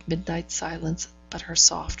deep midnight silence but her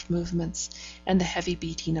soft movements, and the heavy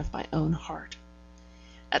beating of my own heart.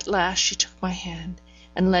 At last she took my hand,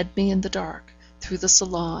 and led me in the dark, through the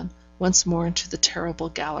salon, once more into the terrible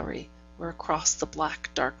gallery, where across the black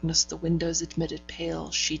darkness the windows admitted pale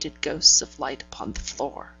sheeted ghosts of light upon the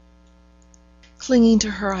floor. Clinging to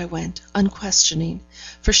her I went, unquestioning,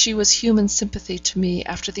 for she was human sympathy to me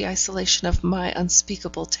after the isolation of my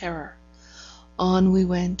unspeakable terror. On we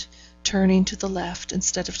went, turning to the left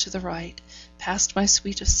instead of to the right, past my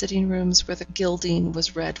suite of sitting rooms where the gilding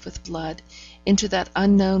was red with blood, into that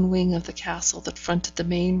unknown wing of the castle that fronted the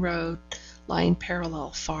main road lying parallel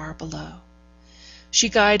far below. She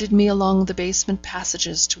guided me along the basement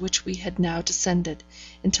passages to which we had now descended,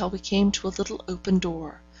 until we came to a little open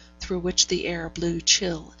door, through which the air blew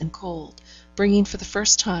chill and cold, bringing for the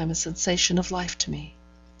first time a sensation of life to me.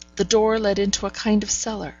 The door led into a kind of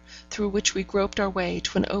cellar, through which we groped our way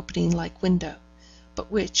to an opening like window,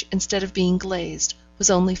 but which, instead of being glazed,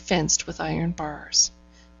 was only fenced with iron bars,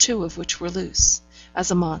 2 of which were loose,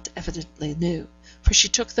 as Amante evidently knew, for she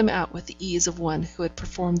took them out with the ease of one who had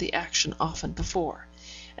performed the action often before,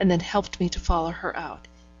 and then helped me to follow her out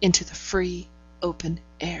into the free, open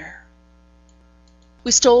air.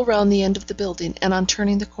 We stole round the end of the building, and on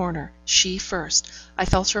turning the corner, she first, I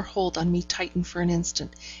felt her hold on me tighten for an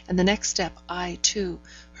instant, and the next step I, too,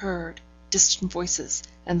 heard distant voices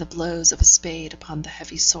and the blows of a spade upon the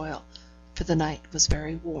heavy soil, for the night was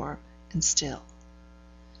very warm and still.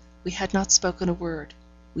 We had not spoken a word.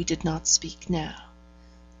 We did not speak now.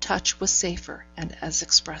 Touch was safer and as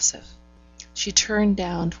expressive. She turned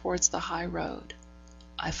down towards the high road.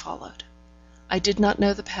 I followed. I did not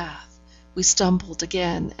know the path. We stumbled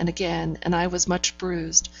again and again, and I was much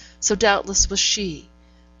bruised, so doubtless was she,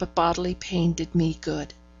 but bodily pain did me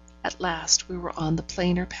good. At last we were on the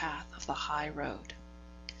plainer path of the high road.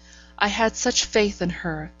 I had such faith in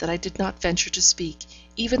her that I did not venture to speak,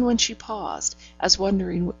 even when she paused, as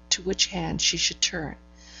wondering to which hand she should turn.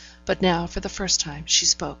 But now, for the first time, she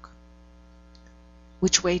spoke.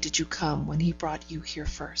 "Which way did you come when he brought you here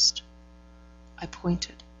first?" I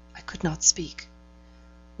pointed. I could not speak.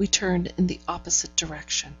 We turned in the opposite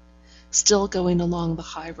direction, still going along the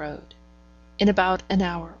high road. In about an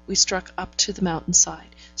hour we struck up to the mountain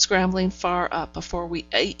side, scrambling far up before we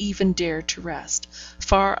even dared to rest,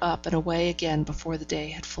 far up and away again before the day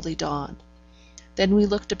had fully dawned. Then we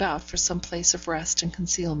looked about for some place of rest and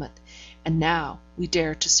concealment, and now we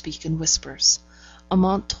dared to speak in whispers.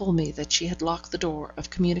 Amante told me that she had locked the door of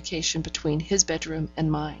communication between his bedroom and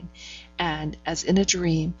mine, and, as in a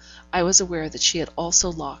dream, I was aware that she had also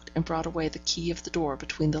locked and brought away the key of the door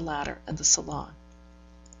between the latter and the salon.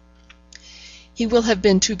 "He will have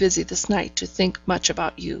been too busy this night to think much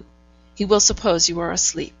about you. He will suppose you are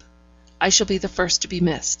asleep. I shall be the first to be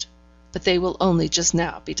missed, but they will only just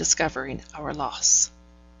now be discovering our loss."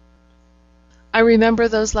 I remember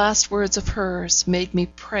those last words of hers made me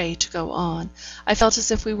pray to go on. I felt as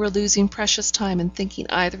if we were losing precious time in thinking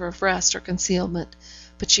either of rest or concealment,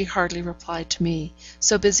 but she hardly replied to me,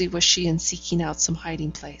 so busy was she in seeking out some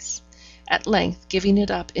hiding place. At length, giving it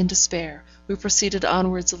up in despair, we proceeded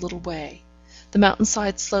onwards a little way. The mountain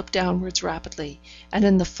side sloped downwards rapidly, and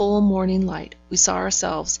in the full morning light we saw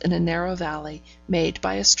ourselves in a narrow valley made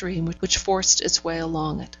by a stream which forced its way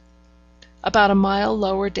along it. About a mile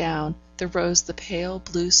lower down there rose the pale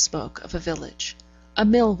blue smoke of a village. A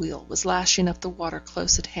mill wheel was lashing up the water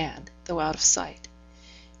close at hand, though out of sight.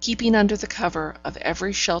 Keeping under the cover of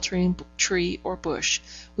every sheltering tree or bush,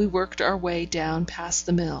 we worked our way down past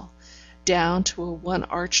the mill, down to a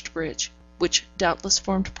one-arched bridge, which doubtless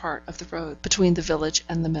formed part of the road between the village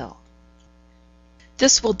and the mill.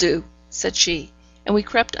 "This will do," said she, and we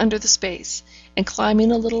crept under the space, and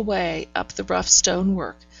climbing a little way up the rough stone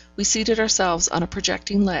work, we seated ourselves on a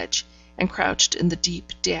projecting ledge, and crouched in the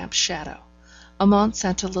deep, damp shadow. Amante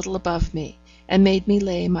sat a little above me, and made me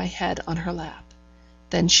lay my head on her lap.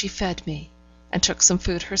 Then she fed me, and took some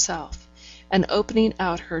food herself, and opening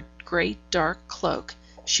out her great dark cloak,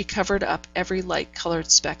 she covered up every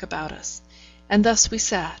light-coloured speck about us, and thus we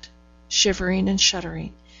sat, shivering and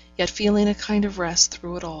shuddering, yet feeling a kind of rest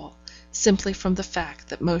through it all, simply from the fact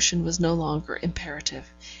that motion was no longer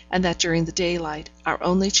imperative, and that during the daylight our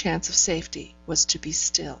only chance of safety was to be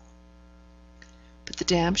still. But the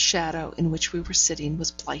damp shadow in which we were sitting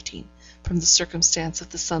was blighting, from the circumstance of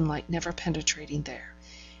the sunlight never penetrating there,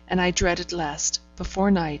 and I dreaded lest, before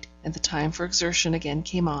night and the time for exertion again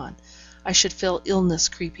came on, I should feel illness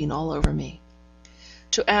creeping all over me.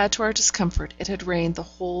 To add to our discomfort, it had rained the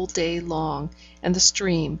whole day long, and the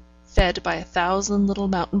stream, fed by 1,000 little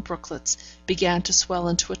mountain brooklets, began to swell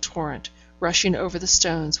into a torrent, rushing over the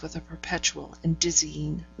stones with a perpetual and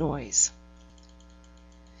dizzying noise.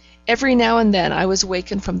 Every now and then I was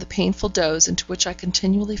awakened from the painful doze into which I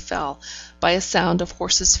continually fell by a sound of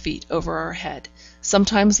horses' feet over our head,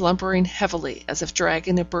 sometimes lumbering heavily as if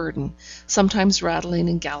dragging a burden, sometimes rattling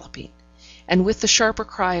and galloping. and with the sharper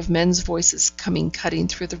cry of men's voices coming cutting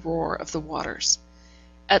through the roar of the waters.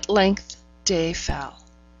 At length day fell.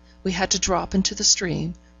 We had to drop into the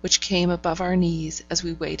stream, which came above our knees as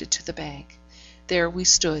we waded to the bank. There we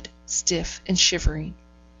stood, stiff and shivering.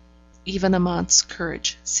 Even Amante's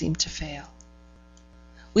courage seemed to fail.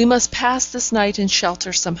 "We must pass this night in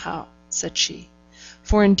shelter somehow," said she,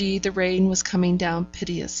 for indeed the rain was coming down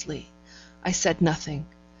pitilessly. I said nothing.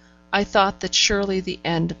 I thought that surely the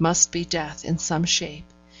end must be death in some shape,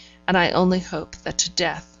 and I only hoped that to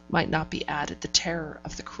death might not be added the terror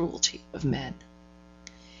of the cruelty of men.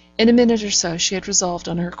 In a minute or so she had resolved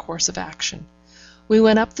on her course of action. We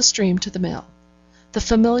went up the stream to the mill. The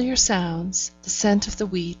familiar sounds, the scent of the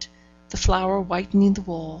wheat, the flour whitening the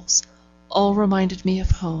walls, all reminded me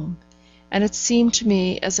of home, and it seemed to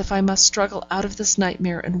me as if I must struggle out of this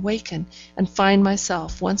nightmare and waken and find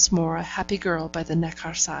myself once more a happy girl by the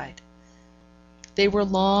Neckar side. They were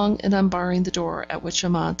long in unbarring the door at which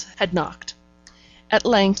Amante had knocked. At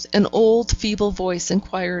length an old feeble voice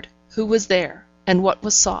inquired who was there, and what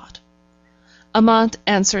was sought. Amante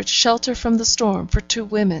answered shelter from the storm for 2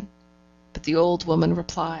 women, but the old woman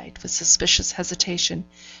replied, with suspicious hesitation,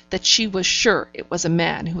 that she was sure it was a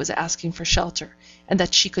man who was asking for shelter, and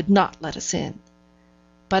that she could not let us in.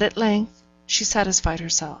 But at length she satisfied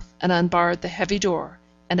herself, and unbarred the heavy door,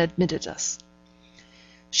 and admitted us.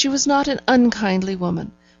 She was not an unkindly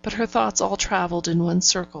woman, but her thoughts all travelled in one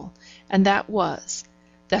circle, and that was,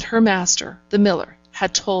 that her master, the miller,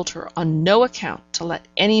 had told her on no account to let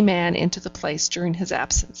any man into the place during his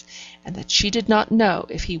absence, and that she did not know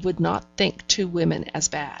if he would not think 2 women as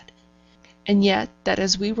bad, and yet that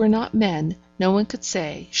as we were not men, no one could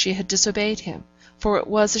say she had disobeyed him, for it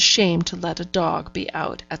was a shame to let a dog be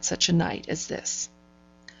out at such a night as this.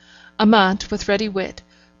 Amante, with ready wit,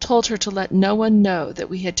 told her to let no one know that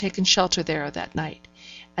we had taken shelter there that night,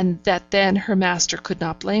 and that then her master could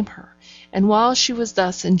not blame her, and while she was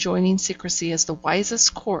thus enjoining secrecy as the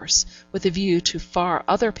wisest course, with a view to far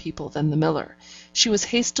other people than the miller, she was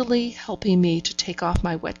hastily helping me to take off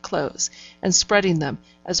my wet clothes, and spreading them,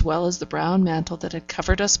 as well as the brown mantle that had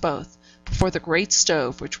covered us both, before the great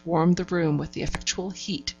stove which warmed the room with the effectual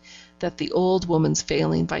heat that the old woman's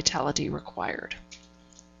failing vitality required.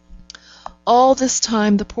 All this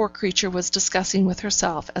time the poor creature was discussing with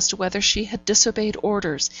herself as to whether she had disobeyed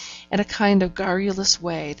orders in a kind of garrulous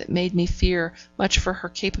way that made me fear much for her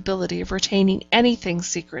capability of retaining anything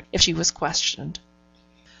secret if she was questioned.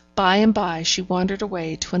 By and by she wandered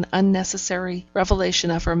away to an unnecessary revelation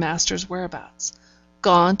of her master's whereabouts,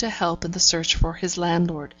 gone to help in the search for his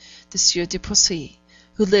landlord, the Sieur de Poissy,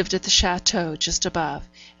 who lived at the château just above,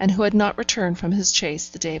 and who had not returned from his chase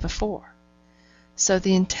the day before. So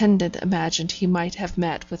the intendant imagined he might have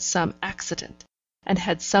met with some accident, and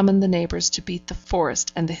had summoned the neighbours to beat the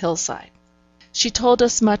forest and the hillside. She told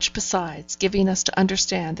us much besides, giving us to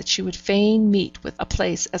understand that she would fain meet with a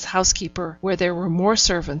place as housekeeper where there were more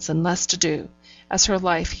servants and less to do, as her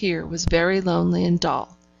life here was very lonely and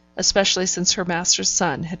dull, especially since her master's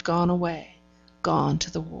son had gone away, gone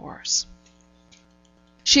to the wars.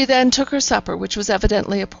 She then took her supper, which was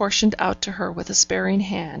evidently apportioned out to her with a sparing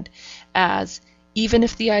hand, as, even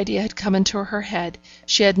if the idea had come into her head,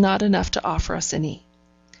 she had not enough to offer us any.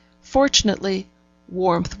 Fortunately,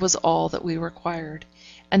 warmth was all that we required,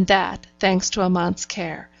 and that, thanks to Amante's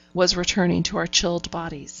care, was returning to our chilled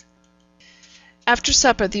bodies. After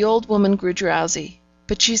supper the old woman grew drowsy,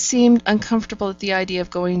 but she seemed uncomfortable at the idea of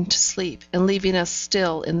going to sleep and leaving us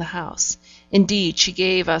still in the house. Indeed, she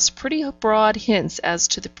gave us pretty broad hints as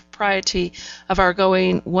to the propriety of our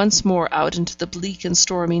going once more out into the bleak and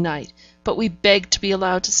stormy night, but we begged to be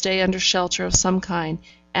allowed to stay under shelter of some kind,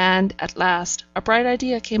 and, at last, a bright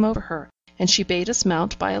idea came over her, and she bade us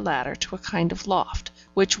mount by a ladder to a kind of loft,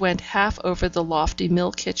 which went half over the lofty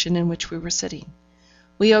mill kitchen in which we were sitting.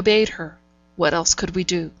 We obeyed her. What else could we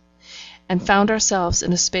do? And found ourselves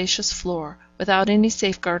in a spacious floor, without any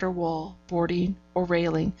safeguard or wall, boarding, or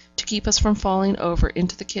railing, to keep us from falling over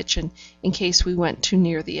into the kitchen in case we went too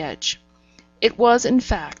near the edge. It was, in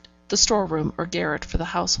fact, the storeroom or garret for the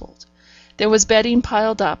household. There was bedding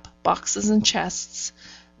piled up, boxes and chests,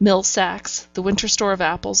 mill sacks, the winter store of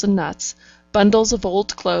apples and nuts, bundles of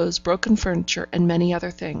old clothes, broken furniture, and many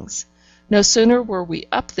other things. No sooner were we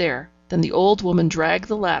up there than the old woman dragged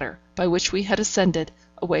the ladder, by which we had ascended,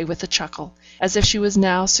 away with a chuckle, as if she was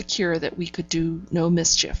now secure that we could do no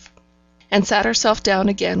mischief, and sat herself down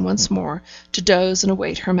again once more to doze and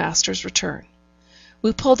await her master's return.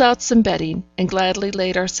 We pulled out some bedding, and gladly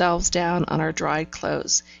laid ourselves down on our dried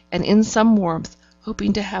clothes, and in some warmth,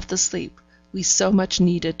 hoping to have the sleep we so much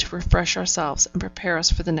needed to refresh ourselves and prepare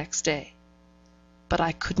us for the next day. But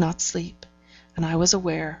I could not sleep, and I was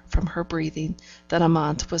aware, from her breathing, that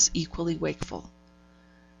Amante was equally wakeful.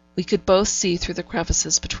 We could both see through the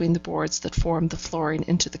crevices between the boards that formed the flooring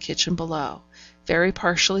into the kitchen below, very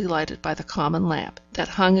partially lighted by the common lamp that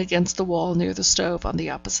hung against the wall near the stove on the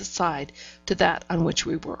opposite side to that on which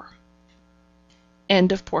we were.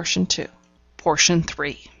 End of Portion 2. Portion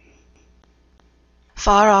 3.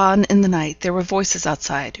 Far on in the night there were voices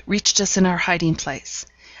outside, reached us in our hiding place.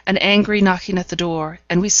 An angry knocking at the door,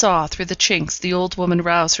 and we saw, through the chinks, the old woman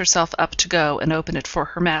rouse herself up to go and open it for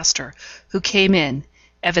her master, who came in,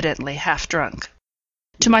 evidently half drunk.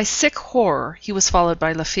 To my sick horror, he was followed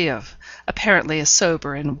by Lefebvre, apparently as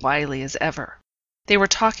sober and wily as ever. They were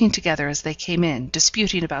talking together as they came in,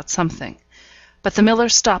 disputing about something. But the miller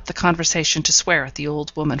stopped the conversation to swear at the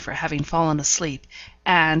old woman for having fallen asleep,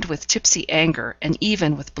 and, with tipsy anger, and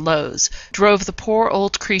even with blows, drove the poor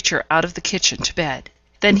old creature out of the kitchen to bed.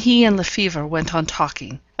 Then he and Lefebvre went on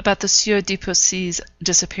talking about the Sieur de Poissy's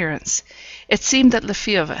disappearance. It seemed that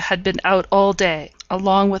Lefebvre had been out all day,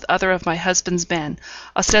 along with other of my husband's men,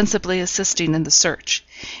 ostensibly assisting in the search,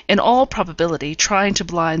 in all probability trying to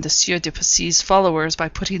blind the Sieur de Poissy's followers by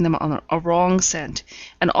putting them on a wrong scent,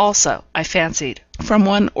 and also, I fancied, from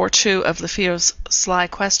one or two of Lefebvre's sly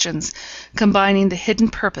questions, combining the hidden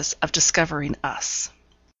purpose of discovering us.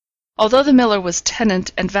 Although the miller was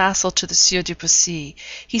tenant and vassal to the Sieur de Poissy,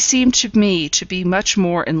 he seemed to me to be much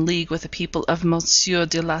more in league with the people of Monsieur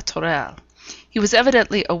de la Tourelle. He was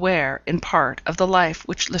evidently aware, in part, of the life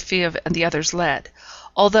which Lefebvre and the others led,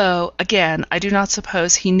 although, again, I do not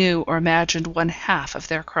suppose he knew or imagined one half of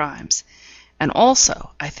their crimes. And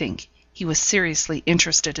also, I think, he was seriously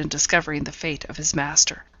interested in discovering the fate of his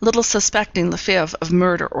master, little suspecting Lefebvre of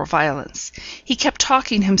murder or violence. He kept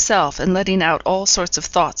talking himself and letting out all sorts of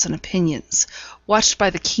thoughts and opinions, watched by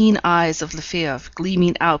the keen eyes of Lefebvre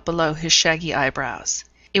gleaming out below his shaggy eyebrows.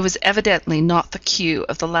 It was evidently not the cue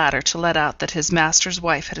of the latter to let out that his master's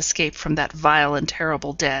wife had escaped from that vile and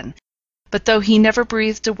terrible den, but though he never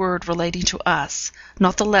breathed a word relating to us,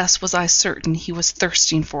 not the less was I certain he was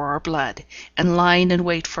thirsting for our blood, and lying in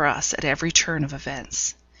wait for us at every turn of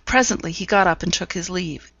events. Presently he got up and took his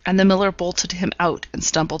leave, and the miller bolted him out and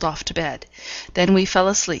stumbled off to bed. Then we fell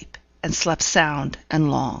asleep, and slept sound and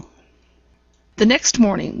long. The next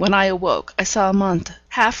morning, when I awoke, I saw Amante,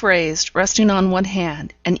 half raised, resting on one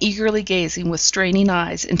hand, and eagerly gazing with straining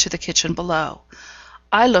eyes into the kitchen below.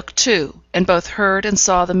 I looked too, and both heard and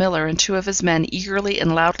saw the miller and two of his men eagerly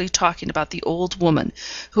and loudly talking about the old woman,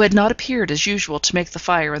 who had not appeared as usual to make the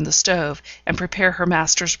fire in the stove and prepare her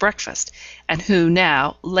master's breakfast, and who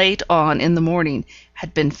now, late on in the morning,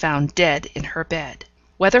 had been found dead in her bed,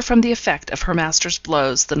 whether from the effect of her master's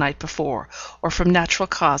blows the night before, or from natural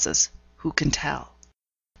causes, who can tell?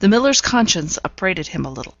 The miller's conscience upbraided him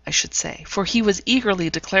a little, I should say, for he was eagerly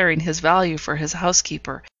declaring his value for his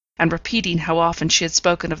housekeeper, and repeating how often she had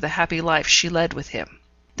spoken of the happy life she led with him.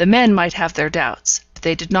 The men might have their doubts, but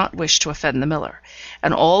they did not wish to offend the miller,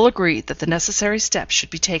 and all agreed that the necessary steps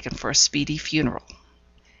should be taken for a speedy funeral.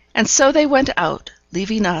 And so they went out,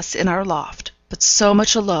 leaving us in our loft, but so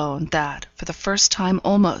much alone that, for the first time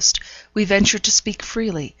almost, we ventured to speak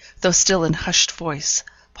freely, though still in hushed voice,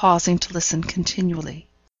 pausing to listen continually.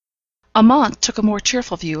 Amante took a more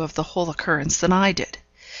cheerful view of the whole occurrence than I did.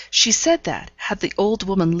 She said that, had the old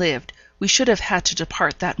woman lived, we should have had to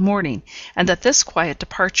depart that morning, and that this quiet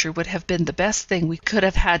departure would have been the best thing we could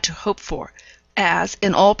have had to hope for, as,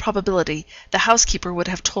 in all probability, the housekeeper would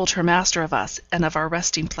have told her master of us and of our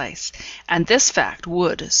resting place, and this fact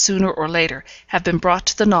would, sooner or later, have been brought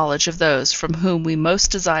to the knowledge of those from whom we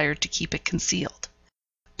most desired to keep it concealed.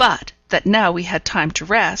 But that now we had time to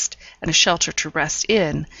rest, and a shelter to rest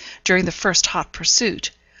in, during the first hot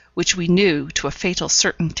pursuit, which we knew to a fatal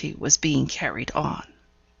certainty was being carried on.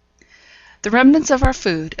 The remnants of our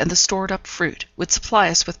food and the stored-up fruit would supply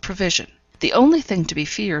us with provision. The only thing to be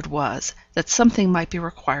feared was, that something might be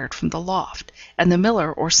required from the loft, and the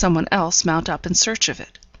miller or someone else mount up in search of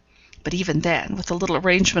it. But even then, with a little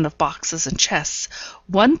arrangement of boxes and chests,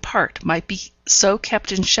 one part might be so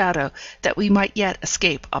kept in shadow that we might yet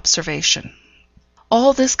escape observation.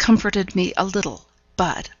 All this comforted me a little,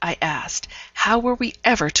 but, I asked, how were we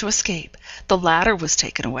ever to escape? The ladder was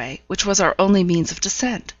taken away, which was our only means of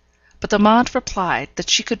descent. But Amante replied that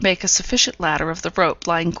she could make a sufficient ladder of the rope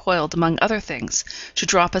lying coiled among other things, to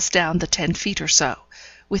drop us down the 10 feet or so,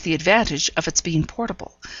 with the advantage of its being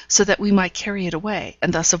portable, so that we might carry it away,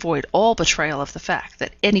 and thus avoid all betrayal of the fact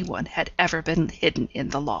that anyone had ever been hidden in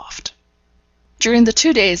the loft. During the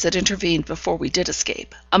 2 days that intervened before we did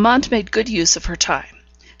escape, Amante made good use of her time.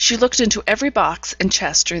 She looked into every box and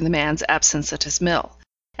chest during the man's absence at his mill,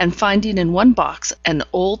 and finding in one box an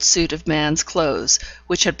old suit of man's clothes,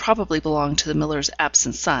 which had probably belonged to the miller's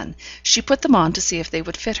absent son, she put them on to see if they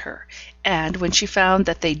would fit her, and when she found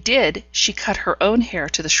that they did, she cut her own hair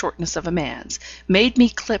to the shortness of a man's, made me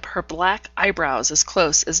clip her black eyebrows as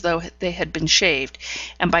close as though they had been shaved,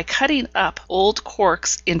 and by cutting up old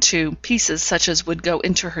corks into pieces such as would go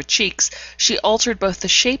into her cheeks, she altered both the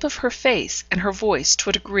shape of her face and her voice to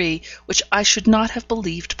a degree which I should not have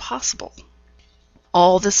believed possible.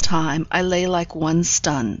 All this time I lay like one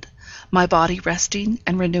stunned, my body resting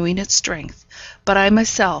and renewing its strength, but I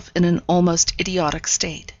myself in an almost idiotic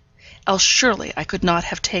state. Else surely I could not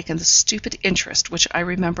have taken the stupid interest which I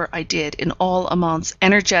remember I did in all Amante's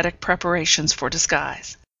energetic preparations for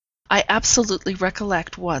disguise. I absolutely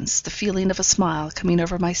recollect once the feeling of a smile coming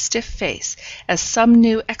over my stiff face as some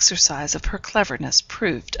new exercise of her cleverness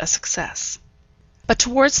proved a success. But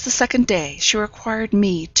towards the second day she required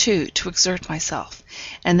me too to exert myself,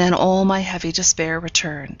 and then all my heavy despair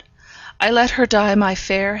returned. I let her dye my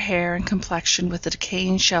fair hair and complexion with the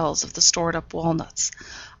decaying shells of the stored-up walnuts.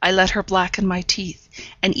 I let her blacken my teeth,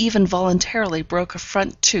 and even voluntarily broke a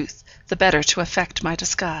front tooth, the better to effect my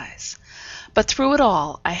disguise. But through it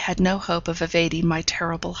all I had no hope of evading my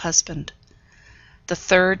terrible husband. The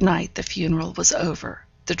third night the funeral was over,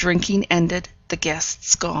 the drinking ended, the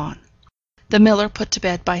guests gone. The miller put to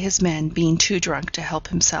bed by his men, being too drunk to help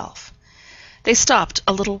himself. They stopped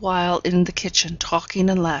a little while in the kitchen, talking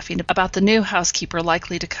and laughing about the new housekeeper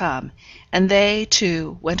likely to come, and they,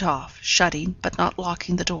 too, went off, shutting but not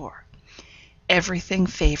locking the door. Everything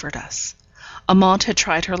favoured us. Amante had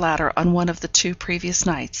tried her ladder on one of the 2 previous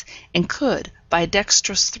nights, and could, by a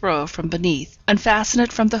dexterous throw from beneath, unfasten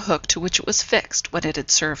it from the hook to which it was fixed when it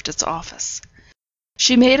had served its office.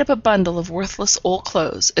 She made up a bundle of worthless old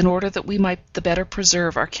clothes in order that we might the better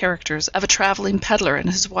preserve our characters of a travelling pedlar and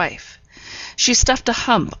his wife. She stuffed a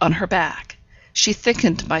hump on her back. She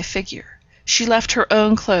thickened my figure. She left her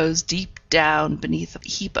own clothes deep down beneath a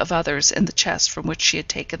heap of others in the chest from which she had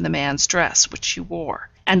taken the man's dress which she wore,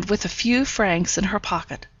 and with a few francs in her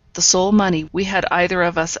pocket, the sole money we had either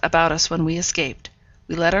of us about us when we escaped,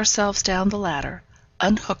 we let ourselves down the ladder,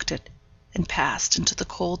 unhooked it, and passed into the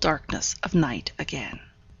cold darkness of night again.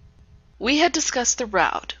 We had discussed the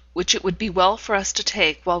route which it would be well for us to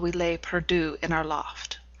take while we lay perdu in our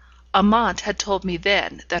loft. Amante had told me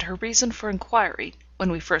then that her reason for inquiring, when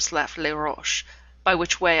we first left Les Roches, by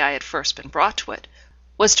which way I had first been brought to it,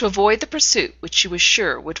 was to avoid the pursuit which she was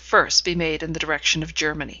sure would first be made in the direction of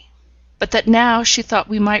Germany, but that now she thought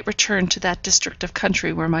we might return to that district of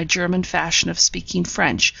country where my German fashion of speaking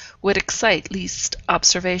French would excite least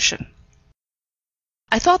observation.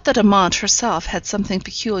 I thought that Amante herself had something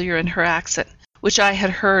peculiar in her accent, which I had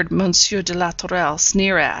heard Monsieur de la Tourelle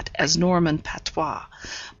sneer at as Norman patois,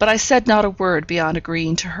 but I said not a word beyond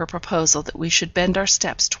agreeing to her proposal that we should bend our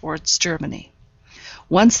steps towards Germany.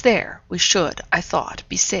 Once there, we should, I thought,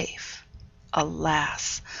 be safe.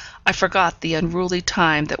 Alas! I forgot the unruly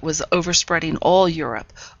time that was overspreading all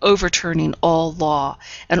Europe, overturning all law,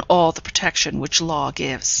 and all the protection which law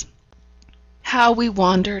gives. How we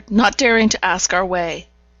wandered, not daring to ask our way,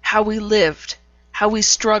 how we lived, how we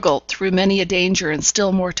struggled through many a danger and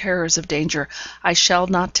still more terrors of danger, I shall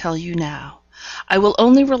not tell you now. I will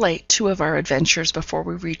only relate 2 of our adventures before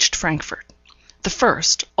we reached Frankfurt. The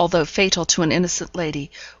first, although fatal to an innocent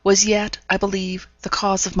lady, was yet, I believe, the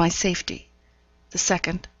cause of my safety. The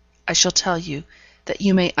second, I shall tell you, that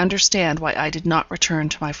you may understand why I did not return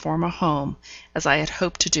to my former home, as I had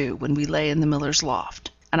hoped to do when we lay in the miller's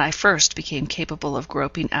loft, and I first became capable of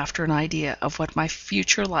groping after an idea of what my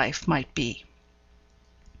future life might be.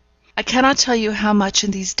 I cannot tell you how much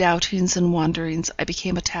in these doubtings and wanderings I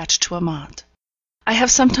became attached to Amante. I have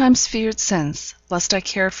sometimes feared since, lest I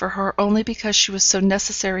cared for her only because she was so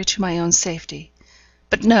necessary to my own safety.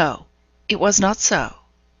 But no, it was not so,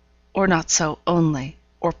 or not so only,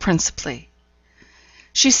 or principally.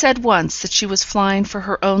 She said once that she was flying for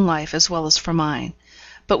her own life as well as for mine,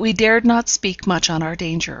 but we dared not speak much on our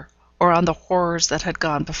danger, or on the horrors that had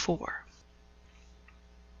gone before.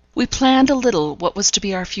 We planned a little what was to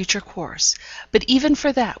be our future course, but even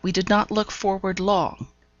for that we did not look forward long.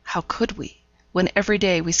 How could we, when every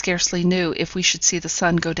day we scarcely knew if we should see the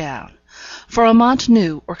sun go down? For Amante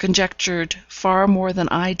knew or conjectured far more than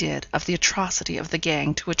I did of the atrocity of the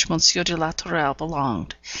gang to which Monsieur de la Tourelle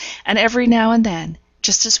belonged, and every now and then,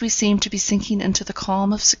 just as we seemed to be sinking into the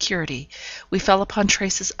calm of security, we fell upon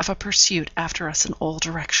traces of a pursuit after us in all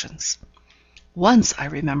directions. Once, I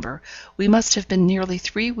remember, we must have been nearly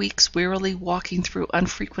 3 weeks wearily walking through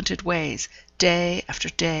unfrequented ways, day after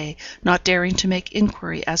day, not daring to make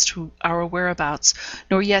inquiry as to our whereabouts,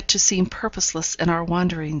 nor yet to seem purposeless in our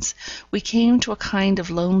wanderings, we came to a kind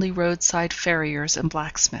of lonely roadside farriers and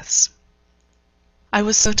blacksmiths. I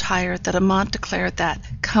was so tired that Amante declared that,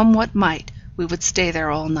 come what might, we would stay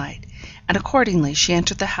there all night, and accordingly she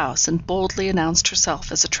entered the house and boldly announced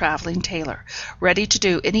herself as a travelling tailor, ready to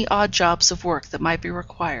do any odd jobs of work that might be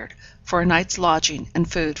required, for a night's lodging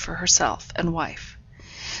and food for herself and wife.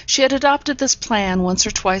 She had adopted this plan once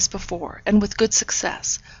or twice before, and with good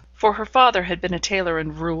success, for her father had been a tailor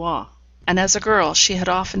in Rouen, and as a girl she had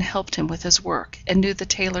often helped him with his work, and knew the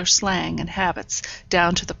tailor's slang and habits,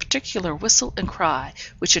 down to the particular whistle and cry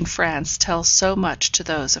which in France tells so much to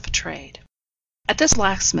those of a trade. At this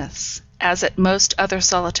blacksmith's, as at most other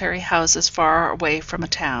solitary houses far away from a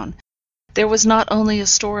town, there was not only a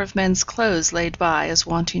store of men's clothes laid by as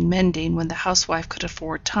wanting mending when the housewife could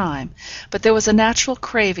afford time, but there was a natural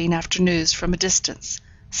craving after news from a distance,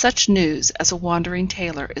 such news as a wandering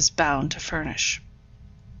tailor is bound to furnish.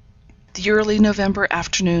 The early November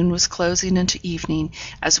afternoon was closing into evening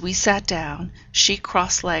as we sat down, she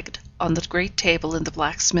cross-legged, on the great table in the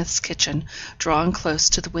blacksmith's kitchen, drawn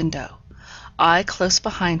close to the window. I close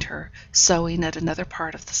behind her, sewing at another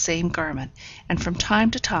part of the same garment, and from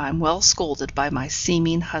time to time well scolded by my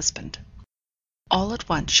seeming husband. All at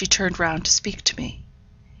once she turned round to speak to me.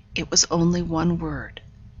 It was only one word: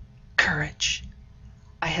 courage.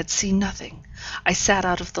 I had seen nothing. I sat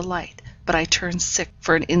out of the light, but I turned sick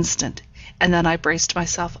for an instant, and then I braced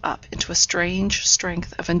myself up into a strange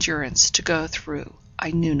strength of endurance to go through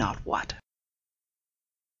I knew not what.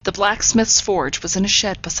 The blacksmith's forge was in a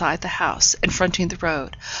shed beside the house, and fronting the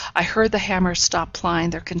road. I heard the hammers stop plying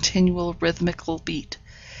their continual rhythmical beat.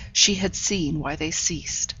 She had seen why they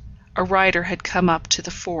ceased. A rider had come up to the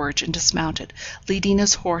forge and dismounted, leading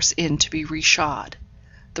his horse in to be reshod.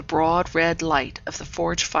 The broad red light of the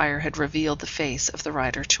forge fire had revealed the face of the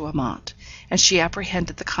rider to Amante, and she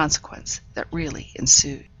apprehended the consequence that really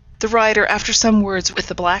ensued. The rider, after some words with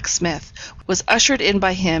the blacksmith, was ushered in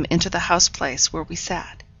by him into the house-place where we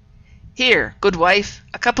sat. "Here, good wife,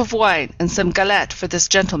 a cup of wine and some galette for this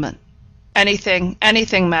gentleman."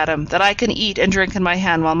 Anything, madam, that I can eat and drink in my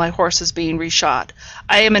hand while my horse is being reshod.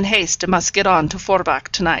 I am in haste and must get on to Forbach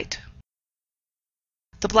to-night."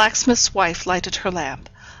 The blacksmith's wife lighted her lamp.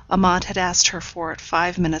 Amante had asked her for it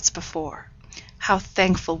 5 minutes before. How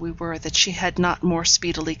thankful we were that she had not more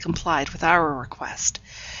speedily complied with our request.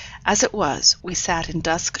 As it was, we sat in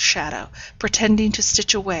dusk shadow, pretending to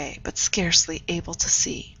stitch away, but scarcely able to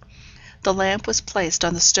see. The lamp was placed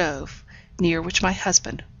on the stove, near which my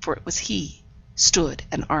husband, for it was he, stood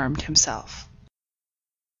and armed himself.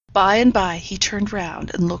 By and by he turned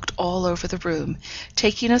round and looked all over the room,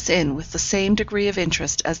 taking us in with the same degree of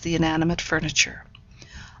interest as the inanimate furniture.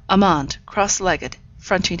 Amante, cross-legged,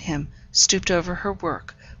 fronting him, stooped over her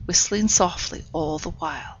work, whistling softly all the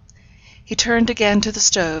while. He turned again to the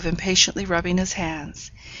stove, impatiently rubbing his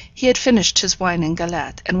hands. He had finished his wine and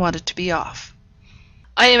galette, and wanted to be off.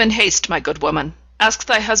 "I am in haste, my good woman. Ask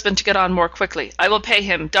thy husband to get on more quickly. I will pay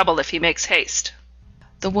him double if he makes haste."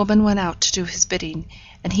 The woman went out to do his bidding,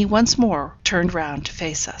 and he once more turned round to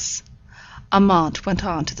face us. Amante went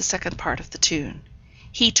on to the second part of the tune.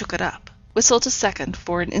 He took it up, whistled a second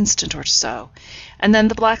for an instant or so, and then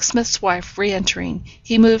the blacksmith's wife re-entering,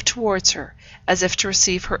 he moved towards her, as if to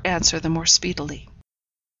receive her answer the more speedily.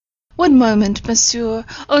 "One moment, monsieur,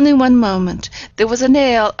 only one moment. There was a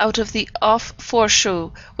nail out of the off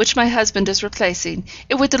fore-shoe, which my husband is replacing.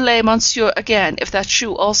 It would delay monsieur again if that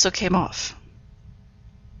shoe also came off."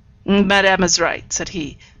 "Madame is right," said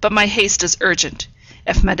he, "but my haste is urgent.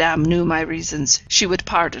 If madame knew my reasons, she would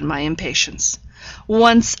pardon my impatience.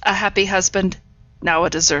 Once a happy husband, now a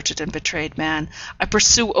deserted and betrayed man, I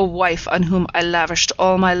pursue a wife on whom I lavished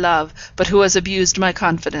all my love, but who has abused my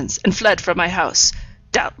confidence, and fled from my house,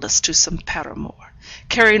 doubtless to some paramour,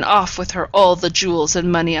 carrying off with her all the jewels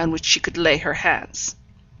and money on which she could lay her hands.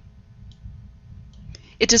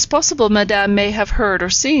 It is possible madame may have heard or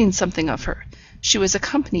seen something of her. She was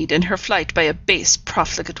accompanied in her flight by a base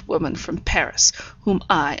profligate woman from Paris, whom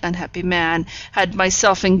I, unhappy man, had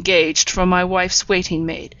myself engaged for my wife's waiting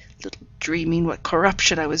maid, little dreaming what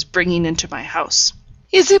corruption I was bringing into my house."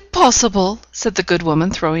 "Is it possible?" said the good woman,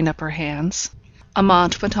 throwing up her hands.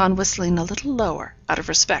 Amante went on whistling a little lower, out of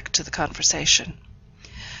respect to the conversation.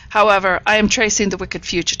 "However, I am tracing the wicked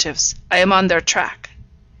fugitives. I am on their track."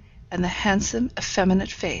 And the handsome,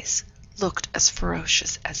 effeminate face looked as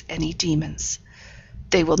ferocious as any demon's.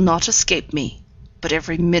 "They will not escape me, but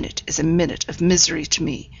every minute is a minute of misery to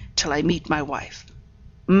me, till I meet my wife.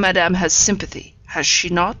 Madame has sympathy, has she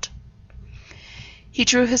not?" He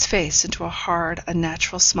drew his face into a hard,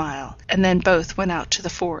 unnatural smile, and then both went out to the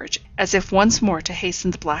forge, as if once more to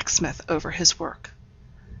hasten the blacksmith over his work.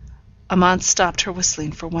 Amante stopped her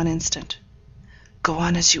whistling for one instant. "Go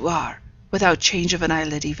on as you are, without change of an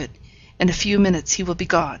eyelid even. In a few minutes he will be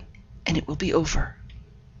gone, and it will be over."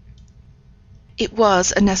 It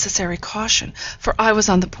was a necessary caution, for I was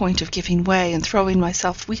on the point of giving way and throwing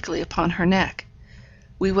myself weakly upon her neck.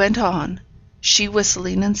 We went on, she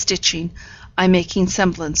whistling and stitching, I making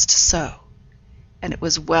semblance to sew. And it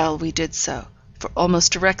was well we did so, for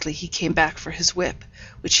almost directly he came back for his whip,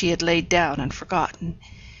 which he had laid down and forgotten,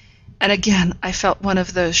 and again I felt one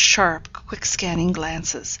of those sharp, quick-scanning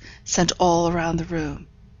glances, sent all around the room,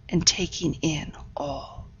 and taking in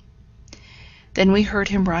all. Then we heard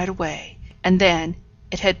him ride away, and then,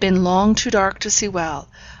 it had been long too dark to see well,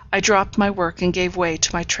 I dropped my work and gave way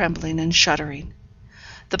to my trembling and shuddering.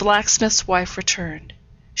 The blacksmith's wife returned.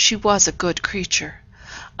 She was a good creature.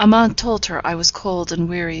 Amante told her I was cold and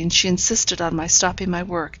weary, and she insisted on my stopping my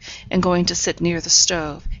work and going to sit near the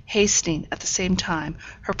stove, hastening, at the same time,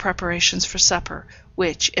 her preparations for supper,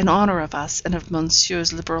 which, in honour of us and of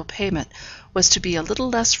Monsieur's liberal payment, was to be a little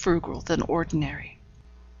less frugal than ordinary.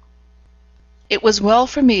 It was well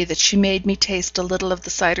for me that she made me taste a little of the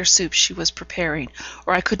cider soup she was preparing,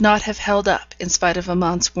 or I could not have held up, in spite of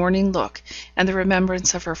Amante's warning look, and the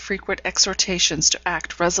remembrance of her frequent exhortations to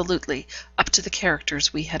act resolutely up to the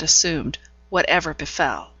characters we had assumed, whatever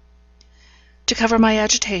befell. To cover my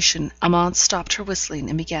agitation, Amante stopped her whistling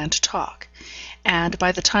and began to talk, and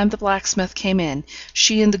by the time the blacksmith came in,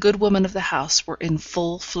 she and the good woman of the house were in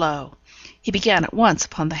full flow. He began at once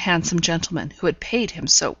upon the handsome gentleman who had paid him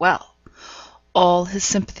so well. All his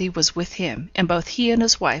sympathy was with him, and both he and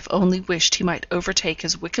his wife only wished he might overtake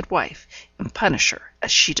his wicked wife, and punish her as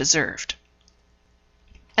she deserved.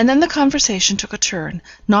 And then the conversation took a turn,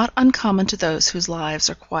 not uncommon to those whose lives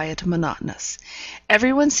are quiet and monotonous.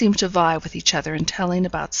 Everyone seemed to vie with each other in telling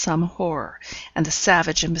about some horror, and the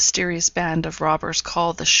savage and mysterious band of robbers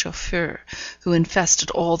called the Chauffeurs, who infested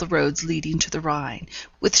all the roads leading to the Rhine,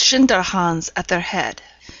 with Schinderhannes at their head,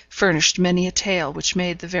 furnished many a tale which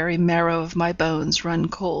made the very marrow of my bones run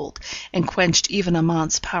cold, and quenched even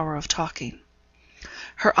Amante's power of talking.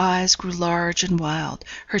 Her eyes grew large and wild,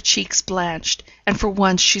 her cheeks blanched, and for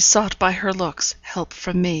once she sought by her looks help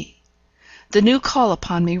from me. The new call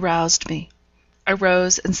upon me roused me. I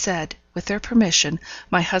rose and said, with their permission,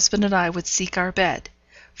 my husband and I would seek our bed,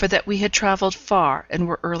 for that we had travelled far and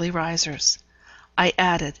were early risers. I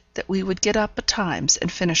added that we would get up betimes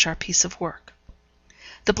and finish our piece of work.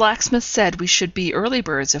 The blacksmith said we should be early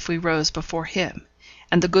birds if we rose before him,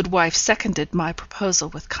 and the good wife seconded my proposal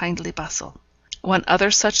with kindly bustle. One other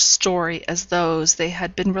such story as those they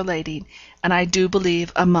had been relating, and I do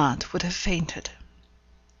believe Amante would have fainted.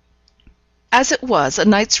 As it was, a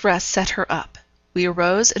night's rest set her up. We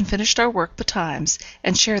arose and finished our work betimes,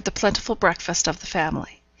 and shared the plentiful breakfast of the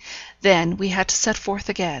family. Then we had to set forth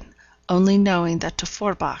again, only knowing that to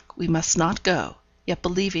Forbach we must not go, yet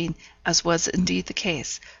believing, as was indeed the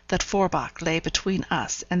case, that Forbach lay between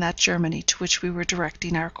us and that Germany to which we were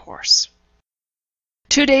directing our course.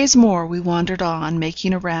 2 days more we wandered on,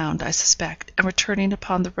 making a round, I suspect, and returning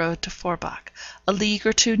upon the road to Forbach, a league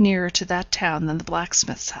or two nearer to that town than the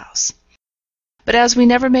blacksmith's house. But as we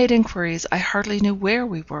never made inquiries, I hardly knew where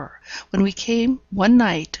we were, when we came one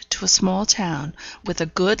night to a small town, with a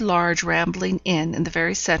good large rambling inn in the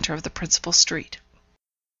very centre of the principal street.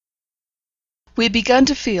 We had begun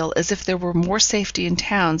to feel as if there were more safety in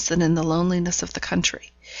towns than in the loneliness of the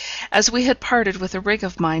country. As we had parted with a ring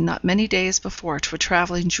of mine not many days before to a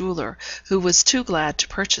travelling jeweller, who was too glad to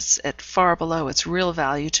purchase it far below its real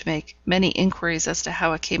value to make many inquiries as to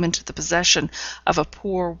how it came into the possession of a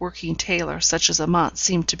poor working tailor such as Amante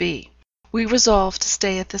seemed to be, we resolved to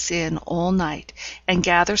stay at this inn all night, and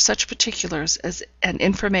gather such particulars and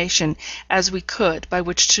information as we could by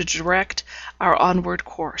which to direct our onward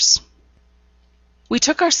course. We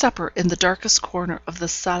took our supper in the darkest corner of the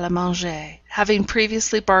salle à manger, having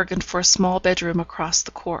previously bargained for a small bedroom across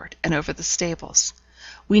the court, and over the stables.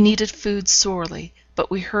 We needed food sorely, but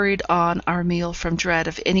we hurried on our meal from dread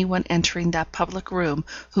of any one entering that public room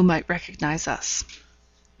who might recognize us.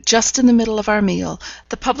 Just in the middle of our meal,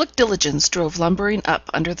 the public diligence drove lumbering up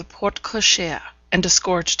under the porte cochère, and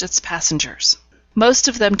disgorged its passengers. Most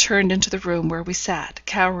of them turned into the room where we sat,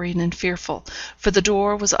 cowering and fearful, for the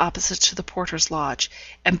door was opposite to the porter's lodge,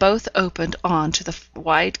 and both opened on to the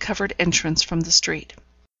wide-covered entrance from the street.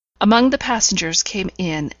 Among the passengers came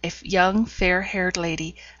in a young fair-haired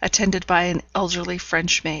lady, attended by an elderly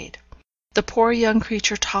French maid. The poor young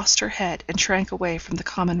creature tossed her head and shrank away from the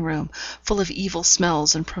common room, full of evil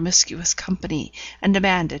smells and promiscuous company, and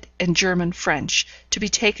demanded, in German French, to be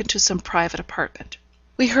taken to some private apartment.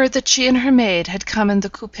 We heard that she and her maid had come in the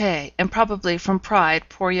coupé, and probably from pride,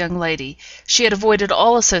 poor young lady, she had avoided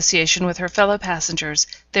all association with her fellow passengers,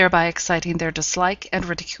 thereby exciting their dislike and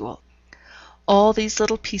ridicule. All these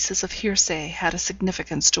little pieces of hearsay had a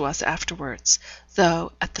significance to us afterwards,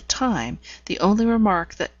 though, at the time, the only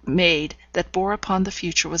remark that bore upon the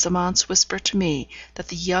future was Amante's whisper to me that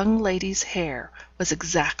the young lady's hair was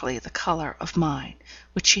exactly the colour of mine,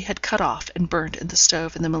 which she had cut off and burnt in the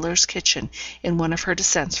stove in the miller's kitchen in one of her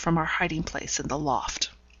descents from our hiding-place in the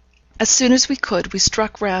loft. As soon as we could, we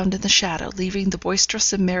struck round in the shadow, leaving the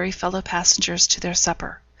boisterous and merry fellow-passengers to their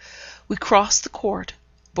supper. We crossed the court,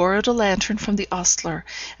 borrowed a lantern from the ostler,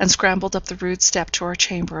 and scrambled up the rude step to our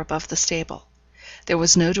chamber above the stable. There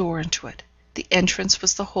was no door into it. The entrance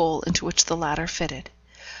was the hole into which the ladder fitted.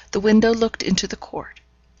 The window looked into the court.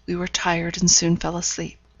 We were tired and soon fell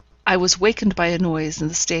asleep. I was wakened by a noise in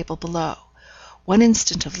the stable below. One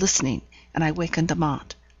instant of listening, and I wakened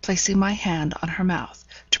Amante, placing my hand on her mouth,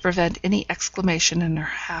 to prevent any exclamation in her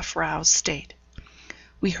half-roused state.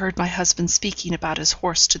 We heard my husband speaking about his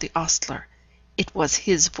horse to the ostler. It was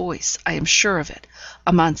his voice, I am sure of it.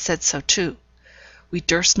 Amante said so too. We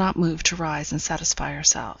durst not move to rise and satisfy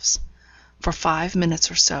ourselves. For 5 minutes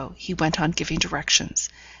or so he went on giving directions.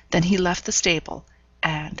 Then he left the stable,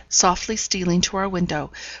 and, softly stealing to our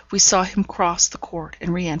window, we saw him cross the court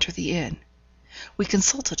and re-enter the inn. We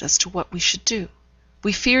consulted as to what we should do.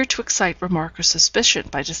 We feared to excite remark or suspicion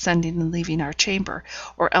by descending and leaving our chamber,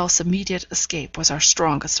 or else immediate escape was our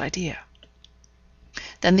strongest idea.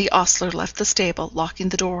 Then the ostler left the stable, locking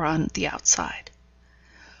the door on the outside.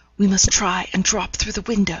 "We must try and drop through the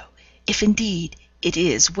window, if indeed it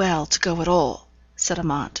is well to go at all," said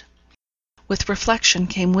Amante. With reflection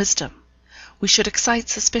came wisdom. We should excite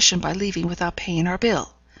suspicion by leaving without paying our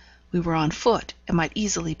bill. We were on foot, and might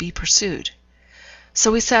easily be pursued.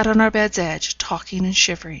 So we sat on our bed's edge, talking and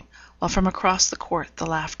shivering, while from across the court the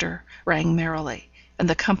laughter rang merrily, and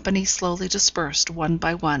the company slowly dispersed one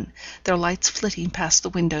by one, their lights flitting past the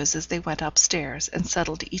windows as they went upstairs, and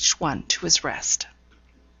settled each one to his rest.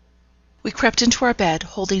 We crept into our bed,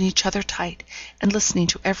 holding each other tight, and listening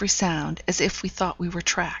to every sound, as if we thought we were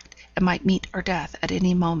tracked, and might meet our death at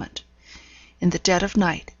any moment. In the dead of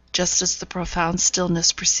night, just as the profound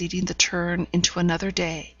stillness preceding the turn into another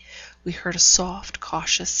day, we heard a soft,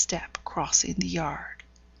 cautious step crossing the yard.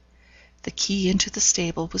 The key into the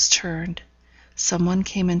stable was turned. Some one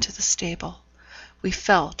came into the stable. We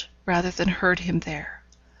felt, rather than heard him there.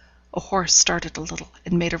 A horse started a little,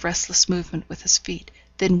 and made a restless movement with his feet,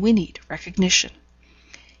 then whinnied recognition.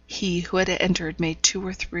 He who had entered made 2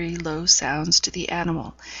 or 3 low sounds to the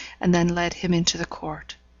animal, and then led him into the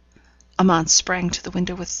court. Amante sprang to the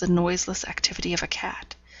window with the noiseless activity of a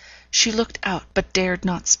cat. She looked out, but dared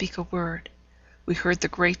not speak a word. We heard the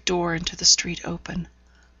great door into the street open.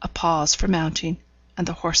 A pause for mounting, and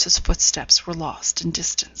the horse's footsteps were lost in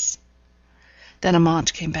distance. Then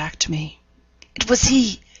Amante came back to me. "It was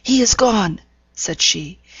he! He is gone!" said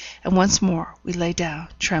she, and once more we lay down,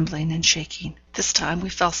 trembling and shaking. This time we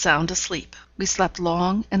fell sound asleep. We slept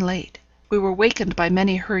long and late. We were wakened by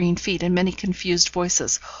many hurrying feet and many confused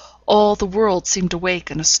voices. All the world seemed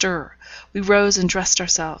awake and astir. We rose and dressed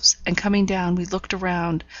ourselves, and coming down we looked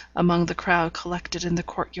around among the crowd collected in the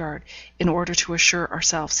courtyard, in order to assure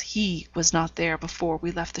ourselves he was not there before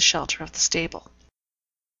we left the shelter of the stable.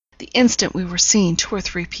 The instant we were seen, 2 or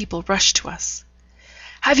 3 people rushed to us.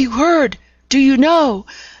 "Have you heard? Do you know?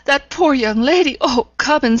 That poor young lady! Oh,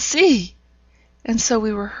 come and see!" And so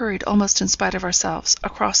we were hurried, almost in spite of ourselves,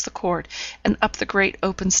 across the court, and up the great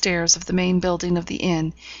open stairs of the main building of the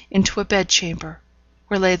inn, into a bedchamber,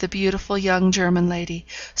 where lay the beautiful young German lady,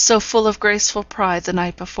 so full of graceful pride the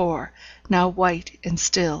night before, now white and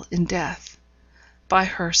still in death. By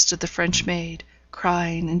her stood the French maid,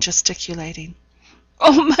 crying and gesticulating.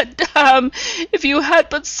 "Oh, madame, if you had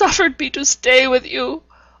but suffered me to stay with you!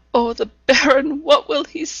 Oh, the Baron, what will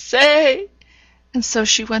he say?" And so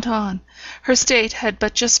she went on. Her state had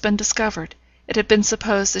but just been discovered. It had been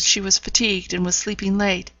supposed that she was fatigued and was sleeping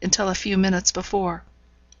late, until a few minutes before.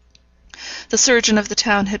 The surgeon of the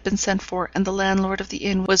town had been sent for, and the landlord of the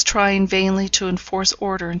inn was trying vainly to enforce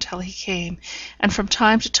order until he came, and from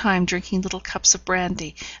time to time drinking little cups of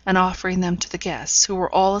brandy, and offering them to the guests, who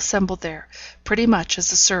were all assembled there, pretty much as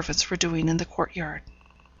the servants were doing in the courtyard.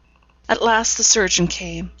 At last the surgeon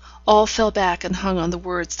came. All fell back and hung on the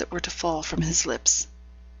words that were to fall from his lips.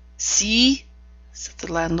 "See," said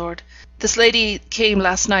the landlord, "this lady came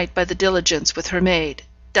last night by the diligence with her maid.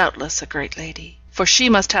 Doubtless a great lady, for she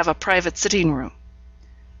must have a private sitting-room.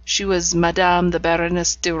 She was Madame the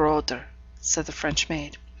Baroness de Roeder, said the French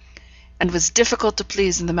maid, and was difficult to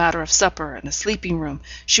please in the matter of supper and a sleeping-room.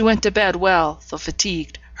 She went to bed well, though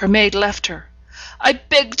fatigued. Her maid left her. I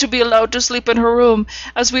begged to be allowed to sleep in her room,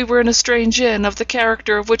 as we were in a strange inn, of the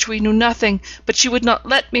character of which we knew nothing, but she would not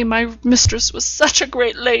let me. My mistress was such a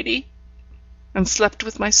great lady. And slept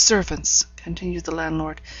with my servants, continued the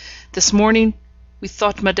landlord. This morning we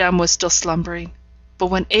thought Madame was still slumbering, but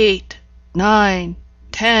when 8, 9,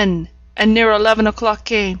 10, and near 11 o'clock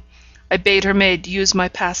came, I bade her maid use my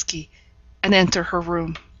pass-key and enter her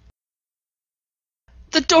room.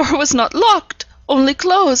 The door was not locked, only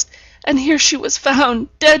closed, and here she was found,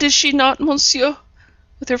 dead is she not, monsieur,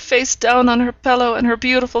 with her face down on her pillow and her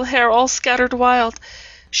beautiful hair all scattered wild.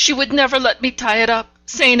 She would never let me tie it up,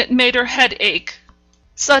 saying it made her head ache.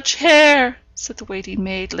 Such hair, said the waiting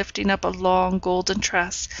maid, lifting up a long golden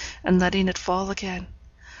tress and letting it fall again.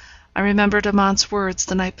 I remembered Amante's words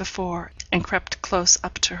the night before, and crept close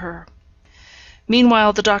up to her.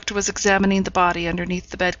 Meanwhile the doctor was examining the body underneath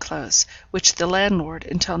the bedclothes, which the landlord,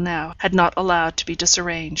 until now, had not allowed to be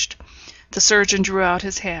disarranged. The surgeon drew out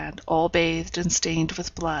his hand, all bathed and stained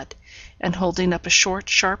with blood, and holding up a short,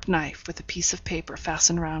 sharp knife with a piece of paper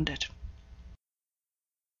fastened round it.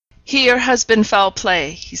 Here has been foul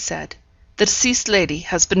play, he said. The deceased lady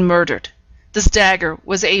has been murdered. This dagger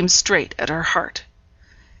was aimed straight at her heart.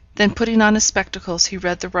 Then putting on his spectacles, he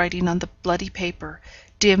read the writing on the bloody paper,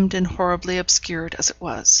 dimmed and horribly obscured as it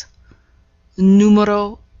was.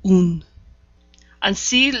 Numéro 1.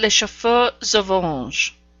 Ainsi les chauffeurs se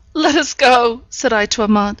vengent. Let us go, said I to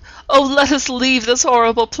Amante. Oh, let us leave this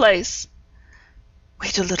horrible place.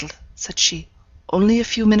 Wait a little, said she. Only a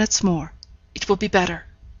few minutes more. It will be better.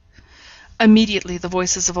 Immediately the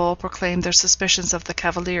voices of all proclaimed their suspicions of the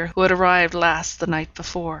cavalier who had arrived last the night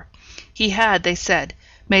before. He had, they said,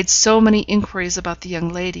 made so many inquiries about the young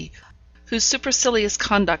lady, whose supercilious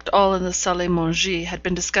conduct all in the salle à manger had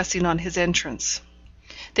been discussing on his entrance.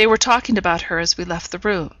 They were talking about her as we left the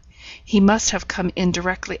room. He must have come in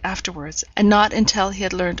directly afterwards, and not until he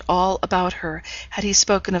had learned all about her had he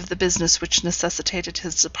spoken of the business which necessitated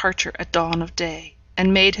his departure at dawn of day,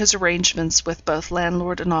 and made his arrangements with both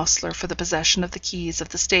landlord and ostler for the possession of the keys of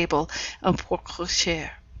the stable and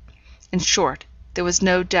porte-cochere. In short, there was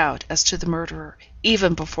no doubt as to the murderer,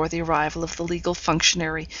 even before the arrival of the legal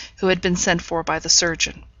functionary who had been sent for by the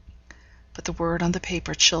surgeon. But the word on the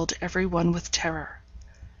paper chilled every one with terror.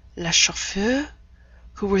 Les chauffeurs?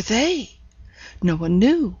 Who were they? No one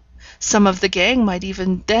knew. Some of the gang might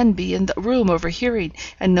even then be in the room overhearing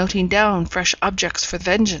and noting down fresh objects for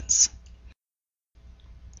vengeance.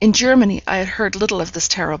 In Germany I had heard little of this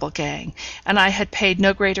terrible gang, and I had paid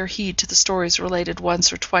no greater heed to the stories related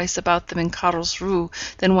once or twice about them in Karlsruhe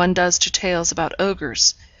than one does to tales about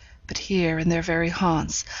ogres. But here, in their very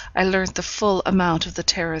haunts, I learnt the full amount of the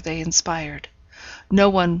terror they inspired. No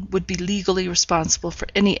one would be legally responsible for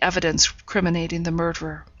any evidence criminating the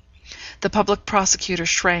murderer. The public prosecutor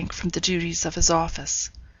shrank from the duties of his office.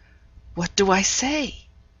 What do I say?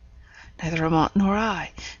 Neither Amante nor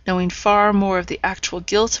I, knowing far more of the actual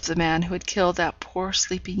guilt of the man who had killed that poor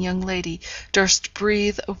sleeping young lady, durst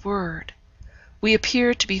breathe a word. We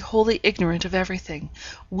appeared to be wholly ignorant of everything,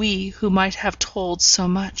 we who might have told so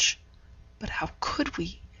much. But how could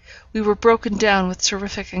we? We were broken down with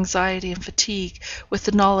terrific anxiety and fatigue, with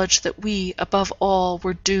the knowledge that we, above all,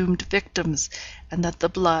 were doomed victims, and that the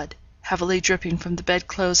blood, heavily dripping from the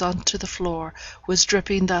bedclothes onto the floor, was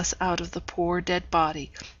dripping thus out of the poor dead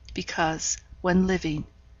body, because, when living,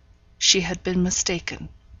 she had been mistaken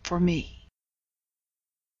for me.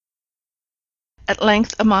 At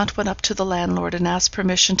length Amante went up to the landlord and asked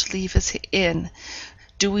permission to leave his inn,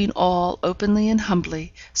 doing all openly and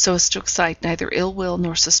humbly, so as to excite neither ill will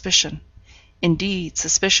nor suspicion. Indeed,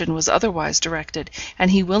 suspicion was otherwise directed,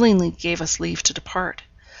 and he willingly gave us leave to depart.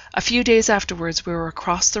 A few days afterwards we were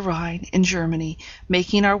across the Rhine, in Germany,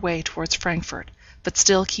 making our way towards Frankfurt, but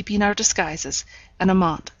still keeping our disguises, and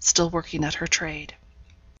Amante still working at her trade.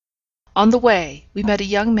 On the way we met a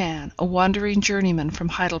young man, a wandering journeyman from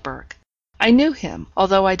Heidelberg. I knew him,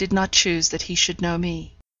 although I did not choose that he should know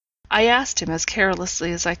me. I asked him as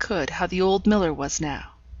carelessly as I could how the old miller was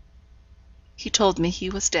now. He told me he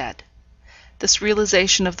was dead. This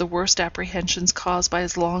realization of the worst apprehensions caused by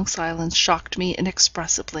his long silence shocked me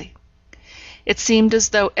inexpressibly. It seemed as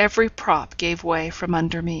though every prop gave way from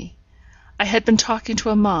under me. I had been talking to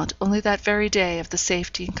Amante only that very day of the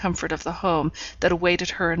safety and comfort of the home that awaited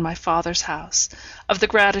her in my father's house, of the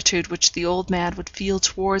gratitude which the old man would feel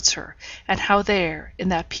towards her, and how there, in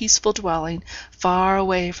that peaceful dwelling, far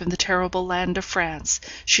away from the terrible land of France,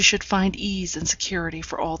 she should find ease and security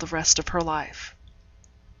for all the rest of her life.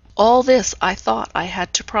 All this I thought I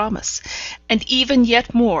had to promise, and even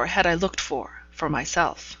yet more had I looked for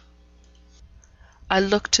myself. I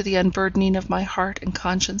looked to the unburdening of my heart and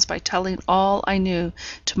conscience by telling all I knew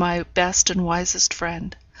to my best and wisest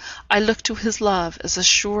friend. I looked to his love as a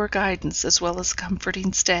sure guidance as well as a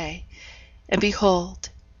comforting stay, and behold,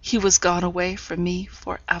 he was gone away from me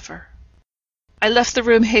for ever. I left the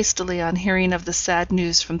room hastily on hearing of the sad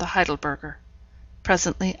news from the Heidelberger.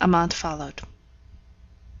 Presently Amante followed.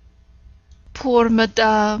 "Poor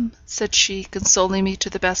madame," said she, consoling me to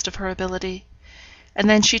the best of her ability. And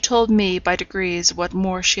then she told me by degrees what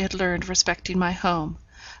more she had learned respecting my home,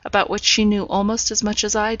 about which she knew almost as much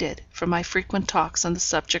as I did, from my frequent talks on the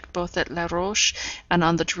subject both at Les Roches and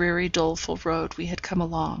on the dreary, doleful road we had come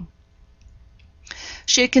along.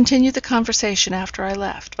 She had continued the conversation after I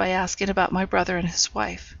left, by asking about my brother and his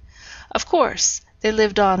wife. Of course, they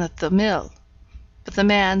lived on at the mill, but the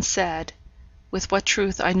man said, with what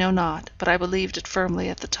truth I know not, but I believed it firmly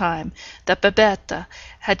at the time, that Babette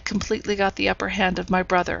had completely got the upper hand of my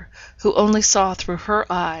brother, who only saw through her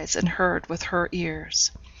eyes and heard with her ears.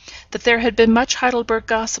 That there had been much Heidelberg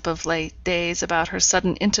gossip of late days about her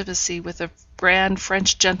sudden intimacy with a grand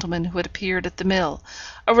French gentleman who had appeared at the mill,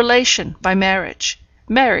 a relation by marriage,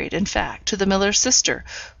 married, in fact, to the miller's sister,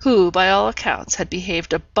 who, by all accounts, had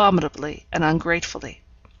behaved abominably and ungratefully.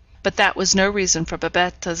 But that was no reason for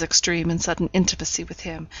Babette's extreme and sudden intimacy with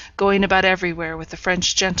him, going about everywhere with the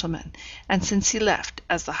French gentleman, and since he left,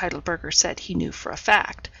 as the Heidelberger said he knew for a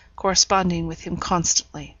fact, corresponding with him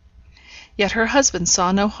constantly. Yet her husband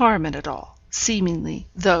saw no harm in it all, seemingly,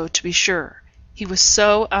 though, to be sure, he was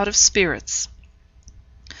so out of spirits,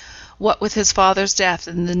 what with his father's death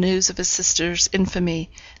and the news of his sister's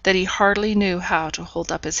infamy, that he hardly knew how to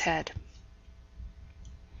hold up his head.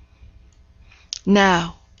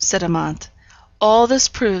 "Now," said Amante, "all this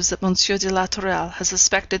proves that Monsieur de la Tourelle has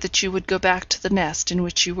suspected that you would go back to the nest in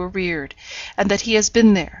which you were reared, and that he has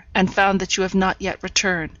been there, and found that you have not yet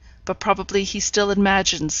returned, but probably he still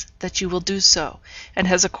imagines that you will do so, and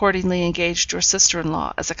has accordingly engaged your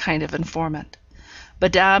sister-in-law as a kind of informant.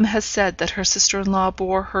 Madame has said that her sister-in-law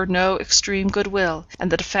bore her no extreme goodwill,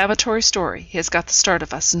 and the defamatory story he has got the start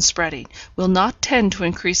of us in spreading will not tend to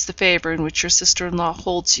increase the favour in which your sister-in-law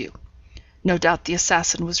holds you. No doubt the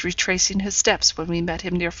assassin was retracing his steps when we met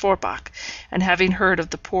him near Forbach, and having heard of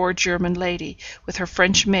the poor German lady, with her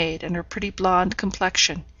French maid and her pretty blonde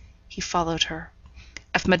complexion, he followed her.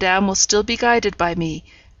 If madame will still be guided by me,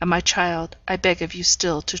 and my child, I beg of you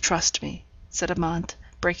still to trust me," said Amante,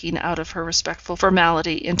 breaking out of her respectful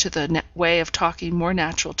formality into the way of talking more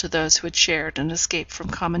natural to those who had shared and escaped from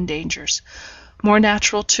common dangers, more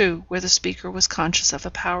natural, too, where the speaker was conscious of a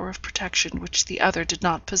power of protection which the other did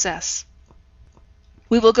not possess.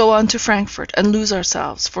 "We will go on to Frankfurt, and lose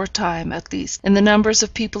ourselves, for a time at least, in the numbers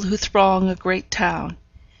of people who throng a great town.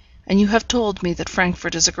 And you have told me that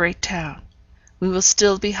Frankfurt is a great town. We will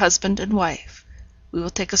still be husband and wife. We will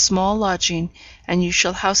take a small lodging, and you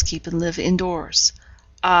shall housekeep and live indoors.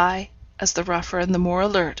 I, as the rougher and the more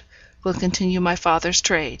alert, will continue my father's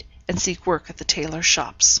trade, and seek work at the tailors'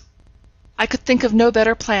 shops." I could think of no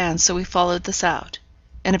better plan, so we followed this out.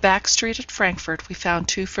 In a back street at Frankfurt we found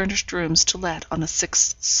 2 furnished rooms to let on a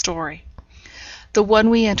 6th story. The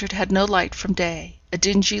one we entered had no light from day, a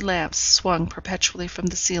dingy lamp swung perpetually from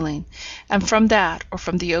the ceiling, and from that, or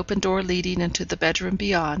from the open door leading into the bedroom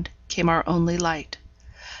beyond, came our only light.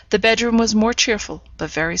 The bedroom was more cheerful,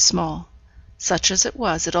 but very small. Such as it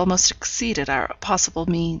was, it almost exceeded our possible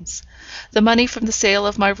means. The money from the sale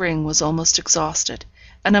of my ring was almost exhausted,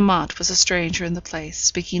 and Amante was a stranger in the place,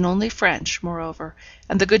 speaking only French, moreover,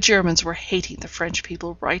 and the good Germans were hating the French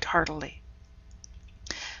people right heartily.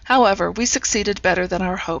 However, we succeeded better than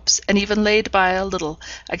our hopes, and even laid by a little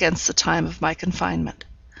against the time of my confinement.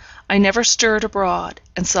 I never stirred abroad,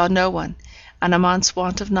 and saw no one, and Amante's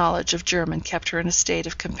want of knowledge of German kept her in a state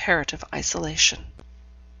of comparative isolation.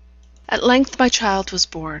 At length my child was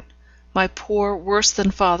born, my poor, worse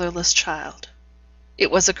than fatherless child.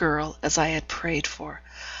 It was a girl, as I had prayed for.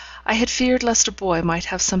 I had feared lest a boy might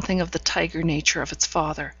have something of the tiger nature of its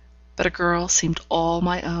father, but a girl seemed all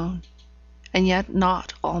my own. And yet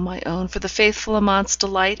not all my own, for the faithful Amante's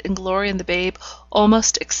delight and glory in the babe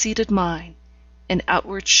almost exceeded mine. In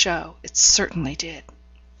outward show it certainly did.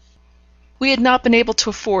 We had not been able to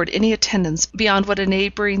afford any attendance beyond what a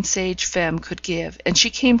neighbouring sage femme could give, and she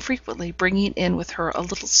came frequently, bringing in with her a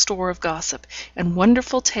little store of gossip, and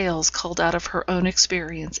wonderful tales culled out of her own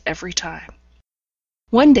experience every time.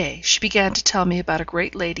 One day she began to tell me about a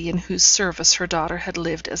great lady in whose service her daughter had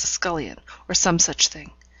lived as a scullion, or some such thing.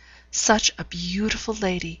 Such a beautiful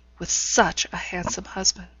lady, with such a handsome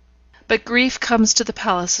husband. But grief comes to the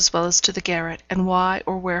palace as well as to the garret, and why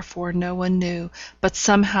or wherefore no one knew, but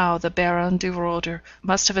somehow the Baron de Roeder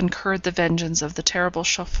must have incurred the vengeance of the terrible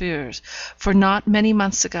chauffeurs, for not many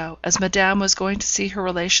months ago, as Madame was going to see her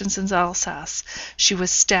relations in Alsace, she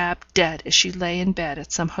was stabbed dead as she lay in bed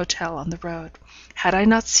at some hotel on the road. Had I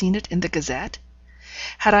not seen it in the Gazette?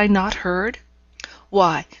 Had I not heard?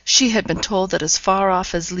 Why, she had been told that as far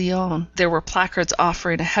off as Lyons there were placards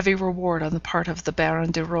offering a heavy reward on the part of the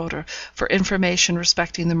Baron de Roeder for information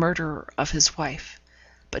respecting the murderer of his wife.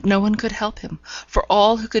 But no one could help him, for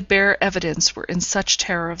all who could bear evidence were in such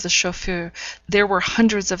terror of the chauffeur. There were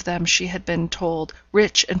hundreds of them, she had been told,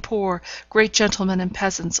 rich and poor, great gentlemen and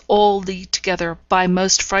peasants, all leagued together by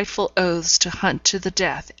most frightful oaths to hunt to the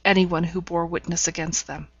death anyone who bore witness against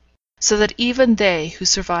them. So that even they who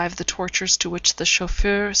survived the tortures to which the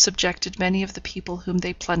chauffeur subjected many of the people whom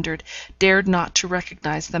they plundered dared not to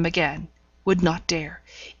recognize them again, would not dare,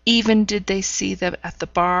 even did they see them at the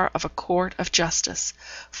bar of a court of justice,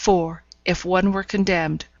 for, if one were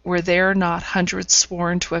condemned, were there not hundreds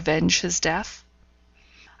sworn to avenge his death?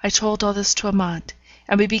 I told all this to Amante,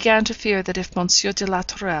 and we began to fear that if Monsieur de la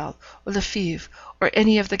Tourelle, or Lefebvre, or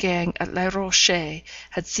any of the gang at Les Rochers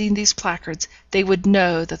had seen these placards, they would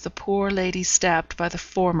know that the poor lady stabbed by the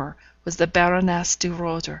former was the Baroness de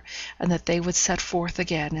Roeder, and that they would set forth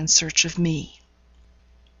again in search of me.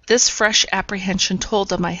 This fresh apprehension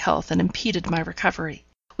told on my health and impeded my recovery.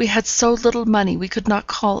 We had so little money we could not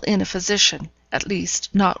call in a physician, at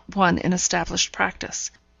least, not one in established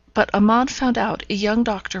practice. But Amante found out a young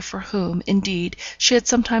doctor for whom, indeed, she had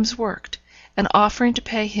sometimes worked, and offering to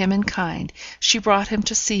pay him in kind, she brought him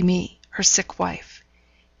to see me, her sick wife.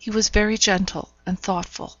 He was very gentle and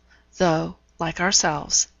thoughtful, though, like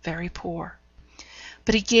ourselves, very poor.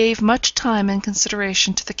 But he gave much time and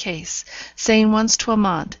consideration to the case, saying once to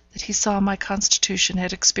Amante that he saw my constitution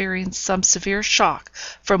had experienced some severe shock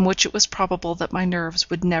from which it was probable that my nerves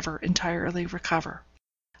would never entirely recover.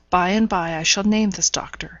 By and by I shall name this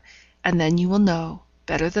doctor, and then you will know,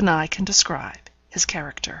 better than I can describe, his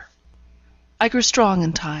character. I grew strong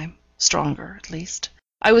in time, stronger at least.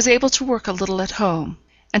 I was able to work a little at home,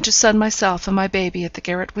 and to sun myself and my baby at the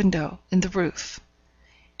garret window in the roof.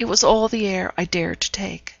 It was all the air I dared to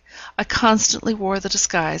take. I constantly wore the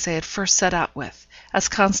disguise I had first set out with, as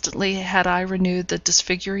constantly had I renewed the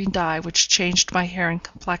disfiguring dye which changed my hair and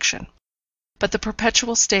complexion. But the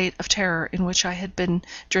perpetual state of terror in which I had been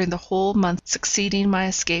during the whole month succeeding my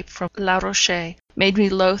escape from La Rochers made me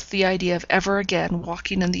loath the idea of ever again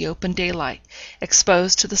walking in the open daylight,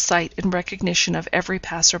 exposed to the sight and recognition of every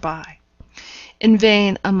passer-by. In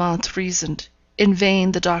vain Amante reasoned, in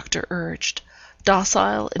vain the doctor urged.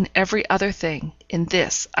 Docile in every other thing, in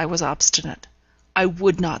this I was obstinate. I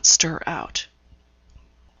would not stir out.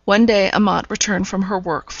 One day Amante returned from her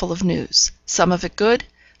work full of news, some of it good,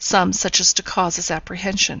 some such as to cause us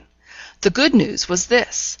apprehension. The good news was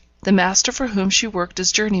this: the master for whom she worked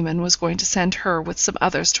as journeyman was going to send her with some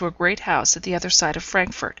others to a great house at the other side of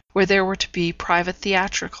Frankfurt, where there were to be private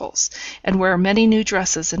theatricals, and where many new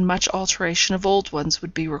dresses and much alteration of old ones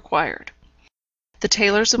would be required. The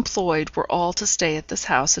tailors employed were all to stay at this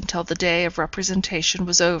house until the day of representation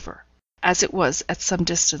was over, as it was at some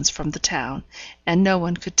distance from the town, and no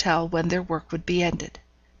one could tell when their work would be ended.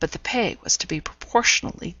 But the pay was to be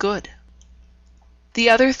proportionally good. The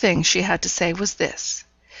other thing she had to say was this: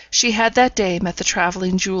 she had that day met the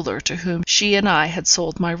travelling jeweller to whom she and I had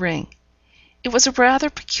sold my ring. It was a rather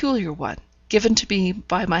peculiar one, given to me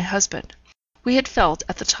by my husband. We had felt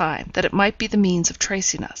at the time that it might be the means of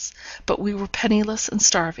tracing us, but we were penniless and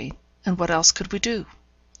starving, and what else could we do?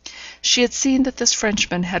 She had seen that this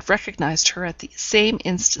Frenchman had recognized her at the same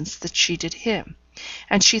instant that she did him,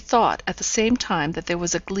 and she thought at the same time that there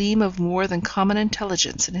was a gleam of more than common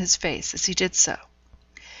intelligence in his face as he did so.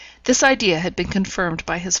 This idea had been confirmed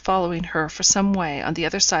by his following her for some way on the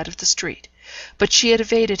other side of the street, but she had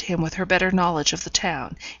evaded him with her better knowledge of the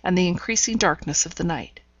town and the increasing darkness of the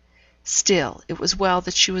night. Still, it was well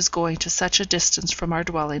that she was going to such a distance from our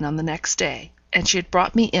dwelling on the next day, and she had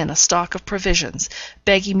brought me in a stock of provisions,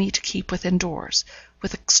 begging me to keep within doors,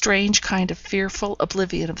 with a strange kind of fearful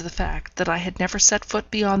oblivion of the fact that I had never set foot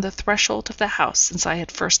beyond the threshold of the house since I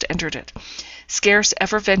had first entered it, scarce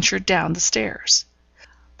ever ventured down the stairs.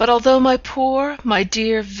 But although my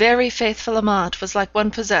dear, very faithful amante was like one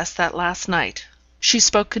possessed that last night, she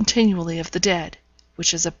spoke continually of the dead,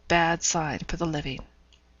 which is a bad sign for the living.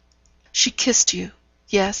 She kissed you.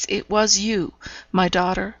 Yes, it was you, my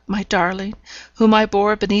daughter, my darling, whom I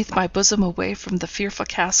bore beneath my bosom away from the fearful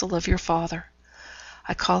castle of your father.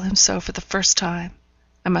 I call him so for the first time.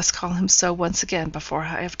 I must call him so once again before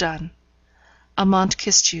I have done. Amante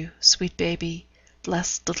kissed you, sweet baby,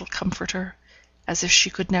 blessed little comforter, as if she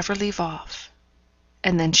could never leave off.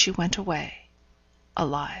 And then she went away,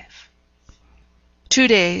 alive. 2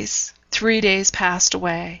 days, 3 days passed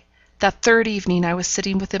away. That third evening I was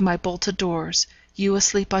sitting within my bolted doors, you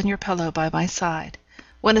asleep on your pillow by my side,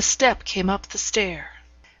 when a step came up the stair,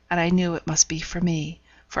 and I knew it must be for me,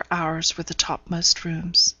 for ours were the topmost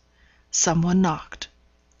rooms. Some one knocked.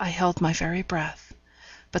 I held my very breath.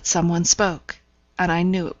 But some one spoke, and I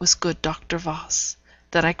knew it was good Dr. Voss.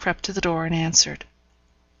 Then I crept to the door and answered.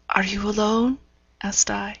 "Are you alone?"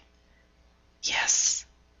 asked I. "Yes,"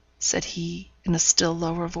 said he, in a still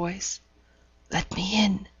lower voice. "Let me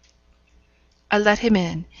in." I let him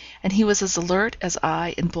in, and he was as alert as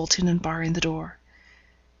I in bolting and barring the door.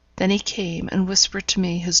 Then he came and whispered to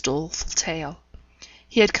me his doleful tale.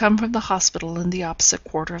 He had come from the hospital in the opposite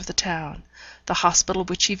quarter of the town, the hospital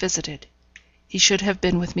which he visited. He should have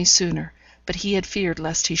been with me sooner, but he had feared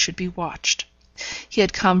lest he should be watched. He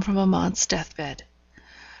had come from Amante's deathbed.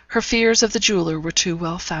 Her fears of the jeweller were too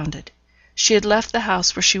well founded. She had left the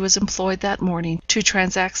house where she was employed that morning to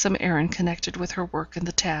transact some errand connected with her work in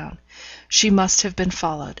the town. She must have been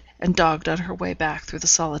followed, and dogged on her way back through the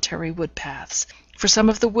solitary wood paths, for some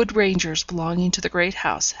of the wood rangers belonging to the great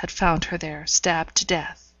house had found her there, stabbed to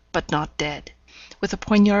death, but not dead, with a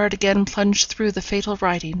poignard again plunged through the fatal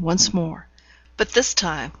writing once more, but this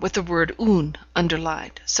time with the word un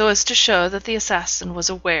underlined, so as to show that the assassin was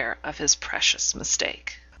aware of his precious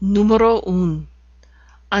mistake. Numéro un.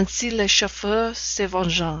 Ainsi le chauffeur se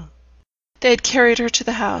vengeant. They had carried her to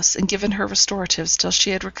the house, and given her restoratives till she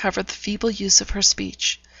had recovered the feeble use of her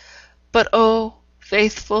speech. But oh,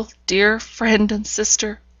 faithful, dear friend and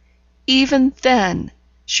sister, even then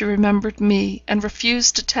she remembered me, and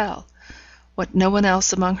refused to tell, what no one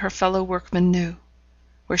else among her fellow workmen knew,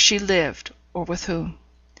 where she lived, or with whom.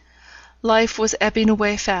 Life was ebbing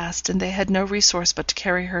away fast, and they had no resource but to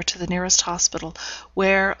carry her to the nearest hospital,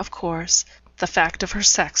 where, of course, the fact of her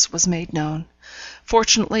sex was made known.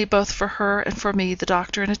 Fortunately, both for her and for me, the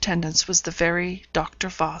doctor in attendance was the very Dr.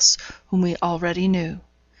 Voss whom we already knew.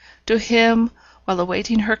 To him, while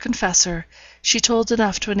awaiting her confessor, she told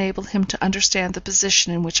enough to enable him to understand the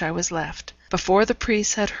position in which I was left. Before the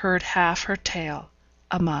priest had heard half her tale,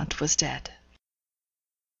 Amante was dead.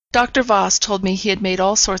 Dr. Voss told me he had made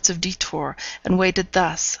all sorts of detour, and waited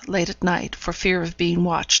thus, late at night, for fear of being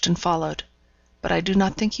watched and followed. But I do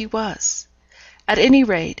not think he was. At any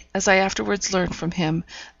rate, as I afterwards learned from him,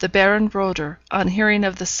 the Baron Roeder, on hearing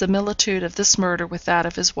of the similitude of this murder with that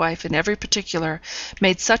of his wife in every particular,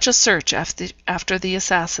 made such a search after the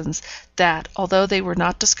assassins, that, although they were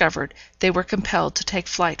not discovered, they were compelled to take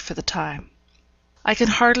flight for the time. I can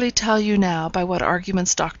hardly tell you now by what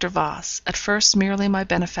arguments Dr. Voss, at first merely my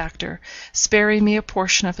benefactor, sparing me a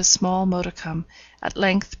portion of his small modicum, at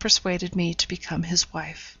length persuaded me to become his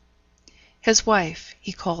wife. His wife,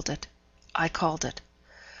 he called it. I called it.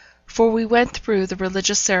 For we went through the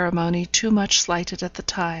religious ceremony too much slighted at the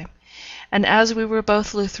time, and as we were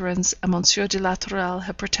both Lutherans, and Monsieur de la Tourelle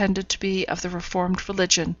had pretended to be of the Reformed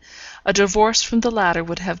religion, a divorce from the latter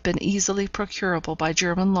would have been easily procurable by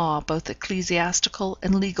German law, both ecclesiastical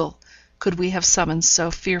and legal, could we have summoned so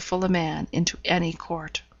fearful a man into any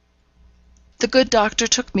court. The good doctor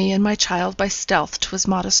took me and my child by stealth to his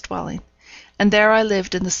modest dwelling, and there I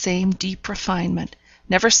lived in the same deep refinement,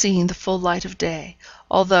 never seeing the full light of day,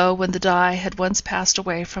 although, when the dye had once passed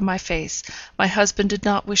away from my face, my husband did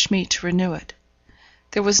not wish me to renew it.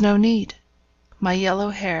 There was no need. My yellow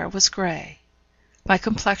hair was grey. My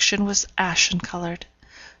complexion was ashen-coloured.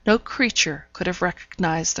 No creature could have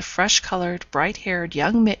recognized the fresh-coloured, bright-haired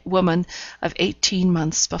young woman of 18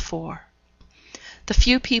 months before. The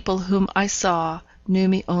few people whom I saw knew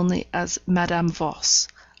me only as Madame Voss,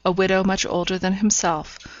 a widow much older than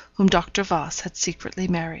himself, whom Dr. Voss had secretly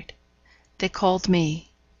married. They called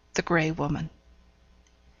me the Grey Woman.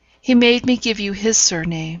 He made me give you his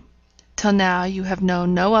surname. Till now you have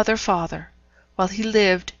known no other father. While he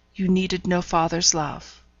lived, you needed no father's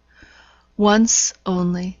love. Once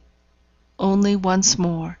only once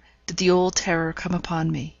more, did the old terror come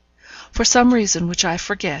upon me. For some reason which I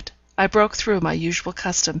forget, I broke through my usual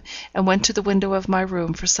custom, and went to the window of my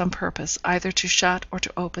room for some purpose, either to shut or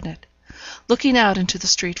to open it. Looking out into the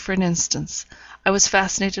street for an instant, I was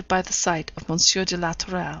fascinated by the sight of Monsieur de la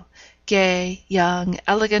Tourelle, gay, young,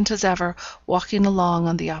 elegant as ever, walking along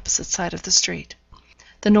on the opposite side of the street.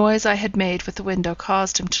 The noise I had made with the window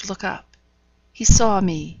caused him to look up. He saw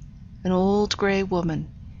me, an old grey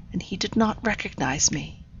woman, and he did not recognize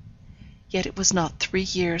me. Yet it was not 3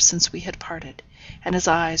 years since we had parted, and his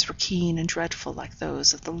eyes were keen and dreadful like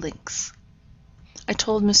those of the lynx. I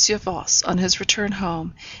told Monsieur Voss on his return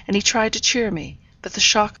home, and he tried to cheer me, but the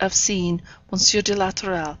shock of seeing Monsieur de la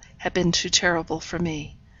Tourelle had been too terrible for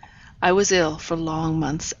me. I was ill for long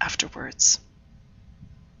months afterwards.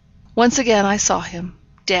 Once again I saw him,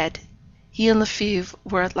 dead. He and Lefebvre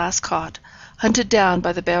were at last caught, hunted down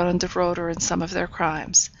by the Baron de Roeder in some of their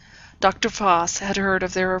crimes. Dr. Voss had heard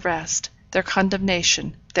of their arrest, their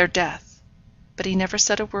condemnation, their death. But he never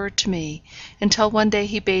said a word to me, until one day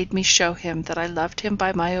he bade me show him that I loved him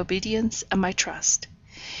by my obedience and my trust.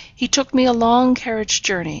 He took me a long carriage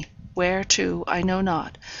journey, where to I know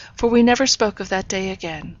not, for we never spoke of that day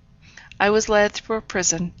again. I was led through a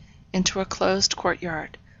prison into a closed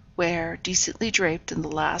courtyard, where, decently draped in the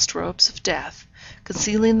last robes of death,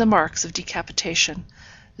 concealing the marks of decapitation,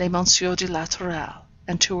 lay Monsieur de la Tourelle,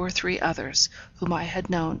 and 2 or 3 others whom I had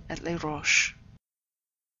known at Les Roches.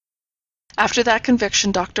 After that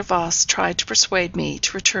conviction, Dr. Voss tried to persuade me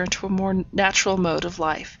to return to a more natural mode of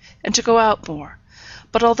life, and to go out more.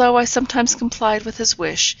 But although I sometimes complied with his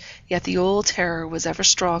wish, yet the old terror was ever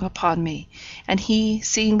strong upon me, and he,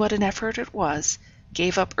 seeing what an effort it was,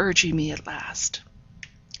 gave up urging me at last.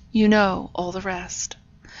 You know all the rest.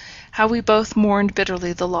 How we both mourned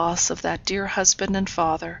bitterly the loss of that dear husband and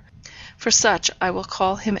father, for such I will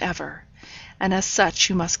call him ever, and as such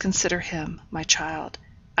you must consider him, my child,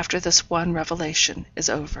 after this one revelation is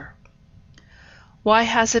over. Why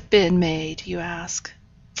has it been made, you ask?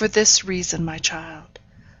 For this reason, my child.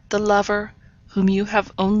 The lover, whom you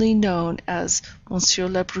have only known as Monsieur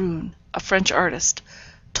Lebrun, a French artist,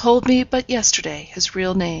 told me but yesterday his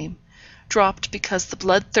real name, dropped because the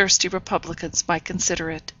bloodthirsty Republicans might consider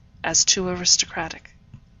it as too aristocratic.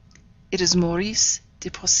 It is Maurice de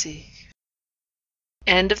Poissy.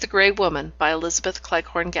 End of The Grey Woman by Elizabeth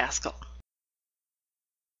Gaskell.